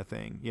that kind of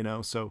thing,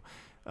 So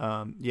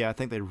I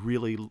think they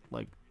really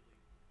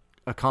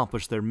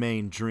accomplished their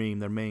main dream,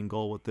 their main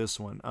goal with this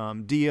one.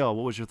 DL,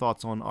 what was your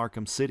thoughts on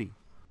Arkham City?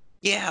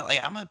 Yeah,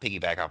 I'm gonna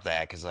piggyback off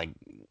that because, when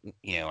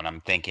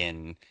I'm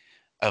thinking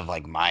of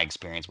my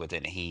experience with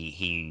it,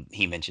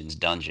 he mentions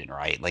dungeon,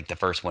 right? Like the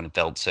first one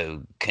felt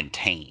so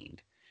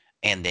contained,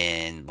 and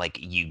then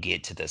you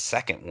get to the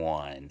second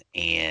one,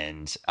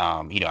 and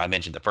I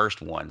mentioned the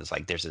first one. It's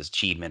there's this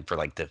achievement for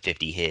the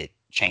 50 hit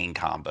chain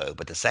combo,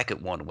 but the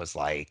second one was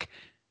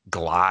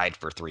glide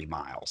for 3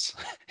 miles.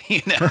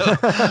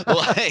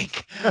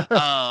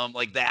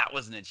 That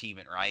was an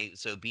achievement, right?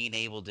 So being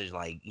able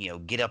to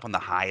get up on the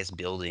highest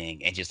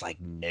building and just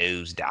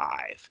nose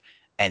dive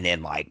and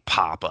then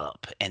pop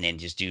up and then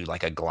just do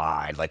a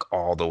glide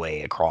all the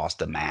way across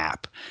the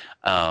map,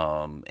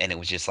 and it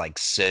was just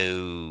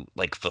so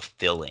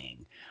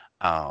fulfilling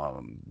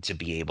to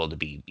be able to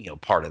be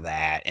part of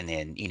that. And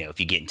then if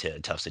you get into a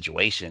tough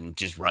situation,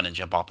 just run and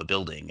jump off a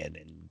building and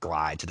then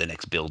glide to the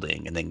next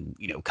building and then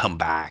come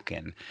back.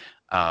 And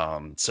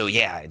so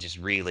it just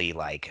really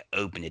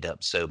opened it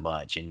up so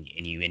much, and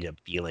you end up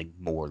feeling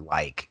more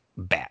like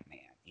Batman,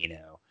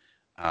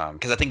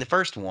 because I think the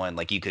first one,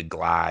 you could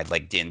glide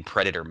in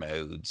Predator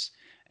modes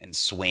and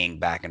swing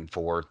back and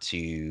forth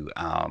to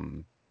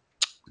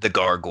the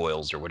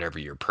gargoyles or whatever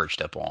you're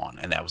perched up on,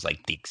 and that was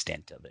the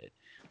extent of it.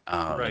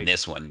 And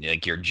this one,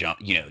 you're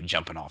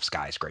jumping off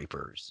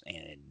skyscrapers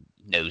and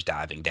nose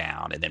diving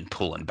down and then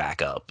pulling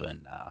back up,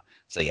 and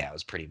it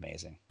was pretty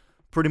amazing.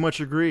 Pretty much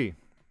agree.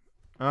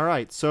 All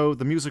right, so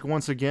the music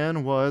once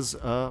again was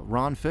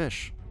Ron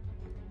Fish.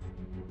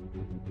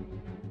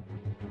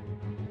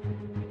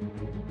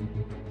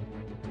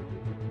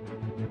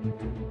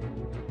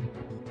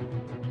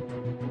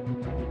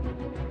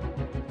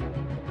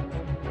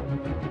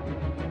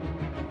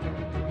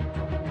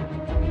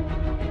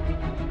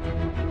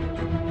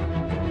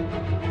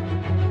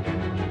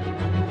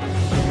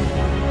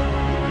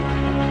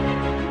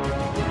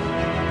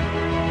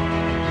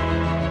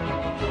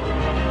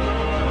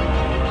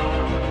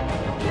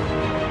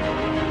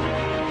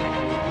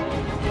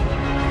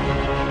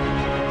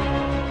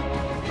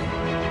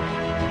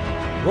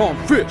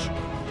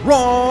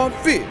 Ron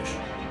Fish.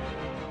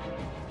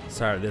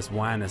 Sorry, this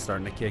wine is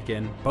starting to kick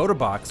in.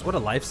 Botabox, what a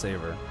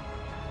lifesaver.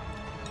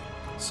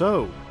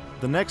 So,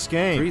 the next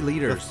game. 3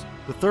 liters.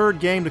 The third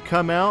game to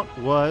come out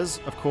was,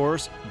 of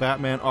course,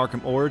 Batman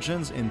Arkham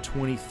Origins in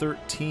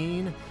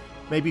 2013.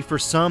 Maybe for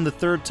some, the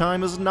third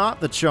time is not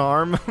the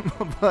charm,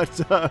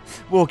 but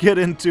we'll get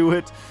into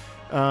it.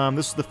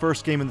 This is the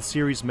first game in the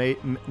series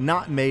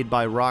not made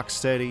by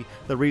Rocksteady.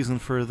 The reason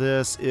for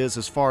this is,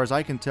 as far as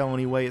I can tell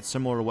anyway, it's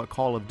similar to what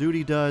Call of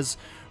Duty does,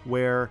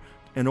 where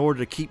in order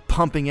to keep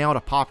pumping out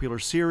a popular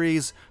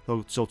series,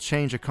 they'll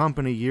change a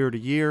company year to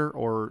year,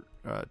 or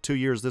 2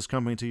 years this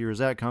company, 2 years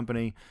that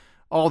company.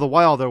 All the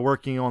while they're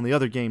working on the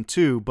other game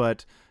too,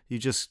 but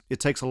it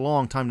takes a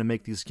long time to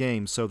make these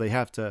games, so they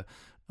have to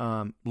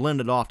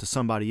lend it off to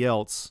somebody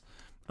else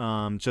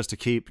just to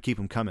keep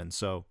them coming.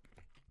 So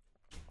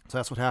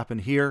that's what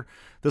happened here.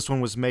 This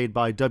one was made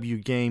by W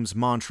Games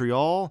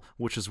Montreal,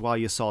 which is why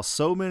you saw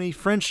so many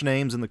French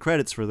names in the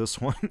credits for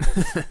this one.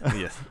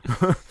 Yes.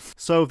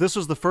 So this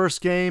was the first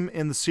game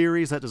in the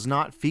series that does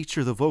not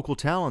feature the vocal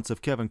talents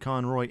of Kevin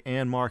Conroy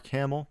and Mark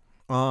Hamill.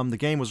 The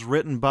game was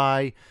written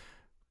by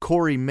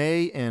Corey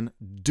May and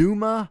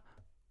Duma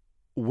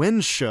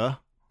Winsha.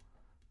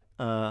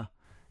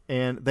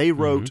 And they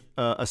wrote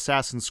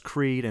Assassin's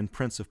Creed and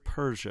Prince of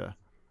Persia.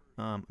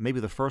 Maybe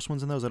the first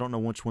one's in those. I don't know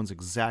which ones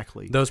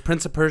exactly. Those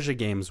Prince of Persia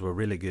games were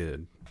really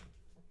good.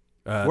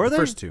 Were they?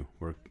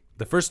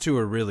 The first two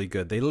were really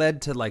good. They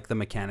led to like the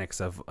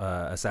mechanics of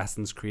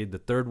Assassin's Creed. The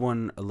third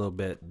one a little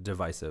bit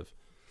divisive.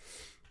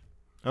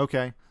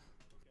 Okay.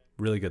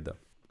 Really good though.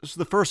 This is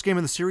the first game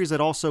in the series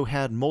that also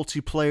had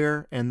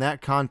multiplayer, and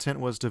that content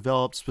was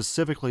developed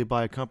specifically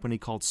by a company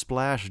called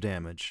Splash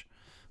Damage.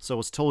 So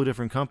it's a totally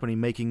different company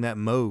making that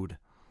mode,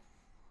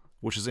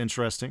 which is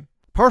interesting.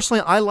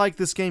 Personally, I like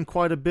this game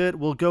quite a bit.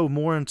 We'll go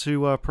more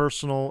into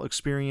personal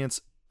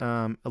experience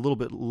a little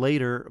bit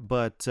later,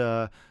 but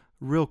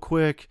real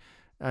quick,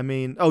 I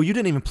mean, oh, you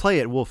didn't even play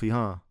it, Wolfie,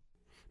 huh?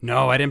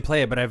 No, I didn't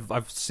play it, but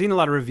I've seen a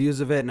lot of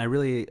reviews of it, and I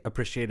really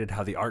appreciated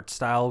how the art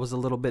style was a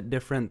little bit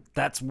different.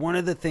 That's one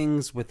of the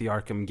things with the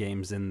Arkham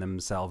games in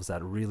themselves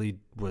that really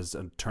was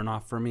a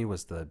turnoff for me,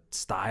 was the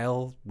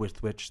style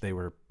with which they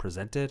were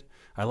presented.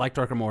 I liked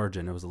Arkham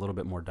Origin. It was a little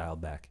bit more dialed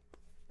back.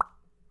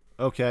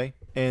 Okay.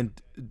 And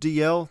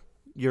DL,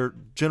 your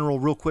general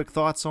real quick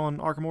thoughts on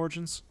Arkham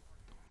Origins?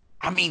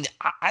 I mean,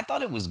 I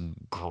thought it was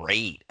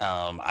great.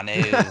 I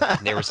know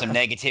there was some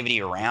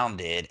negativity around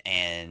it,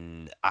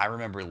 and I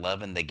remember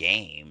loving the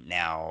game.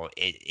 Now,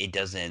 it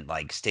doesn't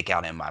like stick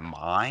out in my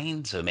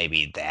mind, so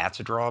maybe that's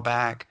a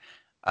drawback.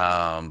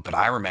 But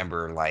I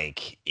remember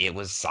like it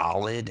was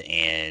solid,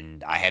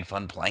 and I had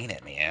fun playing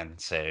it, man.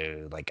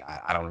 So like,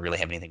 I don't really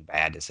have anything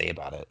bad to say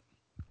about it.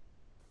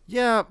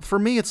 Yeah, for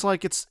me, it's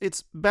like it's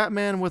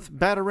Batman with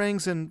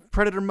batarangs and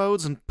predator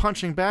modes and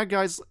punching bad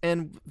guys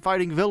and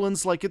fighting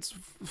villains. Like, it's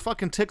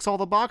fucking ticks all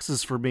the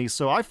boxes for me,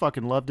 so I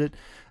fucking loved it.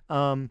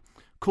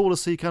 Cool to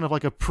see kind of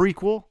like a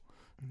prequel.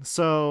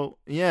 So,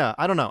 yeah,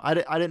 I don't know. I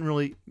didn't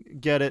really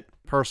get it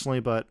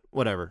personally, but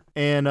whatever.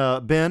 And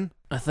Ben?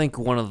 I think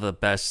one of the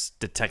best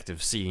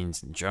detective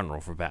scenes in general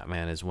for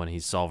Batman is when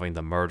he's solving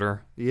the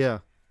murder. Yeah.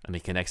 And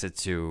he connects it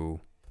to,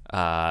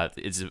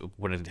 it's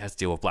when it has to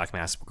deal with Black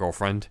Mask's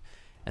girlfriend.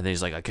 And then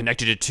he's like, I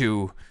connected it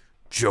to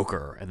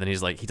Joker. And then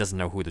he's like, he doesn't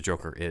know who the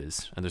Joker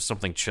is. And there's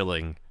something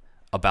chilling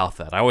about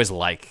that. I always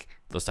like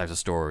those types of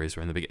stories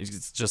where in the beginning,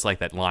 it's just like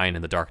that line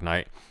in The Dark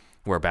Knight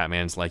where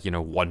Batman's like,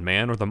 one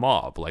man or the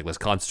mob. Like, let's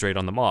concentrate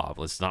on the mob.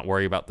 Let's not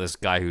worry about this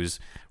guy who's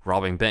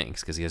robbing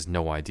banks because he has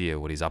no idea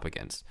what he's up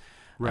against.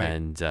 Right.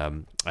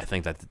 And I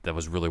think that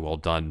was really well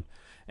done.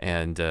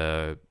 And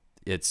I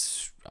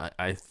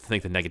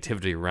think the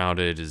negativity around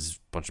it is a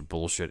bunch of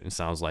bullshit, it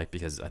sounds like,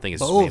 because I think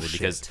it's mainly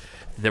because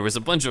there was a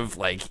bunch of,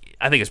 like,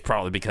 I think it's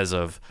probably because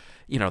of,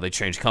 they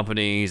changed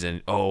companies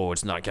and,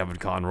 it's not Kevin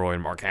Conroy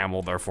and Mark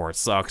Hamill, therefore it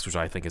sucks, which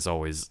I think is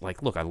always,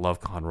 like, look, I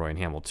love Conroy and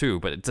Hamill too,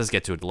 but it does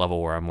get to a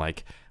level where I'm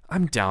like,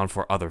 I'm down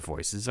for other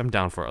voices, I'm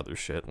down for other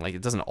shit. Like,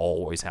 it doesn't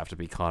always have to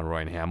be Conroy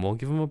and Hamill,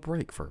 give them a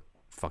break, for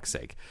fuck's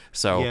sake.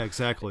 So, yeah,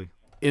 exactly.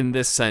 In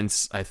this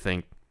sense, I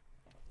think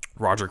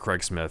Roger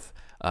Craig Smith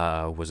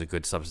was a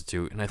good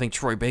substitute, and I think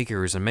Troy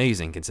Baker is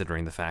amazing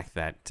considering the fact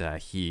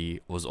that he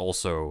was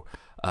also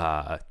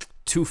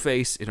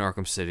Two-Face in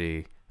Arkham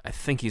City. I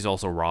think he's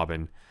also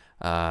Robin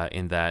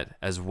in that,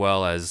 as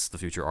well as the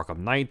future Arkham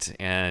Knight,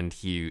 and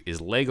he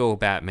is Lego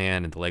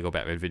Batman in the Lego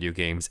Batman video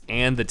games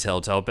and the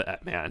Telltale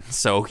Batman.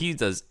 So he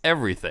does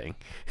everything.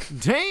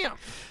 Damn.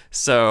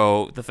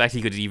 So the fact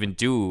he can even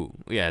do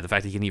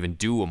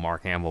a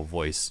Mark Hamill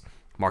voice.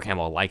 Mark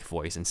Hamill-like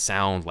voice and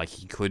sound like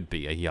he could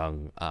be a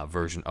young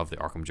version of the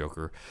Arkham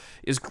Joker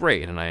is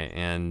great, and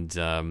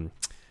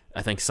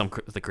I think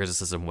the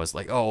criticism was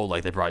like,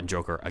 they brought in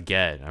Joker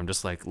again. I'm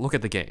just like, look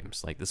at the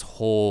games. Like, this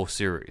whole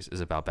series is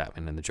about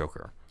Batman and the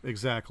Joker.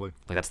 Exactly.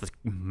 Like, that's the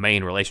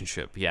main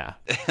relationship. Yeah.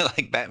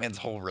 Like, Batman's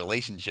whole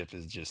relationship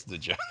is just the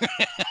Joker.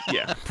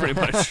 Yeah, pretty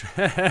much.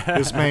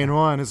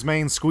 His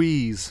main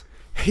squeeze.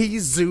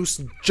 He's Zeus,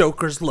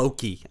 Joker's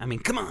Loki. I mean,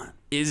 come on.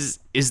 Is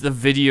the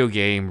video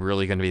game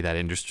really going to be that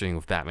interesting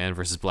with Batman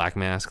versus Black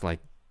Mask? Like,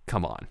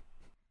 come on.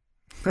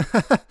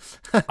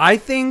 I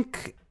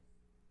think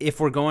if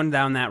we're going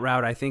down that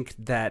route, I think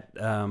that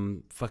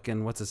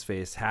fucking what's his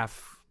face,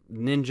 half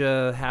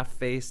ninja, half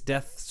face,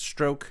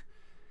 Deathstroke.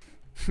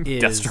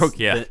 Deathstroke,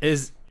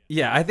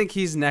 yeah. I think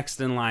he's next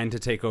in line to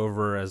take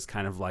over as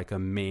kind of like a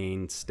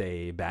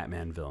mainstay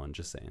Batman villain.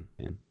 Just saying.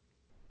 Man.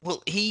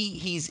 Well,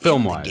 he's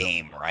Film-wise. In the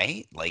game,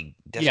 right? Like,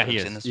 Deathstroke's Yeah, he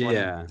is. in this one.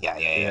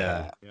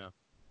 Yeah.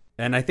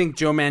 And I think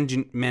Joe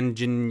Manganiello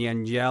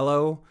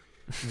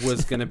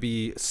was going to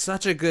be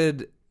such a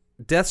good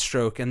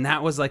Deathstroke, and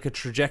that was like a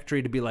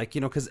trajectory to be like,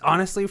 because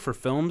honestly, for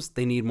films,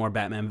 they need more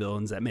Batman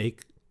villains that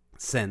make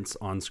sense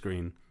on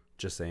screen.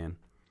 Just saying.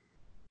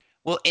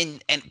 Well,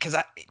 and because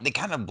they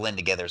kind of blend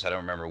together, so I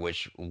don't remember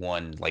which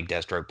one like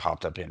Deathstroke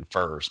popped up in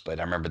first, but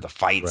I remember the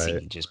fight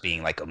scene just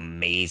being like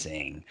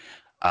amazing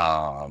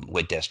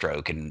with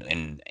Deathstroke,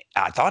 and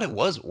I thought it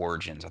was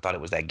Origins. I thought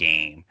it was that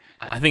game.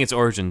 I think it's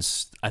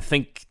Origins. I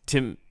think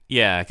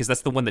because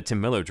that's the one that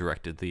Tim Miller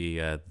directed,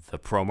 the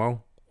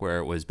promo where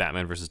it was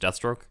Batman versus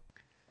Deathstroke.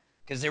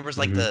 Because there was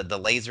like the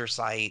laser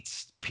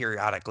sights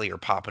periodically are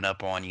popping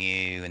up on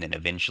you, and then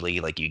eventually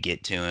like you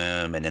get to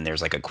him, and then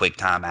there's like a quick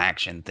time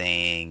action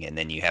thing, and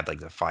then you have like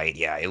the fight.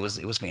 Yeah, it was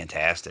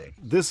fantastic.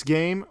 This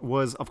game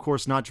was, of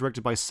course, not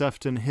directed by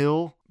Sefton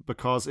Hill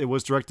because it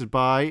was directed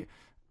by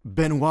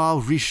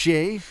Benoit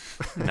Richer.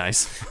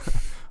 Nice.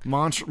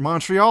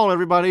 Montreal,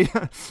 everybody.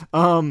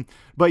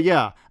 But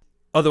yeah,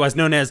 Otherwise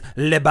known as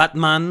Le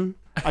Batman.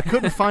 I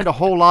couldn't find a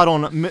whole lot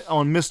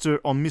on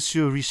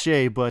Monsieur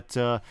Richer,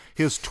 but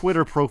his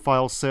Twitter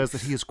profile says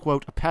that he is,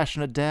 quote, a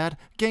passionate dad,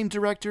 game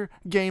director,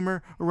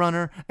 gamer,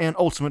 runner, and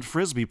ultimate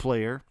frisbee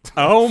player.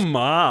 Oh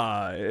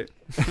my.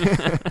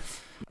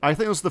 I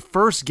think it was the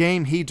first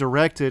game he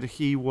directed.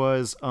 He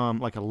was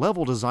like a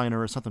level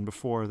designer or something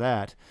before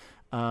that.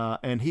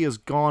 And he has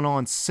gone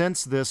on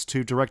since this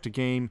to direct a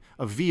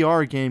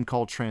VR game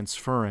called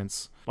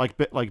Transference.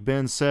 Like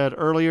Ben said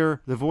earlier,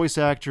 the voice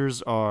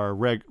actors are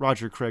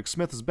Roger Craig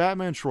Smith as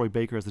Batman, Troy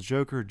Baker as the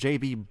Joker,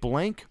 J.B.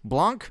 Blanc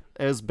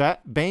as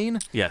Bane,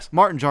 Yes.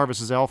 Martin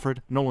Jarvis as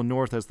Alfred, Nolan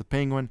North as the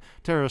Penguin,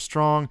 Tara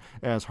Strong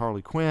as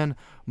Harley Quinn.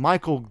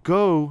 Michael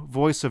Gough,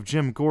 voice of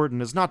Jim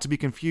Gordon, is not to be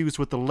confused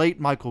with the late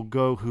Michael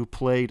Gough who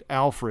played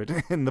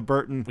Alfred in the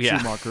Burton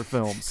Schumacher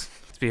films.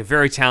 To be a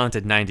very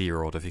talented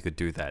 90-year-old if he could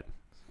do that.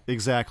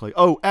 Exactly.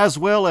 Oh, as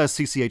well as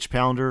CCH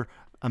Pounder,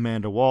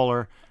 Amanda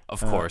Waller. Of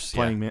course,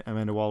 playing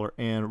Amanda Waller,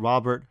 and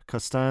Robert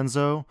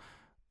Costanzo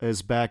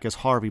is back as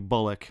Harvey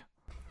Bullock.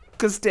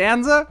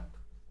 Costanza?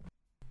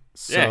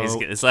 So, Yeah,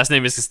 his last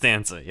name is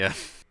Costanza, yeah.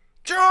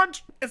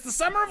 George! It's the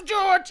summer of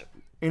George!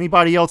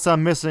 anybody else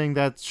I'm missing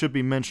that should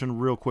be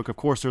mentioned real quick? Of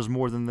course, there's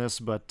more than this,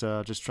 but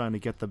just trying to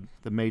get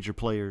the major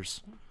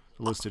players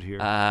listed here.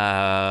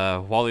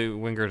 Wally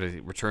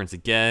Wingert returns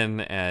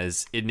again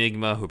as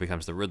Enigma, who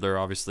becomes the Riddler,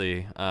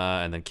 obviously,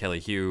 and then Kelly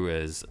Hu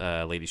as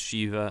Lady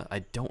Shiva. I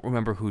don't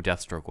remember who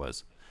Deathstroke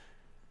was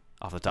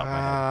off the top of my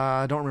head.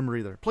 I don't remember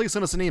either. Please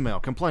send us an email.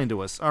 Complain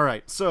to us. All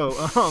right. So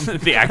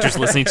The actor's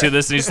listening to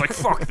this and he's like,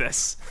 "Fuck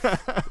this."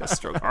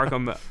 Deathstroke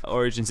Arkham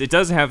Origins. It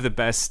does have the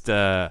best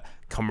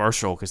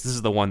commercial, because this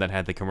is the one that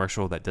had the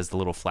commercial that does the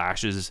little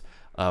flashes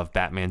of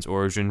Batman's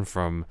origin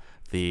from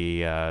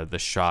the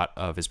shot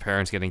of his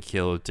parents getting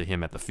killed to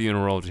him at the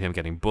funeral to him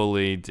getting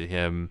bullied to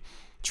him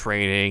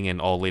training, and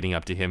all leading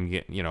up to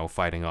him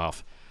fighting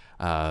off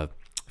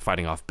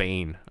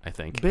Bane, I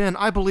think. Ben,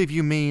 I believe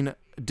you mean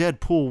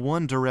Deadpool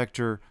 1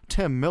 director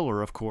Tim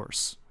Miller, of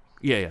course.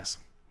 Yes.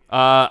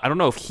 I don't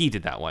know if he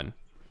did that one.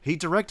 He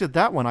directed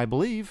that one, I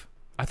believe.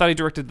 I thought he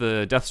directed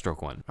the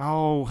Deathstroke one.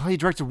 Oh, he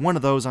directed one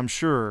of those, I'm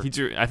sure.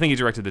 I think he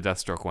directed the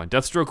Deathstroke one.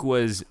 Deathstroke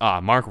was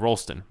Mark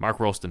Rolston. Mark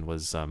Rolston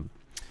was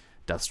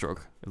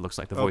Deathstroke. It looks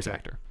like the voice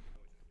actor.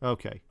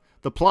 Okay.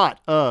 The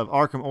plot of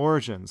Arkham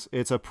Origins.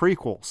 It's a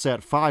prequel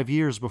set 5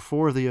 years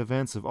before the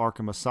events of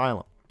Arkham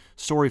Asylum.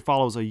 Story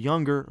follows a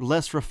younger,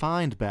 less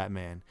refined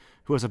Batman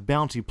who has a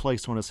bounty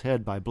placed on his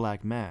head by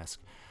Black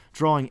Mask,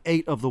 drawing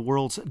 8 of the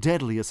world's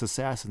deadliest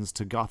assassins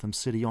to Gotham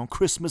City on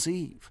Christmas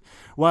Eve,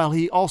 while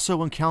he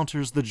also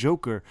encounters the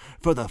Joker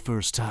for the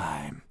first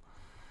time.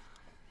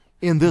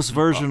 In this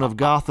version of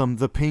Gotham,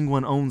 the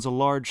Penguin owns a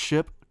large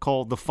ship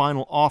called the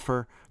Final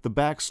Offer. The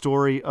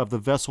backstory of the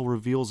vessel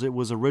reveals it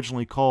was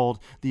originally called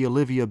the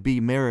Olivia B.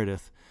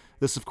 Meredith.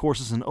 This, of course,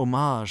 is an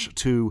homage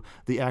to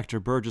the actor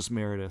Burgess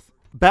Meredith.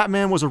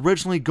 Batman was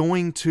originally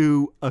going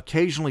to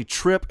occasionally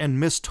trip and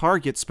miss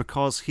targets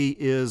because he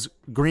is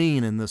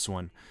green in this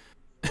one.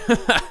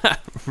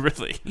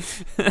 Really?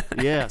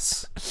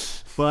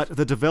 Yes. But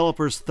the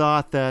developers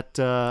thought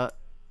that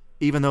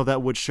even though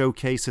that would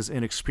showcase his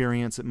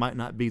inexperience, it might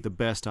not be the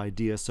best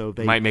idea, so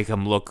they... Might make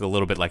him look a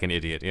little bit like an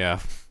idiot, yeah.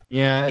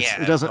 Yeah,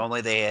 it doesn't... If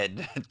only they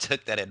had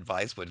took that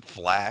advice with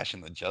Flash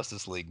in the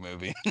Justice League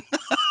movie.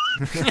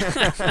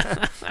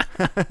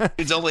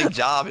 His only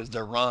job is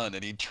to run,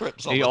 and he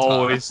trips all the time. He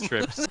always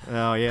trips.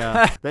 Oh,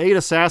 yeah. The 8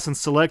 assassins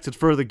selected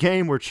for the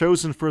game were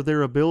chosen for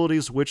their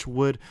abilities, which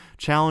would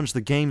challenge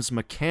the game's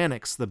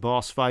mechanics. The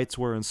boss fights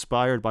were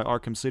inspired by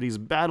Arkham City's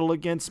battle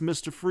against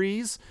Mr.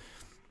 Freeze,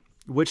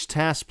 which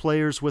tasked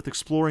players with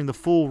exploring the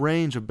full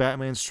range of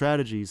Batman's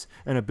strategies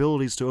and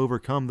abilities to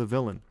overcome the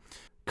villain.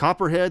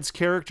 Copperhead's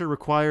character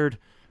required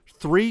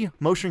 3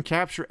 motion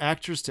capture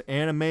actors to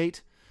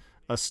animate,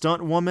 a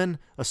stunt woman,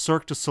 a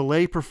Cirque du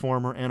Soleil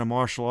performer, and a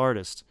martial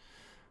artist.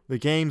 The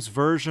game's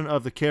version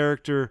of the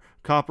character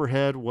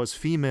Copperhead was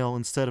female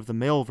instead of the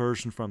male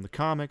version from the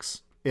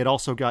comics. It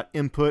also got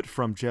input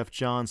from Jeff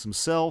Johns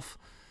himself.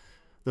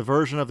 The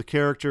version of the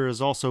character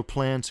is also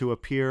planned to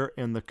appear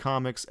in the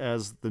comics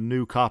as the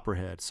new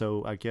Copperhead.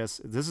 So I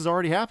guess this has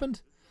already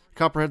happened?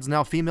 Copperhead's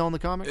now female in the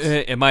comics?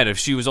 It might have.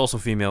 She was also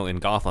female in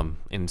Gotham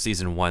in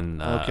season 1.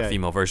 Okay. A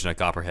female version of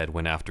Copperhead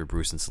went after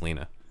Bruce and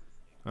Selina.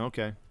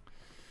 Okay.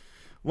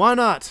 Why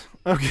not?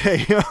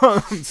 Okay,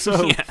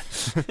 so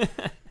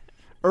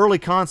early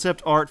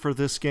concept art for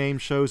this game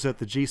shows that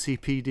the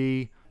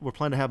GCPD were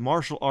planning to have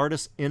martial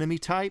artist enemy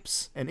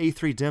types. An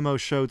E3 demo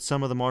showed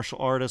some of the martial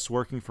artists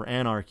working for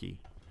Anarchy,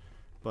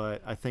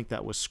 but I think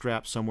that was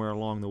scrapped somewhere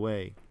along the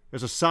way.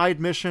 There's a side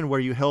mission where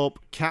you help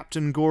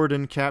Captain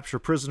Gordon capture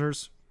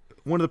prisoners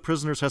one of the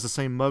prisoners has the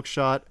same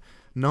mugshot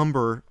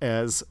number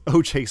as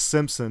O.J.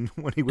 Simpson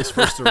when he was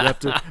first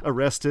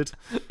arrested.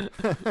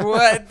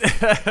 What?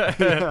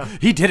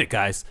 He did it,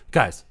 guys.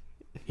 Guys,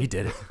 he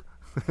did it.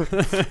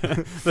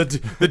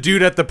 the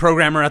dude at the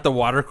programmer at the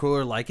water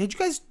cooler, like, hey, did you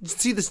guys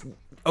see this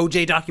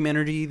OJ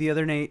documentary the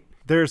other night?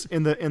 There's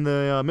in the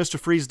Mr.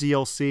 Freeze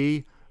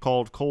DLC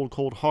called Cold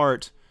Cold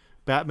Heart,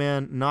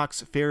 Batman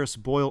knocks Ferris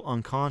Boyle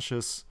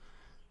unconscious,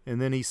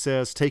 and then he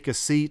says, "Take a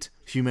seat,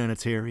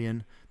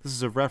 humanitarian." This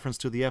is a reference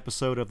to the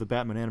episode of the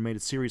Batman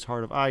animated series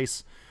Heart of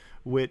Ice,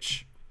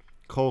 which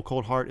Cold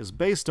Cold Heart is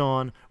based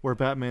on, where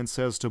Batman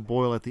says to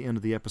Boyle at the end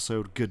of the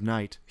episode, "Good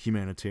night,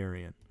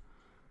 humanitarian."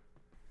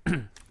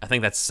 I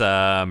think that's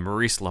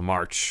Maurice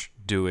LaMarche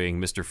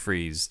doing Mr.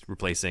 Freeze,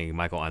 replacing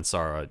Michael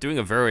Ansara, doing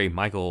a very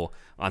Michael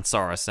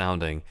Ansara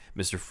sounding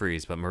Mr.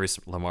 Freeze, but Maurice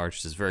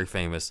LaMarche is very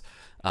famous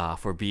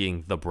for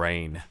being the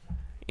Brain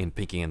in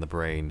Pinky and the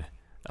Brain,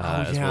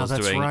 as well as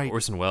that's doing right.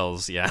 Orson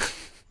Welles. Yeah.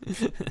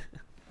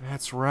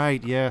 That's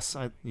right. Yes.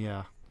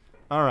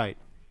 All right.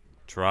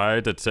 Try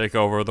to take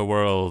over the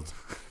world.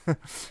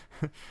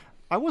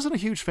 I wasn't a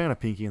huge fan of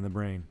Pinky and the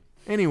Brain.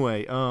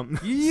 Anyway,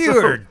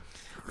 You're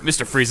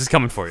Mr. Freeze is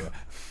coming for you.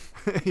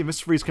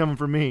 Mr. Freeze coming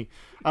for me.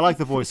 I like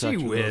the voice actor,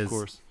 though, of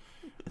course.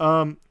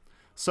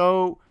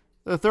 So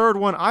the third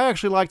one, I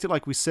actually liked it,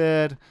 like we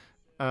said.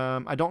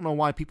 I don't know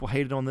why people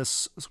hated on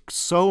this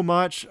so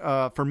much.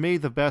 For me,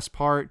 the best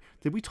part,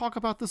 did we talk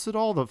about this at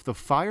all? The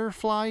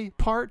Firefly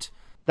part?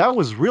 That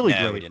was really No,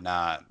 great. we did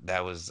not.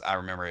 I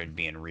remember it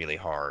being really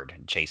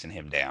hard chasing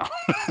him down.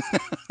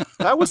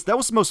 That was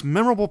the most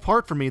memorable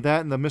part for me.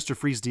 That and the Mr.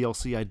 Freeze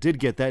DLC. I did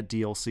get that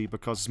DLC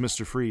because it's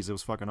Mr. Freeze. It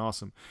was fucking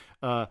awesome.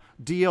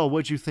 DL,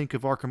 what'd you think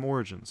of Arkham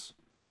Origins?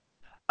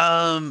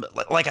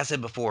 Like I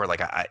said before,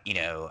 like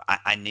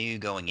I knew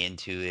going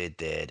into it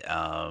that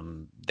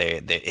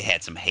it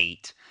had some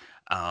hate.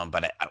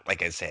 But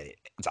like I said,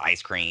 it's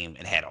ice cream.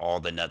 It had all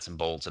the nuts and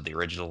bolts of the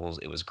originals.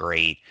 It was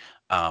great.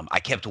 I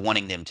kept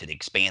wanting them to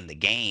expand the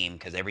game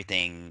because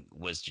everything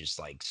was just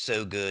like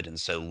so good and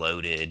so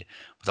loaded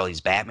with all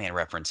these Batman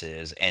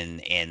references.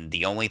 And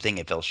the only thing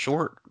it fell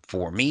short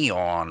for me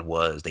on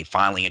was they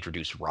finally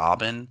introduced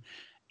Robin.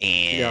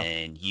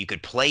 And you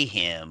could play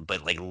him,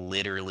 but like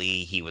literally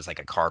he was like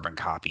a carbon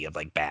copy of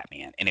like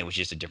Batman, and it was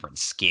just a different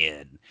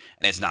skin.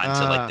 And it's not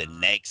until like the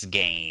next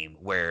game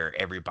where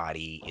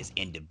everybody is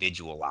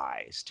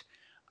individualized.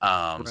 So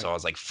I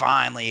was like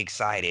finally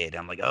excited.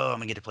 I'm like, oh, I'm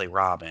gonna get to play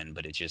Robin,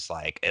 but it's just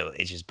like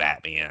it's just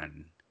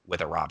Batman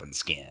with a Robin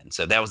skin.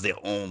 So that was the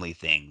only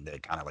thing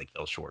that kind of like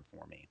fell short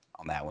for me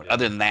on that one.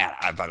 Other than that,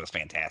 I thought it was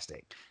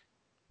fantastic.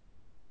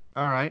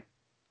 All right,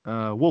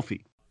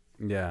 Wolfie.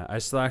 Yeah, I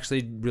still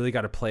actually really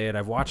got to play it.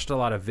 I've watched a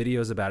lot of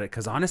videos about it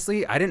because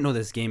honestly, I didn't know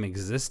this game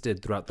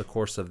existed throughout the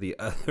course of the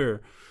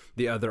other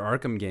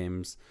Arkham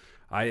games.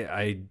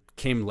 I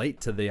came late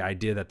to the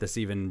idea that this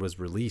even was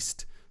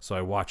released, so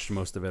I watched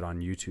most of it on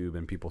YouTube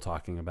and people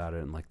talking about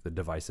it and like the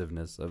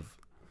divisiveness of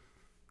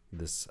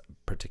this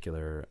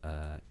particular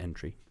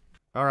entry.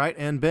 All right,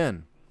 and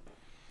Ben.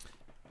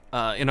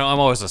 I'm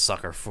always a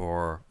sucker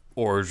for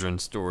origin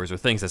stories or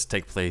things that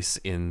take place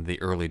in the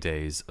early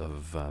days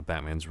of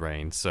Batman's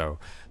reign. So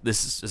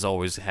this has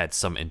always had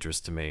some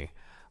interest to me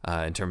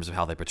in terms of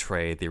how they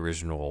portray the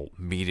original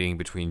meeting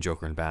between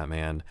Joker and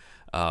Batman.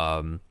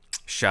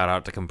 Shout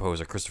out to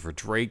composer Christopher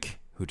Drake,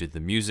 who did the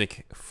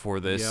music for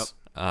this.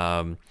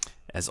 Yep.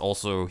 As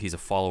also, he's a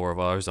follower of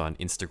ours on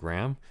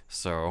Instagram,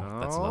 so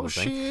that's another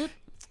thing. Shit.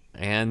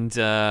 And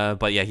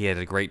but yeah, he had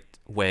a great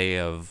way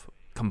of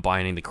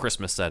combining the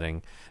Christmas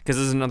setting, because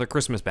this is another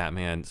Christmas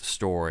Batman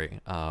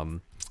story.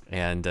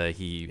 And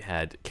he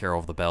had Carol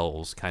of the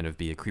Bells kind of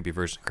be a creepy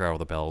version of Carol of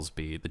the Bells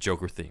be the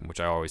Joker theme,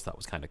 which I always thought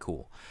was kind of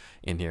cool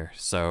in here.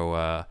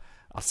 So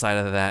outside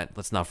of that,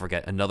 let's not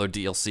forget another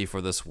DLC for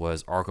this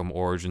was Arkham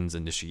Origins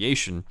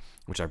Initiation,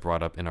 which I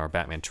brought up in our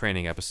Batman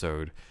training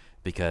episode,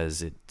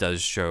 because it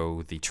does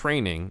show the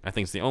training. I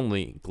think it's the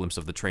only glimpse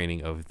of the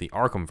training of the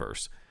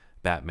Arkhamverse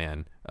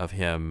Batman, of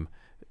him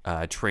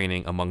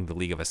training among the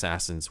League of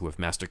Assassins with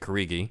Master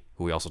Karigi,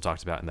 who we also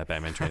talked about in that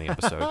Batman training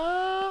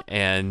episode,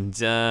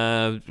 and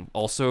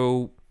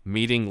also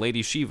meeting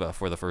Lady Shiva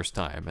for the first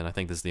time. And I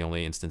think this is the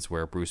only instance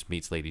where Bruce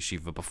meets Lady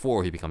Shiva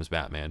before he becomes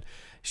Batman.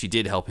 She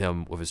did help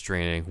him with his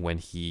training when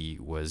he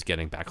was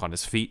getting back on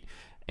his feet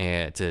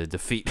and to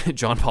defeat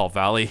John Paul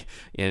Valley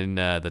in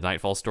the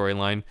Nightfall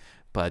storyline.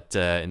 But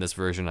in this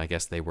version, I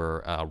guess they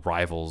were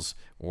rivals,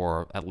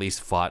 or at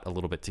least fought a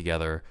little bit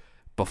together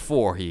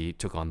before he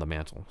took on the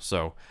mantle.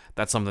 So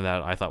that's something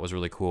that I thought was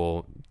really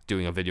cool.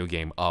 Doing a video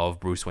game of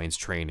Bruce Wayne's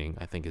training,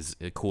 I think, is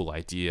a cool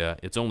idea.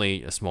 It's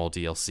only a small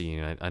DLC,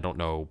 and I don't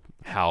know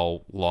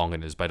how long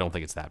it is, but I don't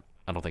think it's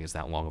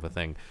that long of a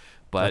thing.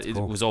 But it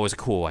was always a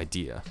cool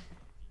idea.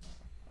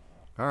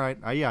 All right.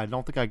 I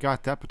don't think I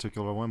got that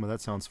particular one, but that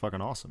sounds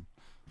fucking awesome.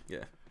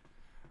 Yeah.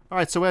 All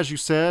right. So as you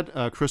said,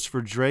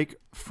 Christopher Drake,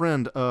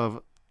 friend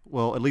of,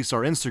 well, at least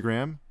our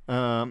Instagram,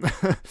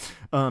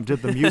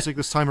 did the music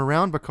this time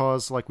around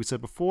because, like we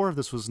said before,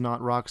 this was not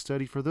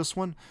Rocksteady for this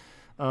one.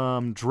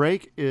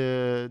 Drake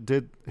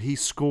he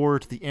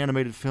scored the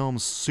animated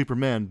films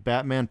Superman,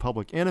 Batman,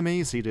 Public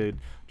Enemies. He did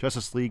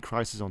Justice League,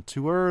 Crisis on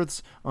Two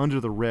Earths, Under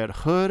the Red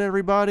Hood,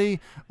 everybody,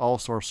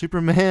 All-Star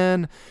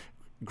Superman,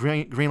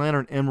 Green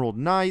Lantern, Emerald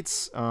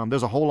Knights.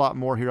 There's a whole lot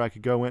more here I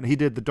could go in. He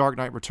did The Dark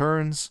Knight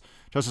Returns,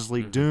 Justice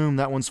League Doom.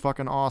 That one's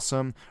fucking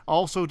awesome.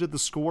 Also did the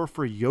score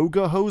for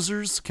Yoga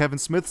Hosers, Kevin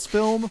Smith's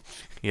film.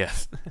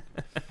 Yes.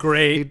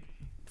 Great.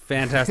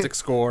 Fantastic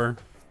score.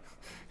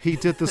 He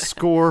did the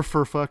score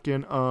for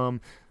fucking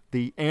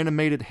the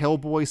animated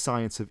Hellboy,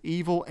 Science of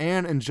Evil,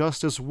 and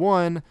Injustice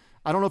 1.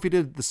 I don't know if he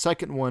did the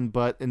second one,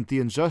 but the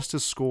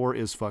Injustice score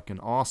is fucking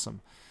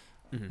awesome,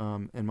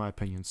 in my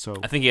opinion. So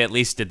I think he at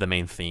least did the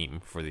main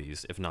theme for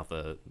these, if not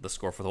the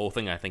score for the whole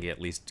thing. I think he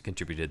at least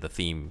contributed the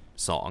theme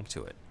song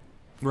to it.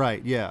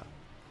 Right, yeah.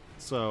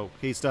 So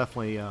he's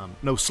definitely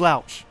no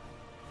slouch.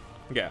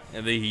 Yeah,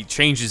 and he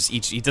changes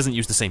he doesn't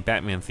use the same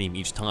Batman theme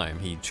each time.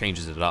 He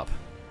changes it up.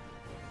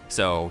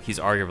 So he's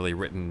arguably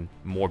written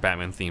more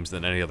Batman themes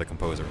than any other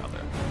composer out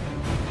there.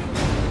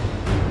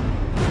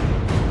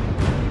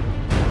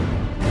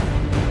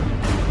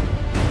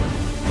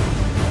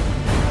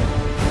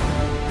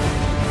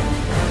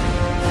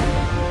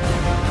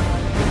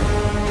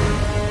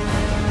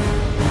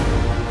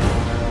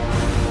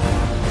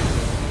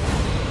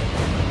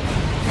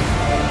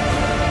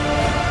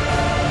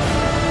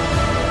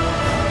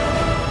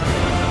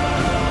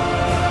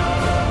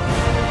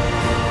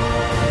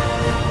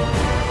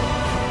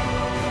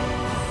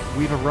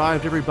 We've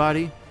arrived,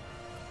 everybody.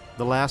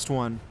 The last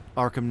one,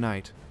 Arkham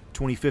Knight,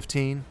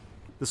 2015.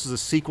 This is a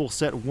sequel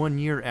set 1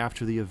 year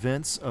after the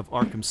events of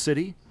Arkham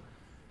City.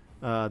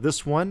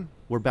 This one,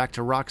 we're back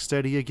to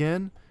Rocksteady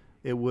again.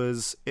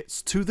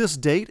 It's to this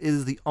date, it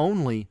is the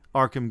only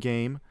Arkham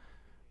game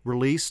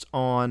released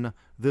on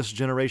this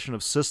generation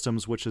of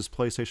systems, which is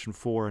PlayStation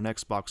 4 and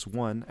Xbox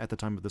One at the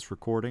time of this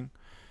recording.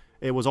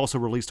 It was also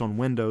released on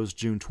Windows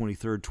June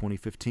 23rd,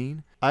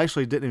 2015. I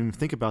actually didn't even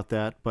think about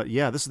that, but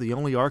yeah, this is the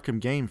only Arkham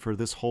game for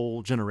this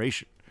whole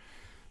generation.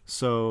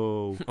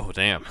 So... Oh,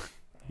 damn.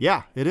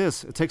 Yeah, it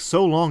is. It takes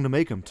so long to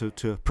make them, to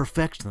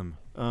perfect them.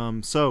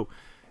 So,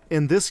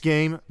 in this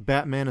game,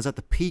 Batman is at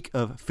the peak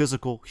of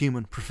physical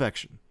human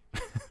perfection.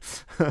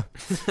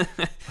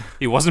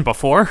 He wasn't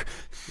before?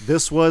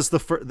 This was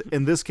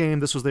in this game,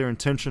 this was their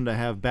intention to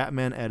have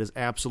Batman at his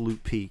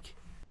absolute peak.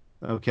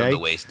 Okay? From the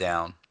waist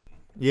down.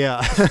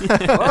 Yeah.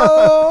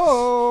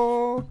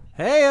 Oh,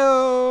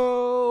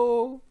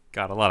 hey-o.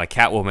 Got a lot of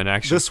Catwoman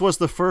action. This was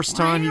the first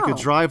time you could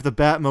drive the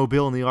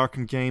Batmobile in the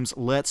Arkham games.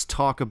 Let's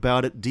talk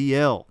about it,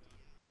 DL.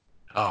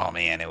 Oh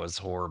man, it was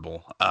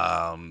horrible.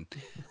 I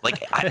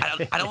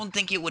don't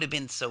think it would have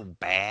been so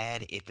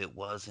bad if it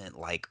wasn't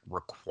like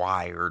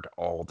required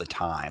all the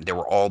time. There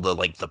were all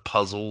the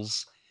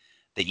puzzles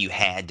that you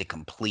had to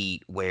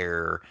complete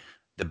where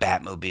the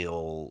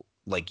Batmobile,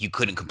 like, you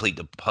couldn't complete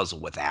the puzzle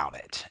without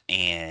it,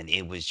 and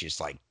it was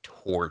just like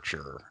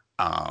torture.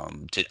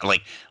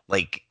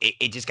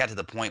 It just got to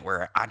the point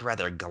where I'd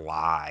rather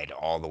glide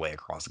all the way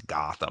across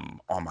Gotham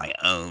on my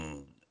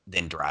own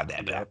than drive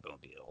that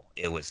Batmobile.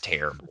 It was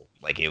terrible.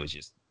 Like, it was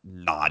just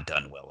not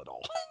done well at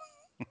all.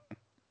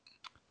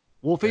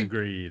 Wolfie?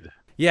 Agreed.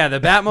 Yeah, the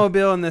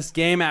Batmobile in this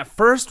game at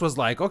first was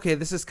like, okay,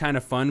 this is kind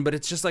of fun, but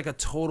it's just like a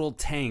total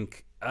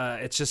tank.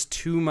 It's just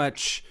too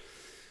much.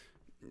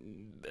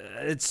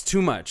 It's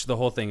too much. The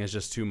whole thing is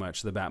just too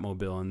much, the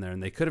Batmobile in there.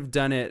 And they could have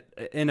done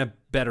it in a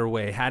better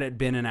way. Had it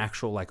been an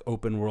actual like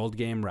open world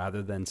game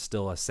rather than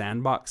still a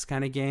sandbox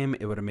kind of game,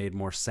 it would have made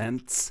more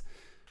sense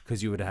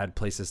because you would have had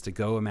places to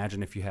go.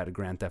 Imagine if you had a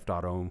Grand Theft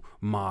Auto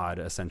mod,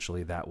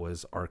 essentially that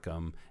was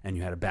Arkham, and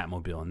you had a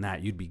Batmobile in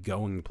that, you'd be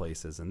going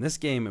places. In this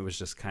game, it was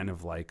just kind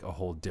of like a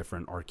whole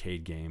different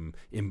arcade game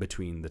in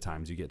between the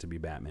times you get to be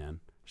Batman.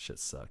 Shit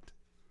sucked.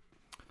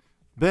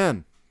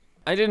 Ben?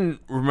 I didn't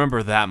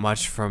remember that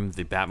much from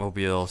the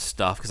Batmobile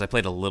stuff because I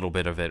played a little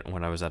bit of it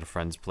when I was at a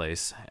friend's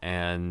place.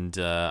 And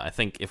I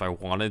think if I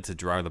wanted to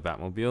drive the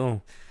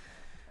Batmobile,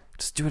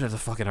 just do it at the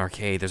fucking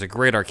arcade. There's a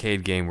great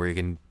arcade game where you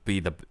can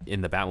be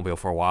in the Batmobile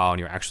for a while and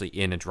you're actually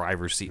in a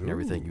driver's seat and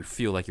everything. You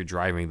feel like you're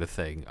driving the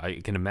thing.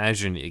 I can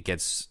imagine it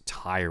gets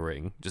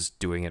tiring just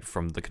doing it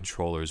from the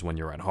controllers when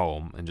you're at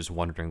home and just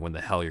wondering when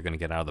the hell you're going to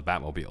get out of the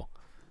Batmobile.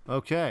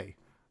 Okay.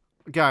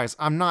 Guys,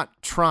 I'm not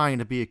trying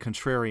to be a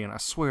contrarian, I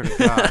swear to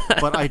God,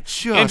 but I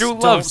just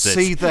don't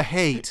see the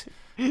hate.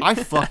 I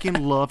fucking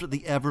loved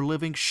the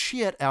ever-living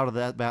shit out of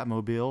that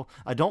Batmobile.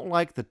 I don't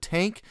like the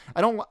tank.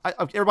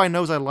 Everybody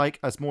knows I like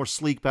a more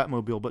sleek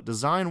Batmobile, but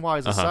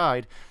design-wise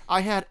aside,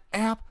 I had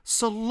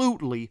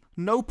absolutely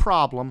no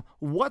problem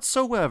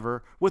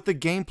whatsoever with the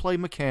gameplay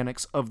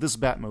mechanics of this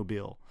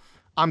Batmobile.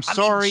 I'm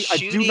sorry, I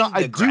do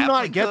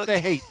not get the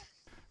hate.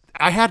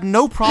 I had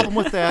no problem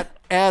with that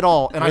at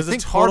all. And I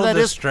think part of that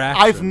is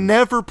I've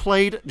never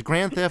played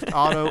Grand Theft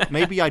Auto.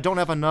 Maybe I don't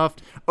have enough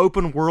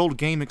open world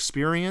game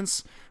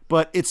experience,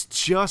 but it's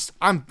just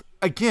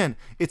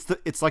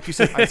it's like you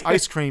said, it's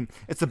ice cream.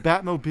 It's the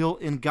Batmobile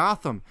in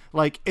Gotham.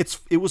 Like it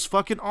was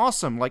fucking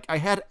awesome. Like I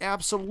had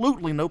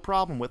absolutely no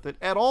problem with it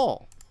at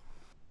all.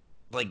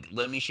 like,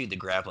 let me shoot the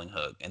grappling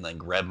hook and then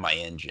grab my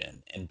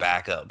engine and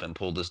back up and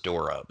pull this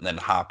door up and then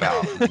hop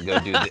out and then go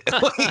do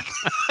the.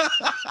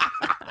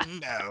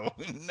 No.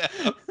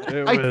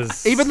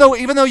 Even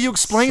though you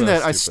explained so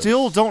that, I stupid.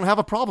 still don't have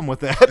a problem with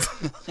that.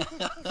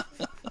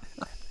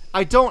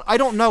 I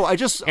don't know.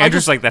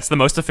 Andrew's like, that's the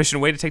most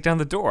efficient way to take down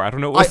the door. I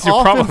don't know I what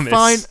your problem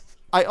is.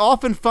 I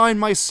often find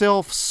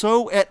myself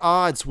so at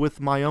odds with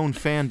my own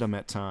fandom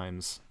at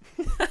times.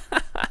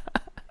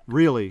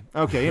 Really?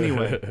 Okay,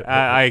 anyway.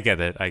 I get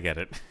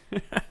it.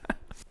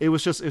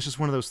 It's just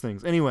one of those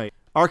things. Anyway,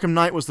 Arkham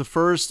Knight was the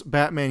first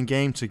Batman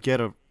game to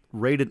get a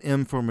rated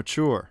M for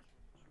mature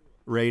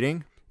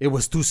rating. It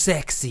was too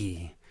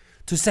sexy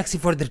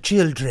for the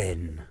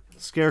children.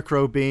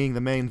 Scarecrow being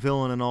the main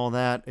villain and all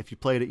that. If you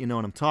played it, you know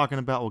what I'm talking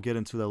about. We'll get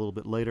into that a little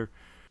bit later.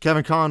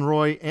 Kevin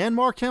Conroy and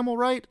Mark Hamill,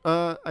 right?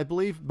 I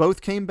believe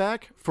both came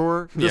back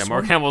for this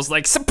Mark one. Hamill's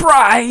like,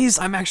 surprise!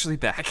 I'm actually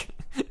back.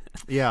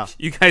 Yeah.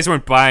 You guys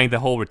weren't buying the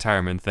whole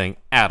retirement thing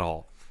at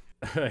all.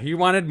 He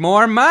wanted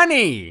more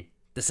money.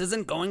 This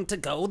isn't going to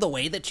go the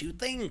way that you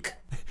think.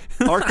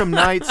 Arkham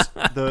Knights,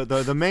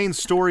 the main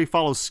story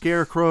follows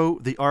Scarecrow,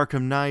 the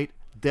Arkham Knight,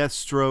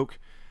 Deathstroke.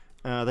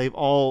 They've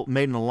all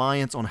made an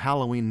alliance on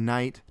Halloween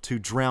night to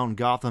drown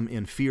Gotham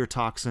in fear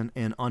toxin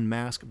and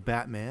unmask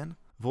Batman.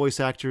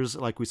 Voice actors,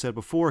 like we said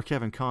before,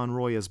 Kevin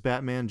Conroy as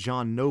Batman,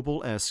 John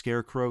Noble as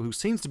Scarecrow, who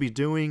seems to be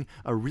doing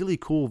a really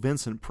cool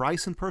Vincent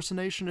Price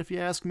impersonation, if you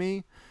ask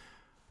me.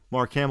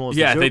 Mark Hamill as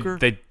the Joker.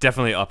 They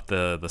definitely upped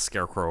the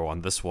Scarecrow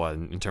on this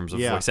one in terms of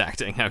Yeah. voice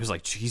acting. I was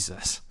like,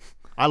 Jesus.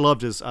 I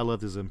loved his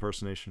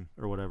impersonation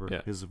or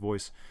whatever, his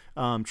voice.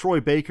 Troy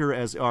Baker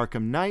as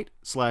Arkham Knight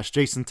 /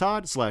 Jason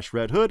Todd /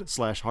 Red Hood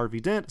 / Harvey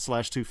Dent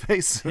 /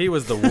 Two-Face. He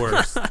was the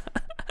worst.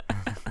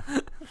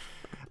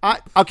 I'm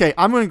going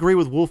to agree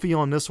with Wolfie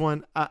on this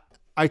one.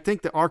 I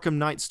think the Arkham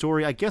Knight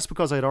story, I guess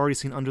because I'd already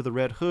seen Under the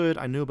Red Hood,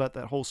 I knew about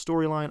that whole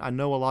storyline. I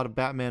know a lot of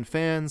Batman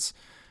fans.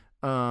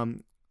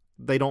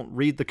 They don't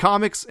read the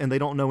comics, and they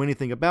don't know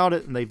anything about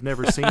it, and they've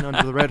never seen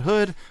Under the Red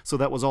Hood, so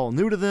that was all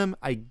new to them.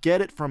 I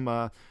get it from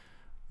a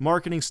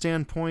marketing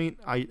standpoint.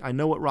 I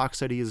know what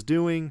Rocksteady is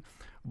doing,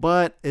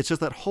 but it's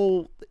just that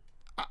whole...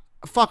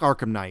 fuck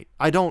Arkham Knight.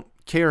 I don't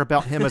care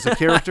about him as a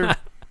character.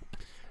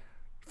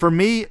 For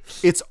me,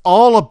 it's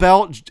all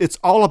about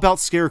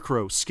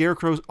Scarecrow.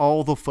 Scarecrow's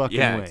all the fucking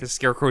Yeah, way. because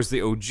Scarecrow's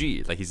the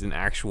OG. Like, he's an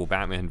actual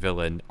Batman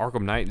villain.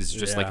 Arkham Knight is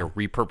just like a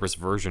repurposed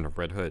version of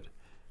Red Hood.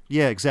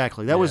 Yeah,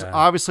 exactly. That was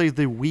obviously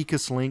the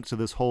weakest link to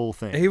this whole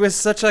thing. He was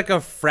such like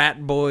a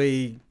frat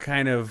boy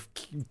kind of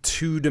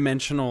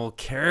two-dimensional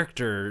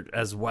character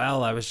as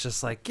well. I was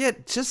just like,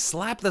 just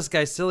slap this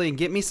guy silly and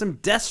get me some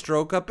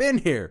Deathstroke up in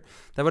here.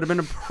 That would have been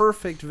a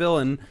perfect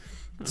villain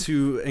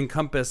to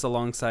encompass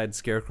alongside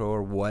Scarecrow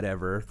or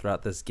whatever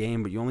throughout this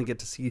game, but you only get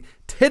to see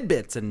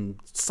tidbits and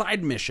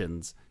side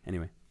missions.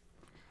 Anyway.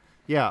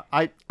 Yeah,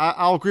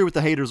 I'll agree with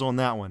the haters on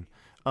that one.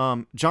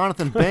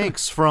 Jonathan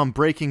Banks from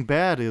Breaking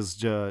Bad is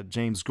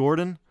James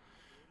Gordon.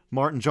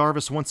 Martin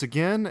Jarvis once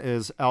again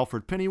is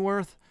Alfred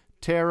Pennyworth.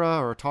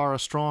 Tara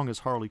Strong is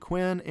Harley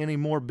Quinn. Any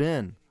more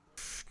Ben?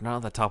 Not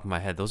on the top of my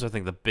head. Those are, I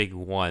think, the big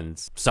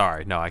ones.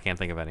 Sorry, no, I can't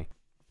think of any.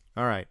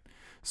 All right.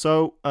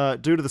 So,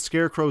 due to the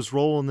Scarecrow's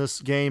role in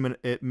this game,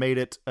 it made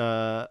it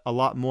a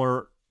lot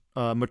more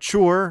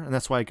mature, and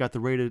that's why it got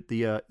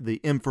the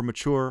M for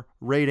mature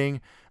rating.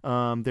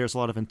 There's a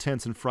lot of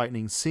intense and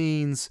frightening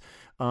scenes.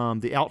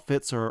 The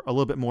outfits are a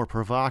little bit more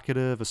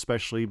provocative,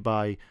 especially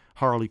by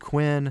Harley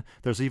Quinn.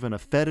 There's even a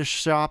fetish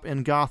shop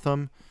in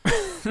Gotham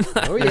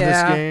Oh in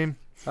this game.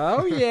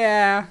 Oh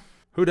yeah.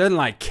 Who doesn't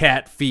like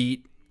cat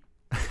feet?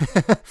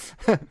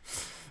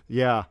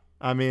 Yeah.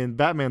 I mean,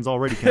 Batman's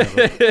already kind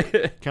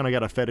of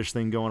got a fetish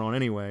thing going on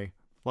anyway.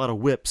 A lot of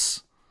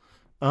whips.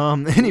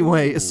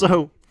 Anyway,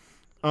 so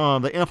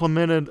they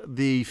implemented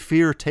the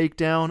fear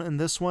takedown in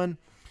this one.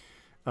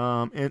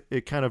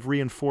 It kind of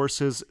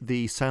reinforces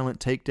the silent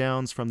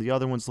takedowns from the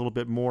other ones, a little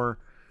bit more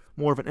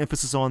of an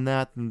emphasis on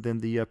that than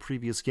the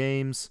previous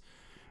games.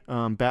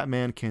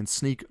 Batman can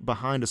sneak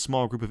behind a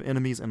small group of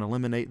enemies and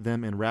eliminate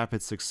them in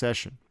rapid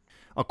succession.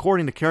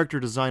 According to character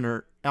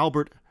designer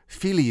Albert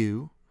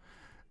Filiu,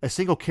 a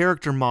single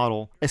character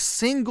model in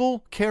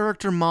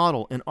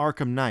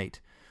Arkham Knight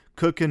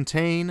could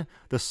contain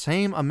the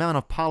same amount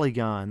of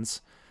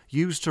polygons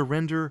used to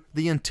render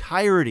the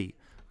entirety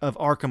of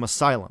Arkham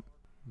Asylum,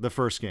 the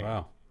first game.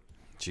 Wow.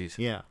 Jeez.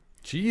 Yeah.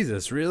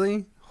 Jesus,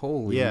 really?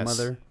 Holy Yes.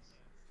 mother.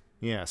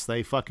 Yes,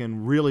 they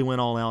fucking really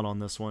went all out on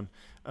this one,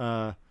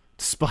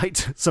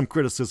 despite some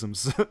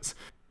criticisms.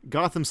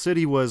 Gotham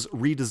City was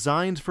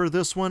redesigned for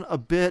this one a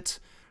bit.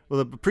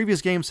 Well, the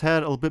previous games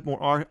had a little bit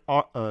more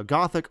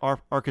Gothic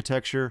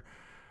architecture,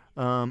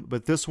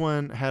 but this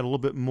one had a little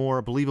bit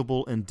more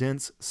believable and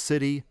dense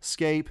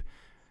cityscape,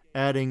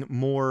 adding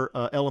more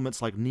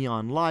elements like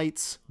neon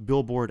lights,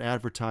 billboard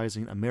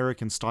advertising,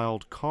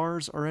 American-styled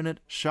cars are in it,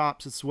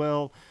 shops as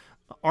well.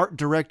 Art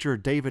director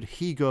David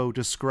Higo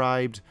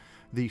described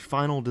the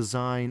final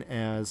design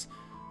as,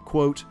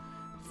 quote,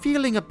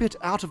 feeling a bit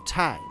out of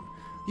time.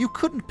 You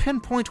couldn't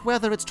pinpoint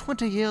whether it's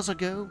 20 years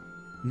ago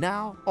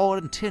now or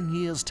in 10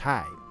 years'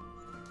 time.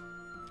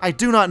 I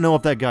do not know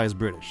if that guy is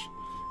British.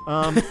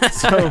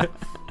 So,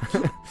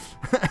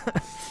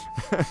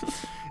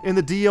 in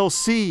the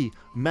DLC,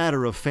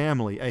 Matter of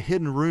Family, a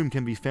hidden room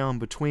can be found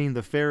between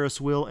the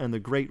Ferris wheel and the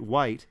Great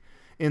White.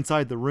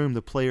 Inside the room,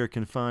 the player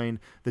can find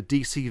the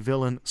DC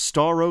villain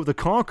Starro the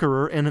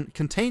Conqueror and a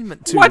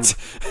containment tube. What?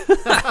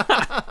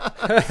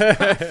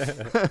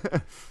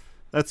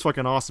 That's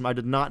fucking awesome. I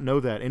did not know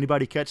that.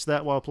 Anybody catch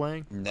that while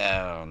playing?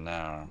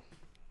 No.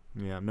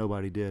 Yeah,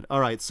 nobody did. All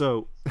right,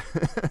 so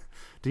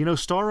do you know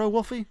Starro,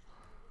 Wolfie?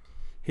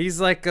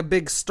 He's like a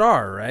big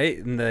star, right?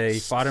 And they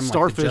fought him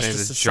Starfish. like the He's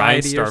Justice a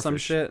giant Society or some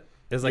starfish. shit.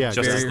 It's like Yeah,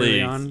 very Justice early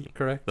League. on,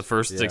 correct? The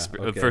first Yeah,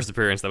 okay. first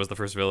appearance, that was the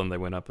first villain they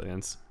went up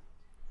against.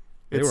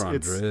 They It's- were on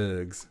it's-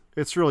 drugs.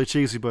 It's really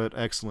cheesy, but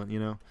excellent, you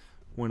know?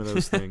 One of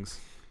those things.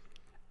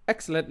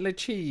 Excellently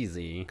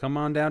cheesy. Come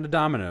on down to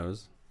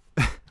Domino's.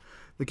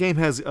 The game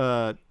has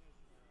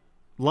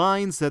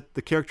lines that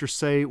the characters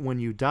say when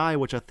you die,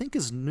 which I think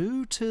is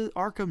new to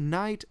Arkham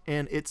Knight,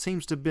 and it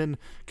seems to have been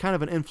kind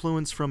of an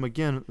influence from,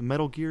 again, the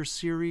Metal Gear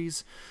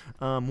series.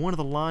 One of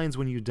the lines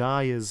when you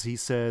die is he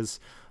says,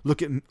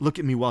 look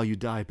at me while you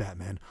die,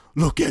 Batman.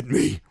 Look at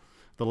me.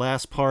 The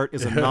last part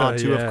is a nod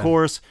to, Yeah. of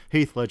course,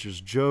 Heath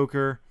Ledger's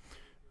Joker.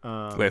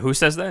 Wait, who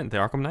says that? The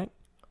Arkham Knight?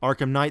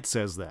 Arkham Knight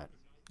says that.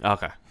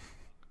 Okay.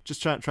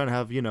 Just trying to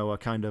have, you know, a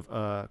kind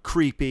of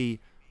creepy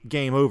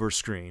game over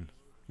screen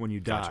when you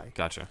die.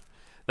 Gotcha.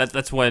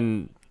 That's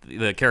when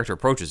the character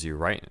approaches you,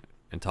 right?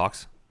 And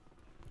talks?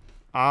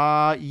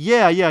 Yeah.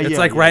 It's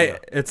like right.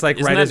 It's like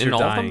Isn't right that as in you're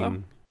all of them, dying.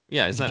 though?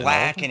 Yeah, is that in all of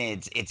Black them?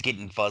 and it's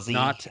getting fuzzy,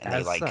 Not and they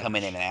as like such.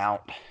 coming in and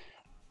out.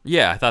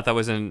 Yeah, I thought that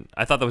was in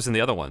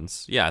the other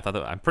ones. Yeah,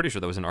 I'm pretty sure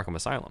that was in Arkham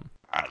Asylum.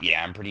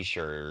 Yeah, I'm pretty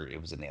sure it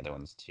was in the other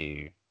ones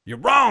too. You're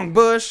wrong,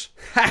 Bush.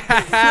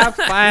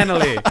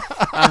 Finally,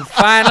 I'm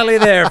finally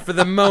there for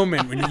the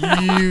moment when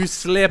you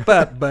slip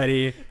up,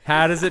 buddy.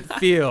 How does it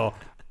feel?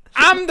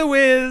 I'm the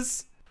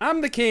Wiz.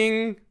 I'm the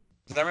king.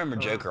 'Cause I remember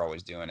Joker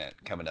always doing it,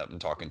 coming up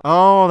and talking.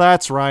 Oh,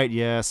 that's right.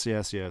 Yes.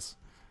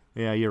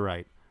 Yeah, you're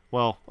right.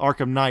 Well,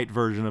 Arkham Knight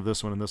version of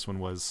this one and this one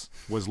was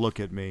Look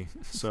at Me.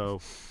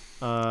 So,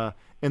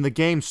 in the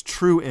game's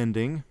true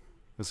ending,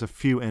 there's a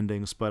few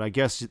endings, but I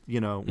guess, you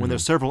know, when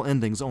there's several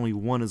endings, only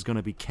one is going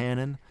to be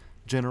canon,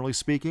 generally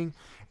speaking.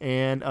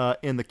 And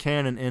in the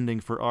canon ending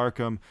for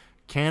Arkham,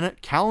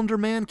 Calendar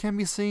Man can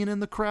be seen in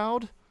the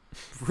crowd.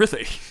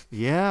 Really?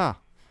 Yeah.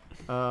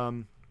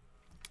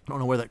 I don't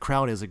know where that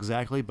crowd is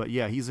exactly, but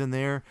yeah, he's in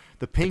there.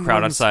 The Penguins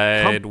Crowd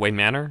outside Wayne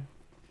Manor?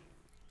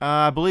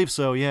 I believe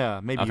so, yeah.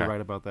 Maybe you're Okay.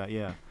 right about that,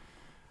 yeah.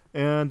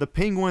 And the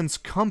Penguins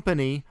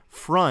company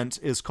front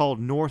is called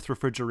North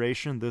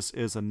Refrigeration. This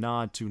is a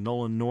nod to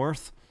Nolan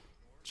North,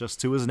 just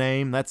to his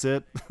name. That's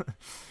it.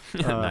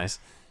 Nice.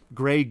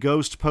 Gray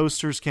Ghost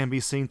posters can be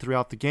seen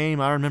throughout the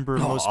game. I remember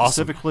most awesome.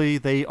 specifically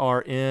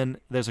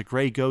there's a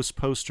Gray Ghost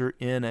poster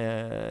in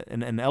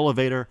an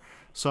elevator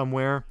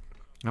somewhere.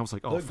 And I was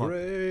like, oh, fuck,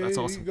 that's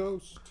awesome.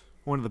 Ghost.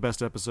 One of the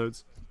best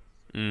episodes.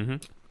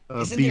 Mm-hmm.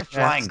 Isn't Beat there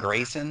Flying Bats.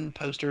 Grayson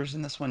posters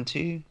in this one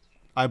too?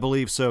 I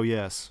believe so,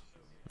 yes.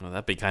 Well,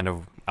 that'd be kind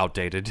of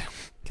outdated,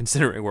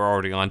 considering we're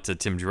already on to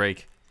Tim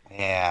Drake.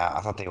 Yeah,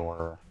 I thought they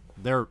were.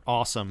 They're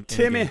awesome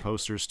Timmy. in-game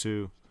posters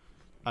too.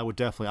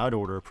 I'd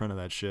order a print of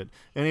that shit.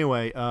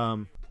 Anyway,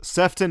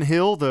 Sefton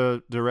Hill,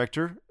 the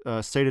director,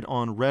 stated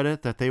on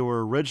Reddit that they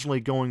were originally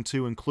going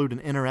to include an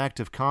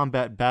interactive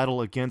combat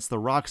battle against the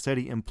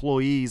Rocksteady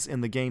employees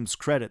in the game's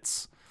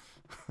credits.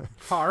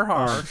 Har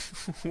har.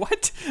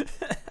 What?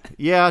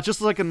 Yeah, just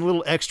like a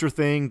little extra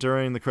thing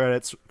during the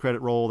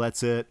credit roll.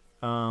 That's it.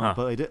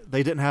 But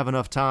they didn't have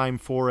enough time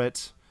for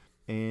it,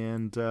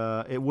 and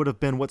it would have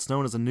been what's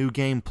known as a New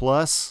Game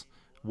Plus,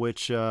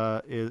 which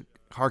it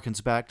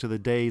harkens back to the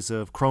days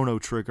of Chrono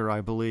Trigger,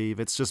 I believe.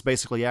 It's just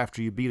basically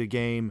after you beat a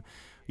game,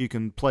 you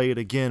can play it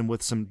again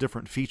with some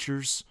different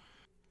features.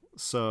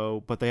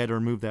 So, but they had to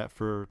remove that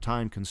for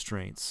time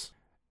constraints.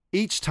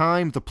 Each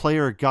time the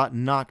player got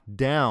knocked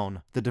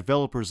down, the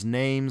developers'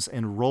 names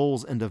and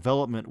roles in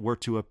development were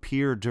to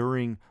appear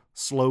during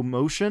slow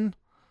motion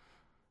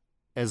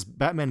as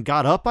Batman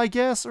got up, I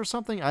guess, or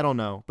something. I don't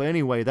know. But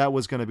anyway, that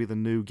was going to be the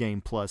New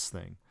Game Plus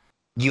thing.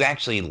 You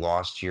actually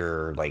lost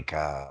your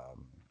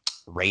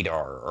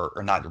radar,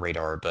 or not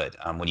radar, but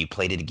when you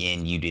played it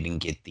again, you didn't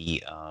get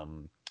the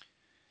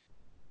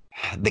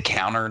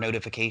counter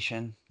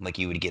notification. Like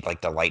you would get like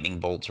the lightning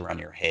bolts around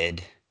your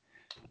head.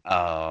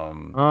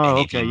 And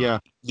if you-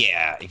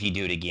 Yeah, if you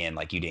do it again,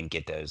 like you didn't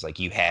get those. Like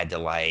you had to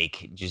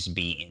like just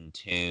be in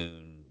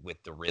tune with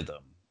the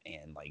rhythm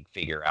and like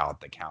figure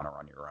out the counter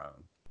on your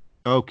own.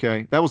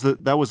 Okay, that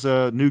was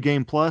a New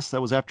Game Plus.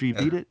 That was after you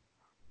beat it.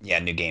 Yeah,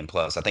 New Game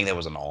Plus. I think that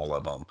was on all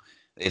of them.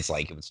 It's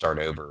like it would start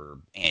over,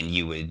 and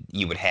you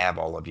would have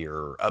all of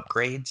your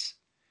upgrades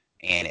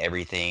and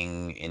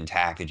everything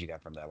intact that you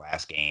got from that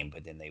last game,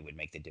 but then they would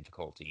make the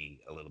difficulty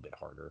a little bit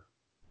harder.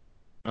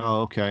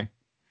 Oh, okay.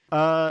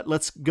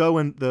 Let's go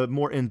in the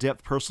more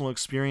in-depth personal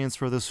experience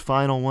for this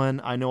final one.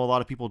 I know a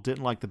lot of people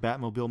didn't like the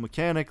Batmobile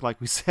mechanic, like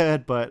we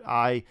said, but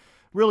I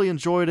Really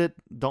enjoyed it.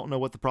 Don't know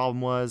what the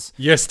problem was.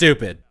 You're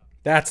stupid.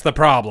 That's the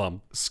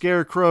problem.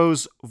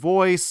 Scarecrow's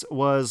voice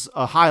was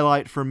a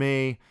highlight for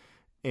me,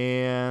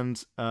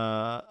 and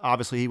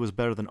obviously he was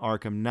better than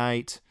Arkham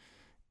Knight.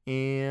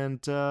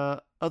 And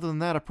other than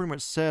that, I pretty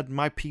much said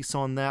my piece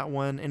on that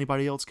one.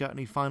 Anybody else got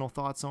any final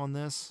thoughts on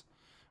this?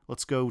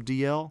 Let's go,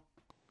 DL.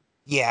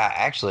 Yeah,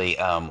 actually,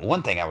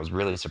 one thing I was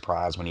really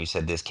surprised when you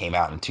said this came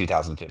out in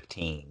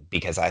 2015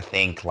 because I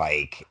think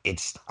like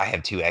I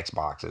have two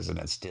Xboxes and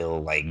it's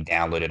still like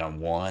downloaded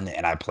on one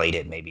and I played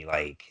it maybe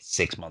like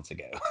 6 months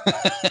ago.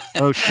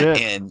 Oh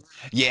shit! And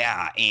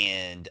yeah,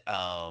 and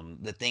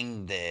the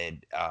thing that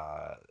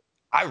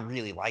I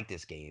really liked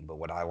this game, but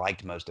what I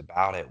liked most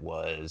about it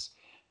was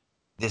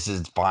this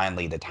is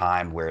finally the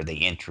time where they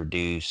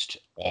introduced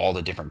all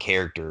the different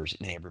characters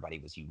and everybody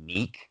was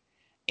unique.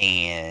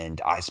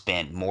 And I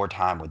spent more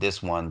time with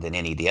this one than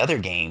any of the other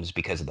games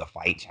because of the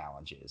fight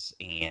challenges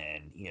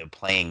and,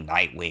 playing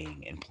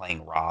Nightwing and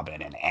playing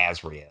Robin and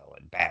Azrael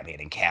and Batman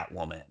and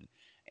Catwoman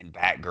and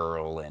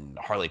Batgirl and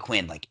Harley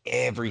Quinn. Like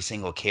every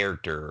single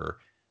character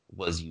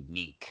was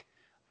unique.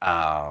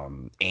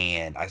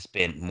 And I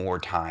spent more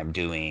time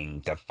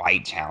doing the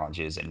fight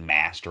challenges and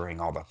mastering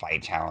all the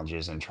fight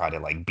challenges and try to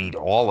like beat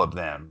all of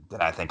them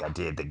than I think I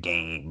did the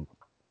game,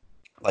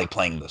 like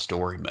playing the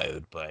story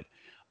mode. But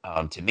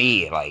to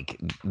me, like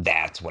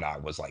that's what I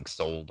was like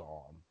sold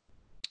on.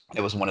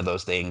 It was one of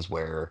those things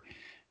where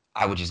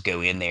I would just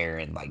go in there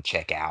and like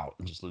check out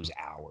and just lose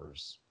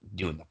hours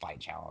doing the fight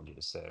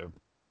challenges. So,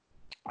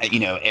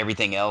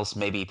 everything else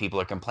maybe people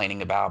are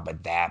complaining about,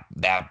 but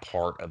that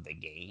part of the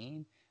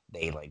game,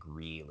 they like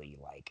really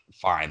like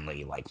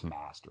finally like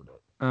mastered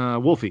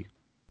it. Wolfie.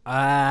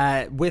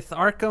 With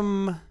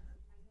Arkham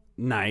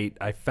Knight,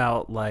 I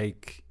felt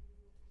like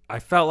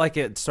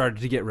it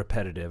started to get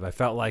repetitive. I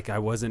felt like I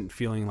wasn't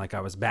feeling like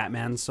I was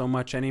Batman so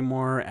much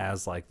anymore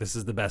as like, this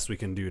is the best we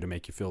can do to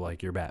make you feel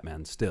like you're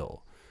Batman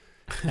still.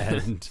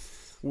 And,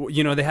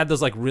 they had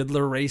those like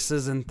Riddler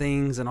races and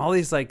things and all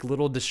these like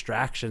little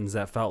distractions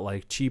that felt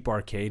like cheap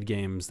arcade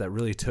games that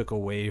really took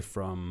away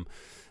from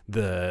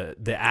the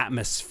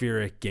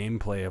atmospheric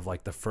gameplay of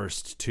like the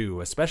first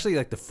two, especially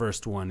like the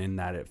first one in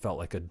that it felt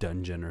like a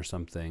dungeon or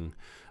something.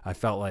 I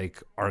felt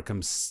like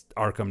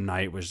Arkham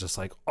Knight was just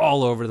like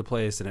all over the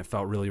place and it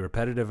felt really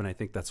repetitive, and I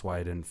think that's why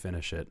I didn't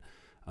finish it.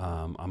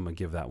 I'm gonna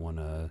give that one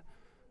a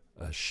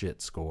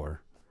shit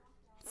score.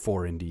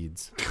 4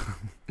 indeeds.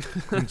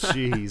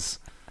 Jeez.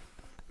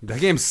 That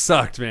game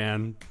sucked,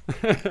 man.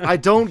 I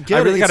don't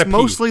get really it. It's gotta pee.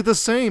 mostly the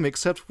same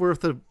except for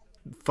the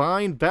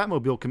fine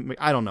Batmobile.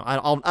 I don't know.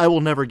 I will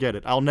never get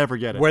it. I'll never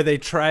get it. Where they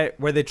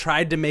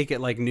tried to make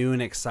it like new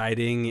and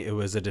exciting, it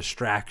was a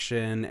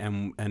distraction,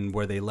 and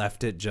where they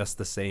left it just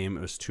the same, it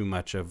was too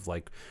much of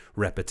like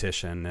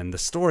repetition, and the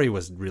story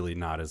was really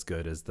not as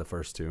good as the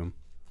first two.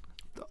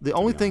 The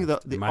only thing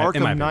that the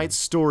Arkham Knight Knight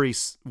story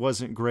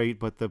wasn't great,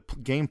 but the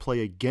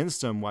gameplay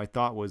against him I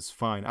thought was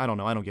fine. I don't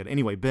know. I don't get it.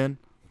 Anyway, Ben.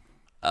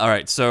 All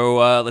right,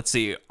 so let's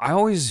see. I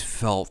always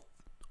felt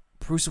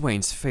Bruce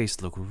Wayne's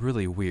face looked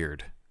really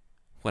weird.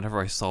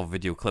 Whenever I saw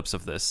video clips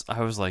of this,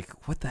 I was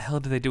like, what the hell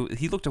did they do?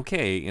 He looked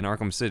okay in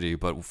Arkham City,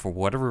 but for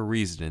whatever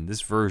reason, in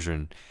this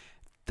version,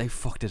 they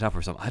fucked it up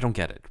or something. I don't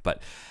get it,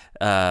 but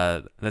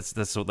that's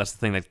the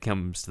thing that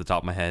comes to the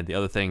top of my head. The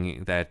other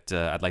thing that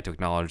I'd like to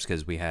acknowledge,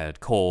 because we had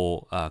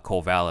Cole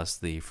Vallis,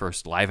 the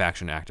first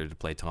live-action actor to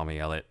play Tommy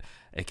Elliot,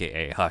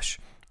 a.k.a. Hush,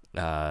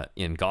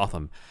 in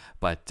Gotham,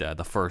 but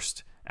the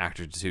first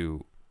actor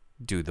to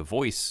do the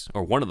voice,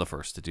 or one of the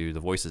first to do the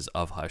voices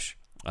of Hush,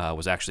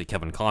 was actually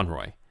Kevin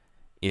Conroy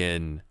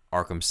in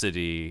Arkham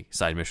City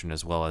side mission,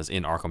 as well as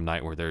in Arkham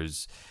Knight, where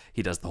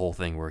he does the whole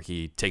thing where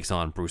he takes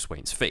on Bruce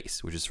Wayne's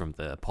face, which is from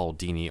the Paul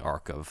Dini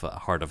arc of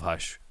Heart of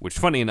Hush, which,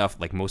 funny enough,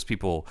 like most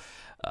people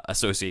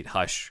associate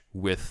Hush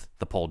with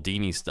the Paul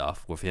Dini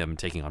stuff, with him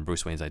taking on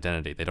Bruce Wayne's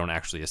identity. They don't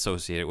actually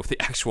associate it with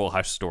the actual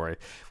Hush story,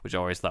 which I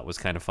always thought was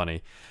kind of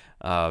funny.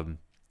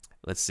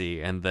 Let's see,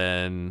 and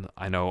then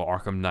I know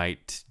Arkham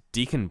Knight,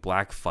 Deacon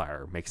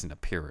Blackfire makes an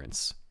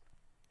appearance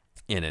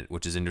in it,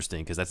 which is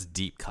interesting because that's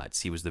deep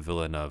cuts. He was the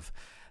villain of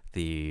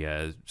the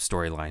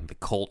storyline The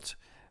Cult,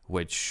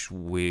 which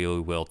we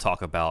will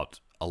talk about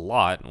a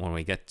lot when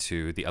we get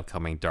to the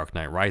upcoming Dark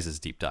Knight Rises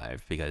deep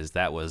dive, because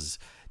that was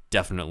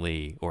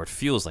definitely, or it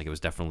feels like it was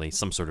definitely,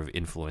 some sort of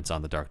influence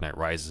on the Dark Knight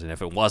Rises, and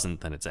if it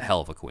wasn't, then it's a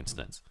hell of a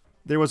coincidence.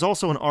 There was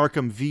also an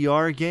Arkham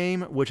VR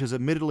game, which is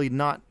admittedly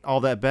not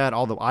all that bad,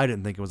 although I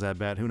didn't think it was that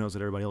bad. Who knows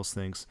what everybody else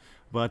thinks.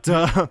 But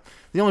the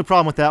only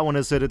problem with that one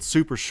is that it's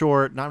super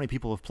short. Not many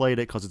people have played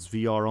it because it's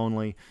VR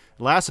only.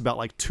 It lasts about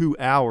like 2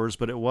 hours,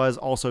 but it was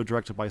also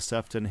directed by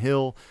Sefton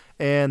Hill.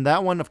 And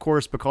that one, of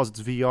course, because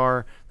it's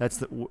VR,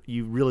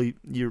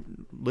 you're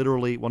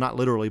literally, well, not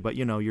literally, but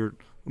you're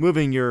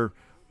moving your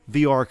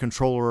VR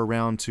controller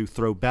around to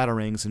throw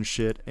batarangs and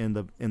shit in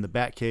the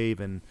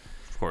Batcave, and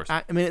Course.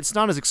 I mean, it's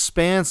not as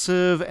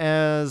expansive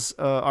as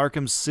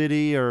Arkham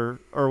City or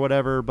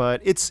whatever, but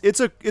it's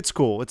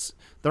cool.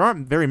 There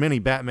aren't very many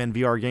Batman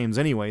VR games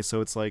anyway, so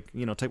it's like,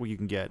 take what you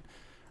can get.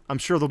 I'm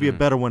sure there'll be a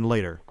better one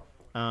later.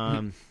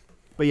 But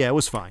yeah, it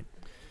was fine.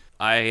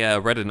 I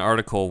read an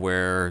article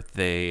where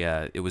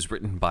it was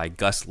written by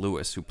Gus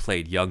Lewis, who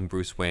played young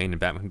Bruce Wayne in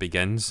Batman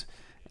Begins,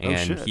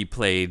 and he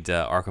played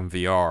Arkham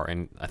VR.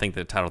 And I think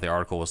the title of the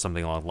article was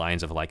something along the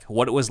lines of like,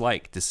 "What it was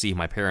like to see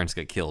my parents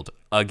get killed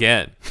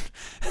again."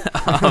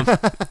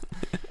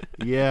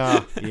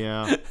 Yeah.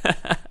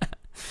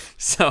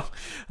 So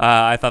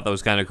I thought that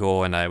was kind of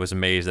cool, and I was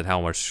amazed at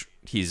how much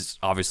he's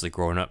obviously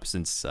grown up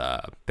since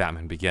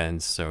Batman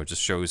Begins. So it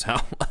just shows how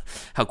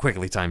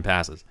quickly time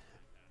passes.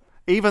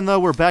 Even though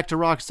we're back to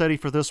Rocksteady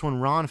for this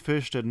one, Ron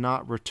Fish did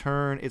not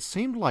return. It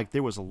seemed like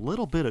there was a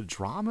little bit of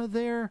drama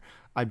there.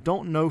 I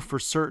don't know for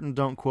certain,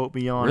 don't quote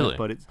me on Really? it,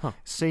 but it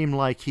seemed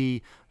like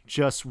he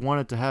just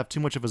wanted to have too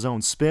much of his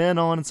own spin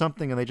on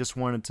something, and they just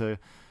wanted to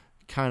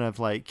kind of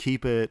like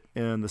keep it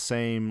in the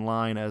same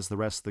line as the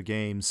rest of the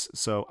games.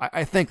 So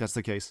I think that's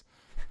the case.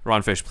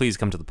 Ron Fish, please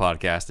come to the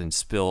podcast and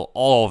spill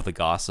all of the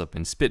gossip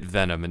and spit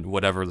venom and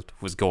whatever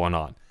was going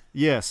on.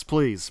 Yes,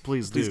 please do.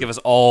 Please give us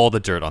all the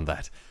dirt on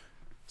that.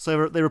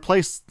 So they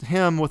replaced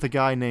him with a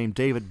guy named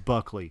David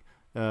Buckley.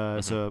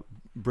 It's a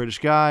British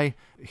guy.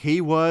 He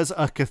was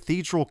a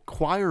cathedral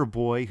choir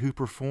boy who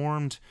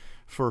performed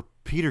for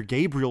Peter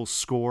Gabriel's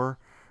score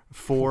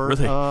for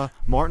Really?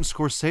 Martin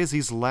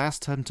Scorsese's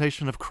Last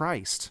Temptation of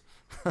Christ.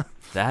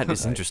 That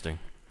is interesting.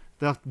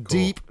 The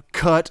deep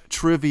cut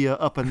trivia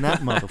up in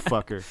that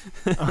motherfucker.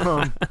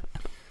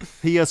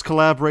 He has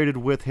collaborated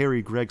with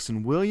Harry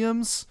Gregson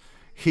Williams.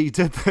 He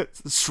did the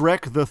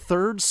Shrek the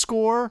Third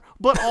score,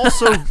 but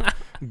also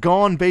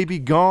Gone Baby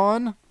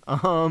Gone.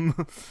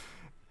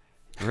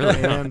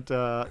 Really? And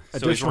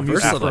additional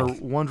music versatile.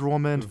 for Wonder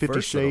Woman, 50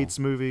 Versatile. Shades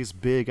movies,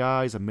 Big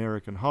Eyes,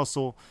 American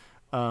Hustle,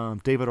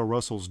 David O.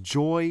 Russell's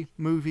Joy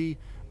movie.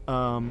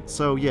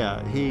 So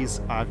yeah,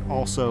 he's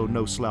also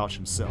no slouch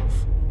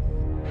himself.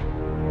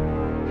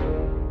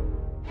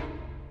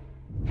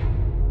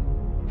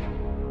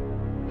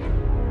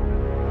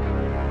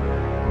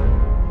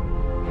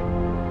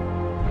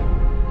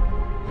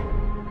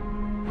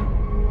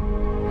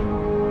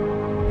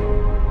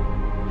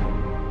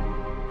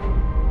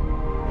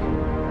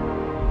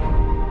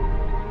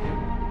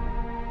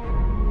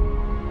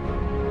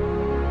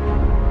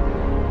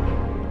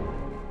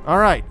 All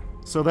right,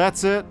 so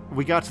that's it.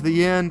 We got to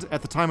the end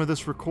at the time of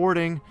this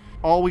recording.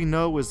 All we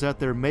know is that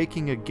they're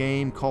making a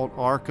game called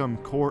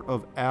Arkham Court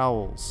of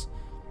Owls.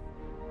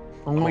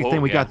 Only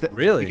thing we got that.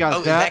 Really? We got Oh,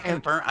 is that, that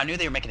confirmed? I knew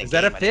they were making a Is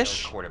game. that a I didn't know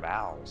fish? Court of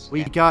Owls. we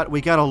Yeah.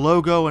 got a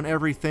logo and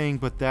everything,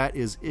 but that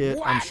is it.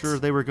 I'm sure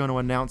they were going to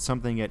announce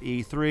something at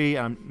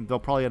E3. They'll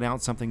probably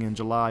announce something in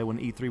July when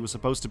E3 was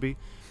supposed to be.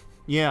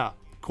 Yeah,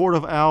 Court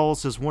of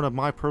Owls is one of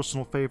my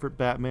personal favorite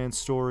Batman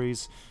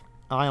stories.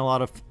 A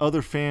lot of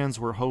other fans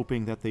were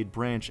hoping that they'd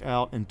branch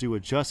out and do a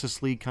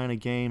Justice League kind of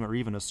game or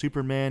even a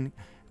Superman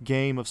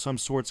game of some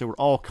sorts. There were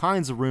all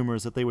kinds of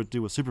rumors that they would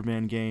do a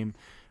Superman game,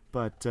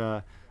 but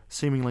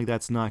seemingly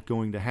that's not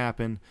going to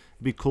happen.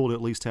 It'd be cool to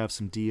at least have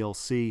some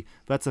DLC.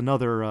 That's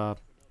another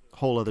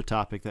whole other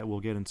topic that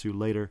we'll get into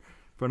later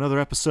for another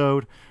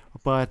episode.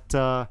 But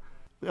the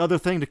other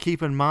thing to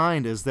keep in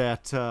mind is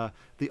that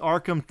the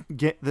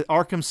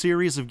Arkham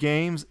series of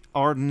games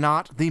are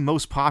not the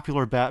most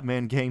popular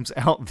Batman games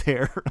out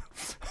there.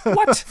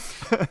 What?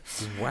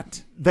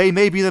 What? They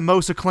may be the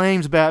most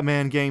acclaimed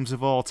Batman games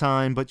of all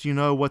time, but you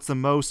know what's the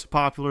most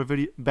popular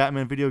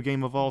Batman video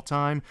game of all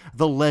time?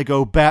 The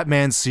Lego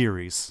Batman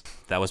series.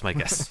 That was my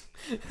guess.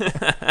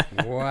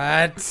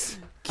 What?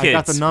 I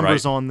got the Kids,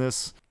 numbers right? on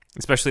this.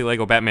 Especially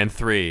Lego Batman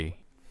 3.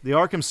 The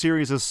Arkham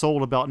series has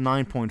sold about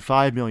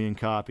 9.5 million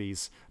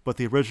copies, but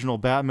the original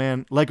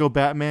Lego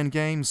Batman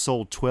game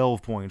sold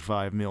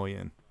 12.5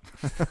 million.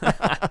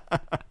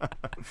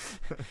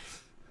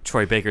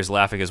 Troy Baker's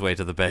laughing his way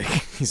to the bank.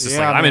 He's just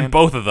Yeah, like, I'm in man.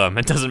 both of them.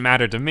 It doesn't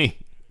matter to me.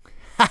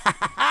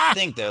 I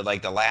think though,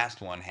 like the last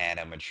one had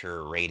a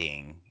mature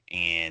rating,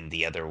 and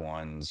the other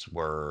ones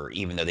were,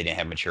 even though they didn't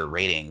have mature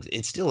ratings,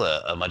 it's still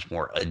a much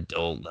more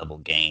adult level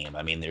game.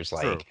 I mean, there's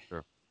like,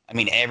 True. I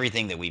mean,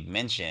 everything that we've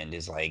mentioned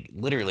is like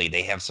literally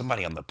they have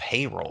somebody on the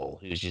payroll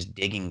who's just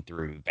digging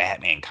through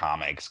Batman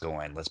comics,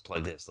 going, let's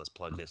plug this, let's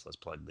plug this, let's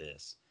plug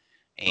this.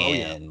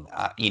 And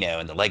you know,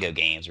 and the Lego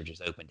games are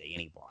just open to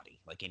anybody.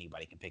 Like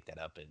anybody can pick that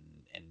up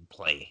and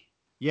play.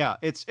 Yeah,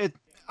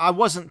 I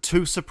wasn't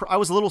too surprised. I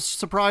was a little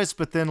surprised,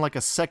 but then like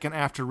a second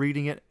after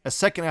reading it, a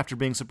second after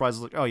being surprised,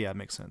 I was like, oh yeah, it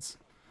makes sense.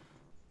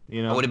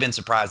 You I know? would have been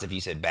surprised if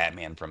you said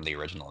Batman from the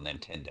original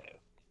Nintendo.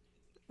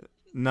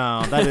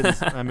 No, that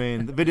didn't. I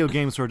mean, the video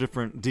games were a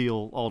different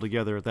deal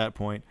altogether at that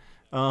point.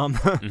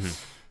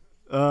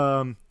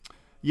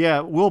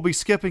 Yeah, we'll be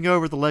skipping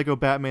over the Lego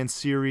Batman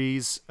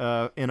series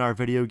in our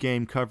video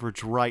game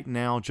coverage right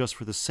now, just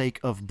for the sake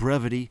of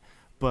brevity.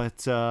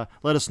 But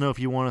let us know if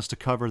you want us to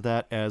cover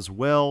that as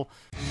well.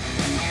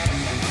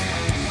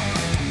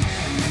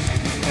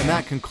 And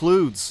that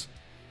concludes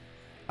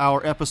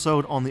our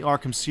episode on the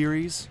Arkham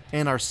series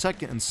and our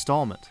second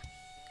installment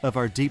of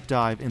our deep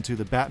dive into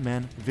the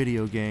Batman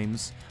video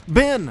games.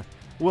 Ben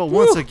will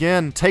once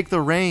again take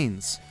the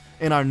reins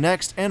in our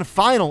next and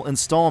final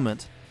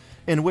installment,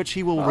 in which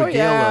he will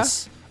regale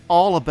us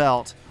all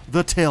about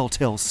the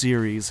Telltale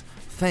series.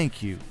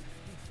 Thank you.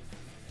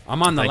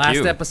 I'm on the Thank last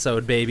you.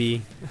 episode,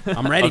 baby.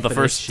 I'm ready Of the for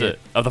first this shit.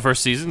 of the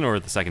first season or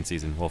the second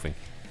season, Wolfie?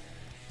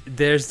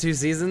 There's 2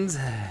 seasons.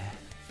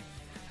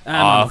 I'm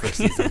on the first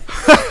season.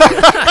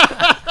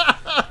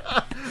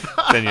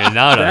 Then you're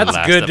not on the That's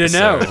last good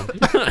episode.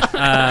 to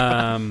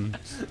know.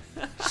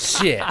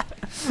 Shit.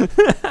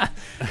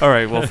 All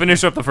right, well,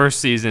 finish up the first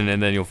season,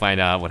 and then you'll find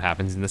out what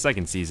happens in the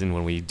second season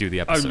when we do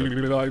the episode.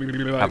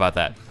 How about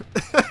that?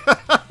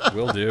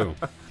 Will do.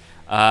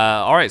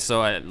 All right,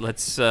 so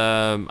let's,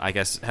 I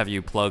guess, have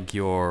you plug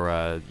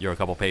your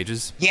couple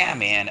pages. Yeah,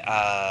 man.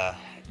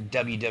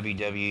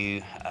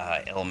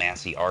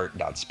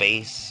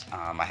 www.lmasseyart.space.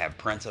 I have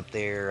prints up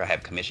there. I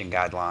have commission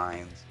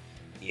guidelines.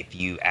 If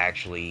you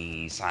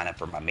actually sign up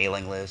for my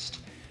mailing list,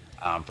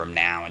 from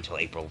now until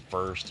April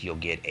 1st, you'll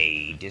get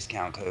a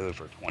discount code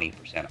for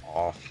 20%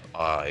 off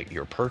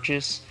your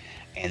purchase.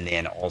 And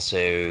then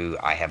also,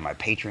 I have my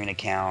Patreon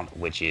account,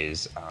 which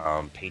is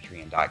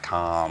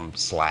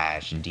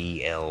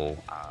patreon.com/DL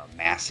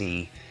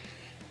Massey.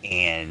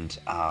 And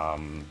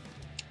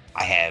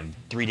I have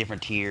 3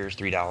 different tiers,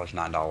 $3,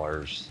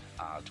 $9,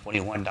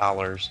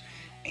 $21.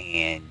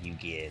 And you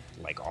get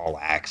like all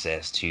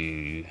access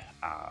to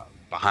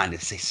behind the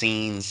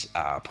scenes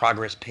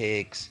progress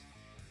pics.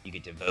 You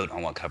get to vote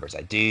on what covers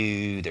I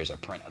do. There's a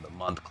print of the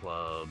month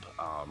club,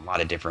 a lot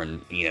of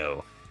different,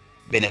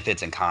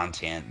 benefits and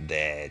content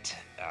that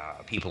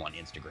people on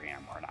Instagram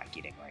are not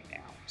getting right now.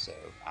 So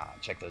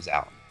check those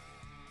out.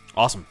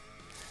 Awesome.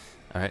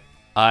 All right.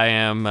 I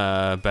am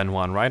Ben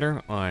Juan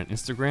Ryder on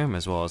Instagram,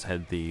 as well as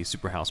head the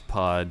Superhouse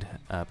Pod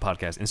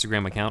podcast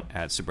Instagram account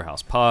at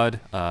Superhouse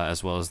Pod,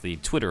 as well as the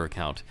Twitter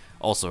account,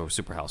 also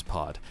Superhouse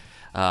Pod.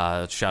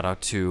 Shout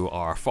out to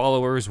our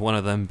followers, one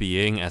of them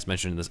being, as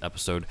mentioned in this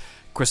episode,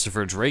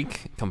 Christopher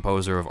Drake,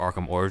 composer of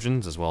Arkham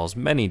Origins, as well as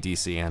many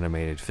DC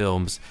animated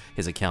films.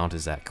 His account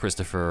is at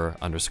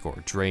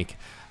Christopher_Drake.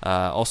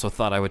 Also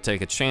thought I would take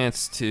the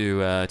chance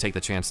to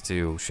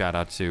shout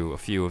out to a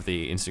few of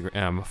the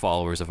Instagram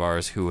followers of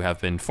ours who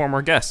have been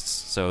former guests.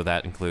 So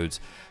that includes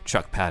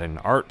Chuck Patton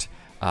Art,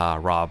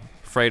 Rob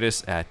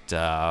Freitas at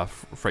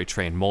Freight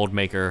Train Mold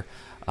Maker.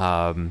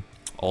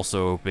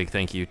 Also, big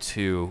thank you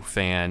to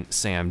fan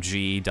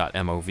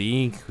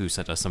samg.mov, who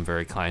sent us some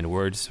very kind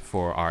words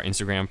for our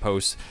Instagram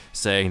posts,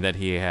 saying that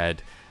he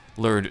had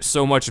learned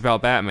so much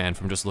about Batman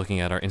from just looking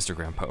at our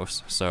Instagram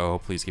posts.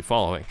 So please keep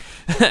following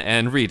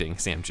and reading,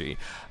 Samg.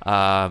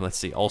 Let's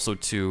see. Also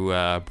to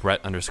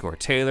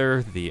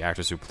Brett_Taylor, the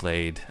actress who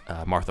played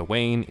Martha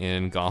Wayne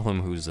in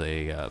Gotham, who's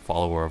a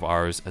follower of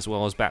ours, as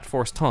well as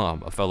Batforce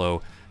Tom, a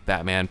fellow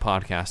Batman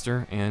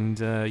podcaster, and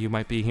you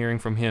might be hearing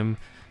from him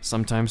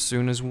sometime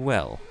soon as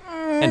well.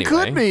 Anyway,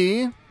 Could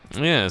be.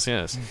 Yes.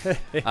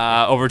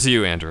 Over to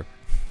you, Andrew.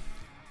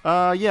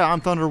 Yeah,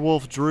 I'm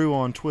Thunderwolf Drew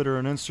on Twitter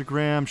and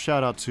Instagram.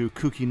 Shout out to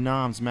Kooky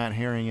Noms, Matt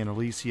Herring, and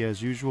Alicia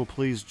as usual.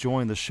 Please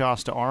join the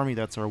Shasta Army.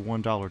 That's our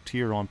 $1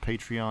 tier on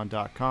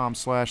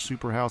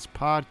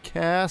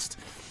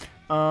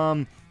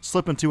patreon.com/superhousepodcast.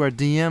 Slip into our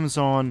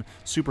DMs on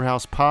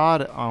Superhouse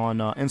Pod on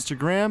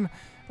Instagram.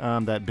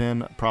 That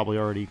Ben probably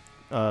already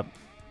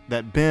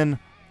that Ben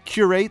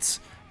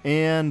curates.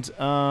 And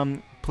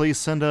please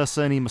send us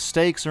any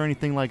mistakes or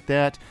anything like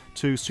that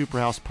to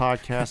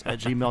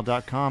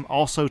superhousepodcast@gmail.com.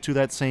 Also, to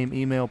that same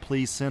email,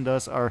 please send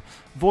us our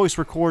voice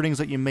recordings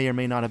that you may or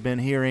may not have been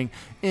hearing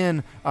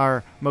in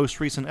our most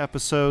recent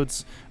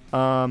episodes.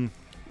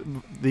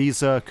 These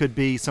could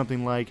be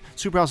something like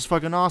Superhouse is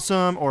fucking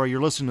awesome, or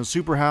you're listening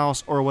to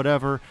Superhouse, or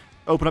whatever.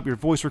 Open up your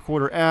voice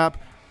recorder app,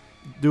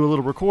 do a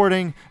little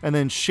recording, and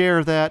then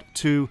share that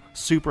to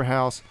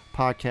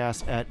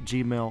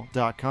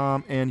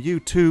superhousepodcast@gmail.com, and you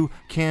too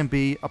can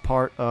be a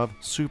part of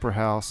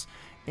Superhouse.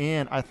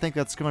 And I think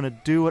that's going to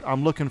do it.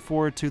 I'm looking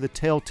forward to the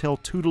Telltale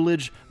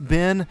tutelage,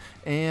 Ben,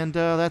 and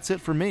that's it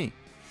for me.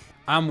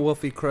 I'm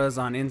Wolfie Cruz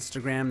on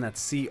Instagram.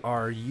 That's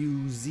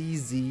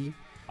CRUZZ.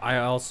 I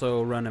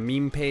also run a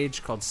meme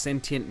page called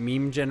Sentient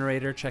Meme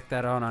Generator. Check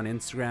that out on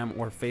Instagram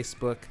or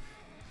Facebook.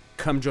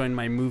 Come join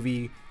my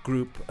movie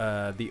group,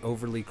 the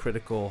Overly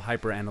Critical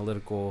Hyper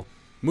Analytical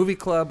Movie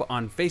Club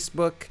on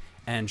Facebook.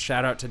 And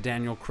shout out to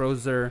Daniel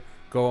Crozer.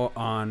 Go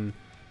on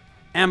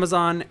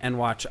Amazon and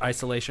watch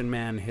Isolation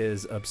Man,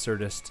 his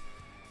absurdist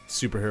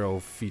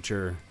superhero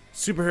feature.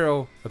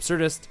 Superhero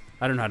absurdist.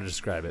 I don't know how to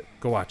describe it.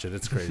 Go watch it.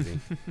 It's crazy.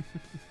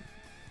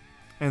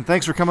 And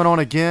thanks for coming on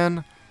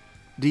again,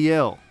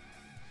 DL.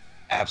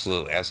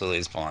 Absolutely.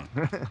 It's fun.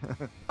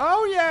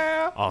 Oh,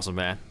 yeah. Awesome,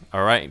 man.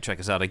 All right, check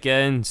us out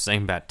again.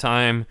 Same bat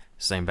time,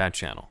 same bat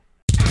channel.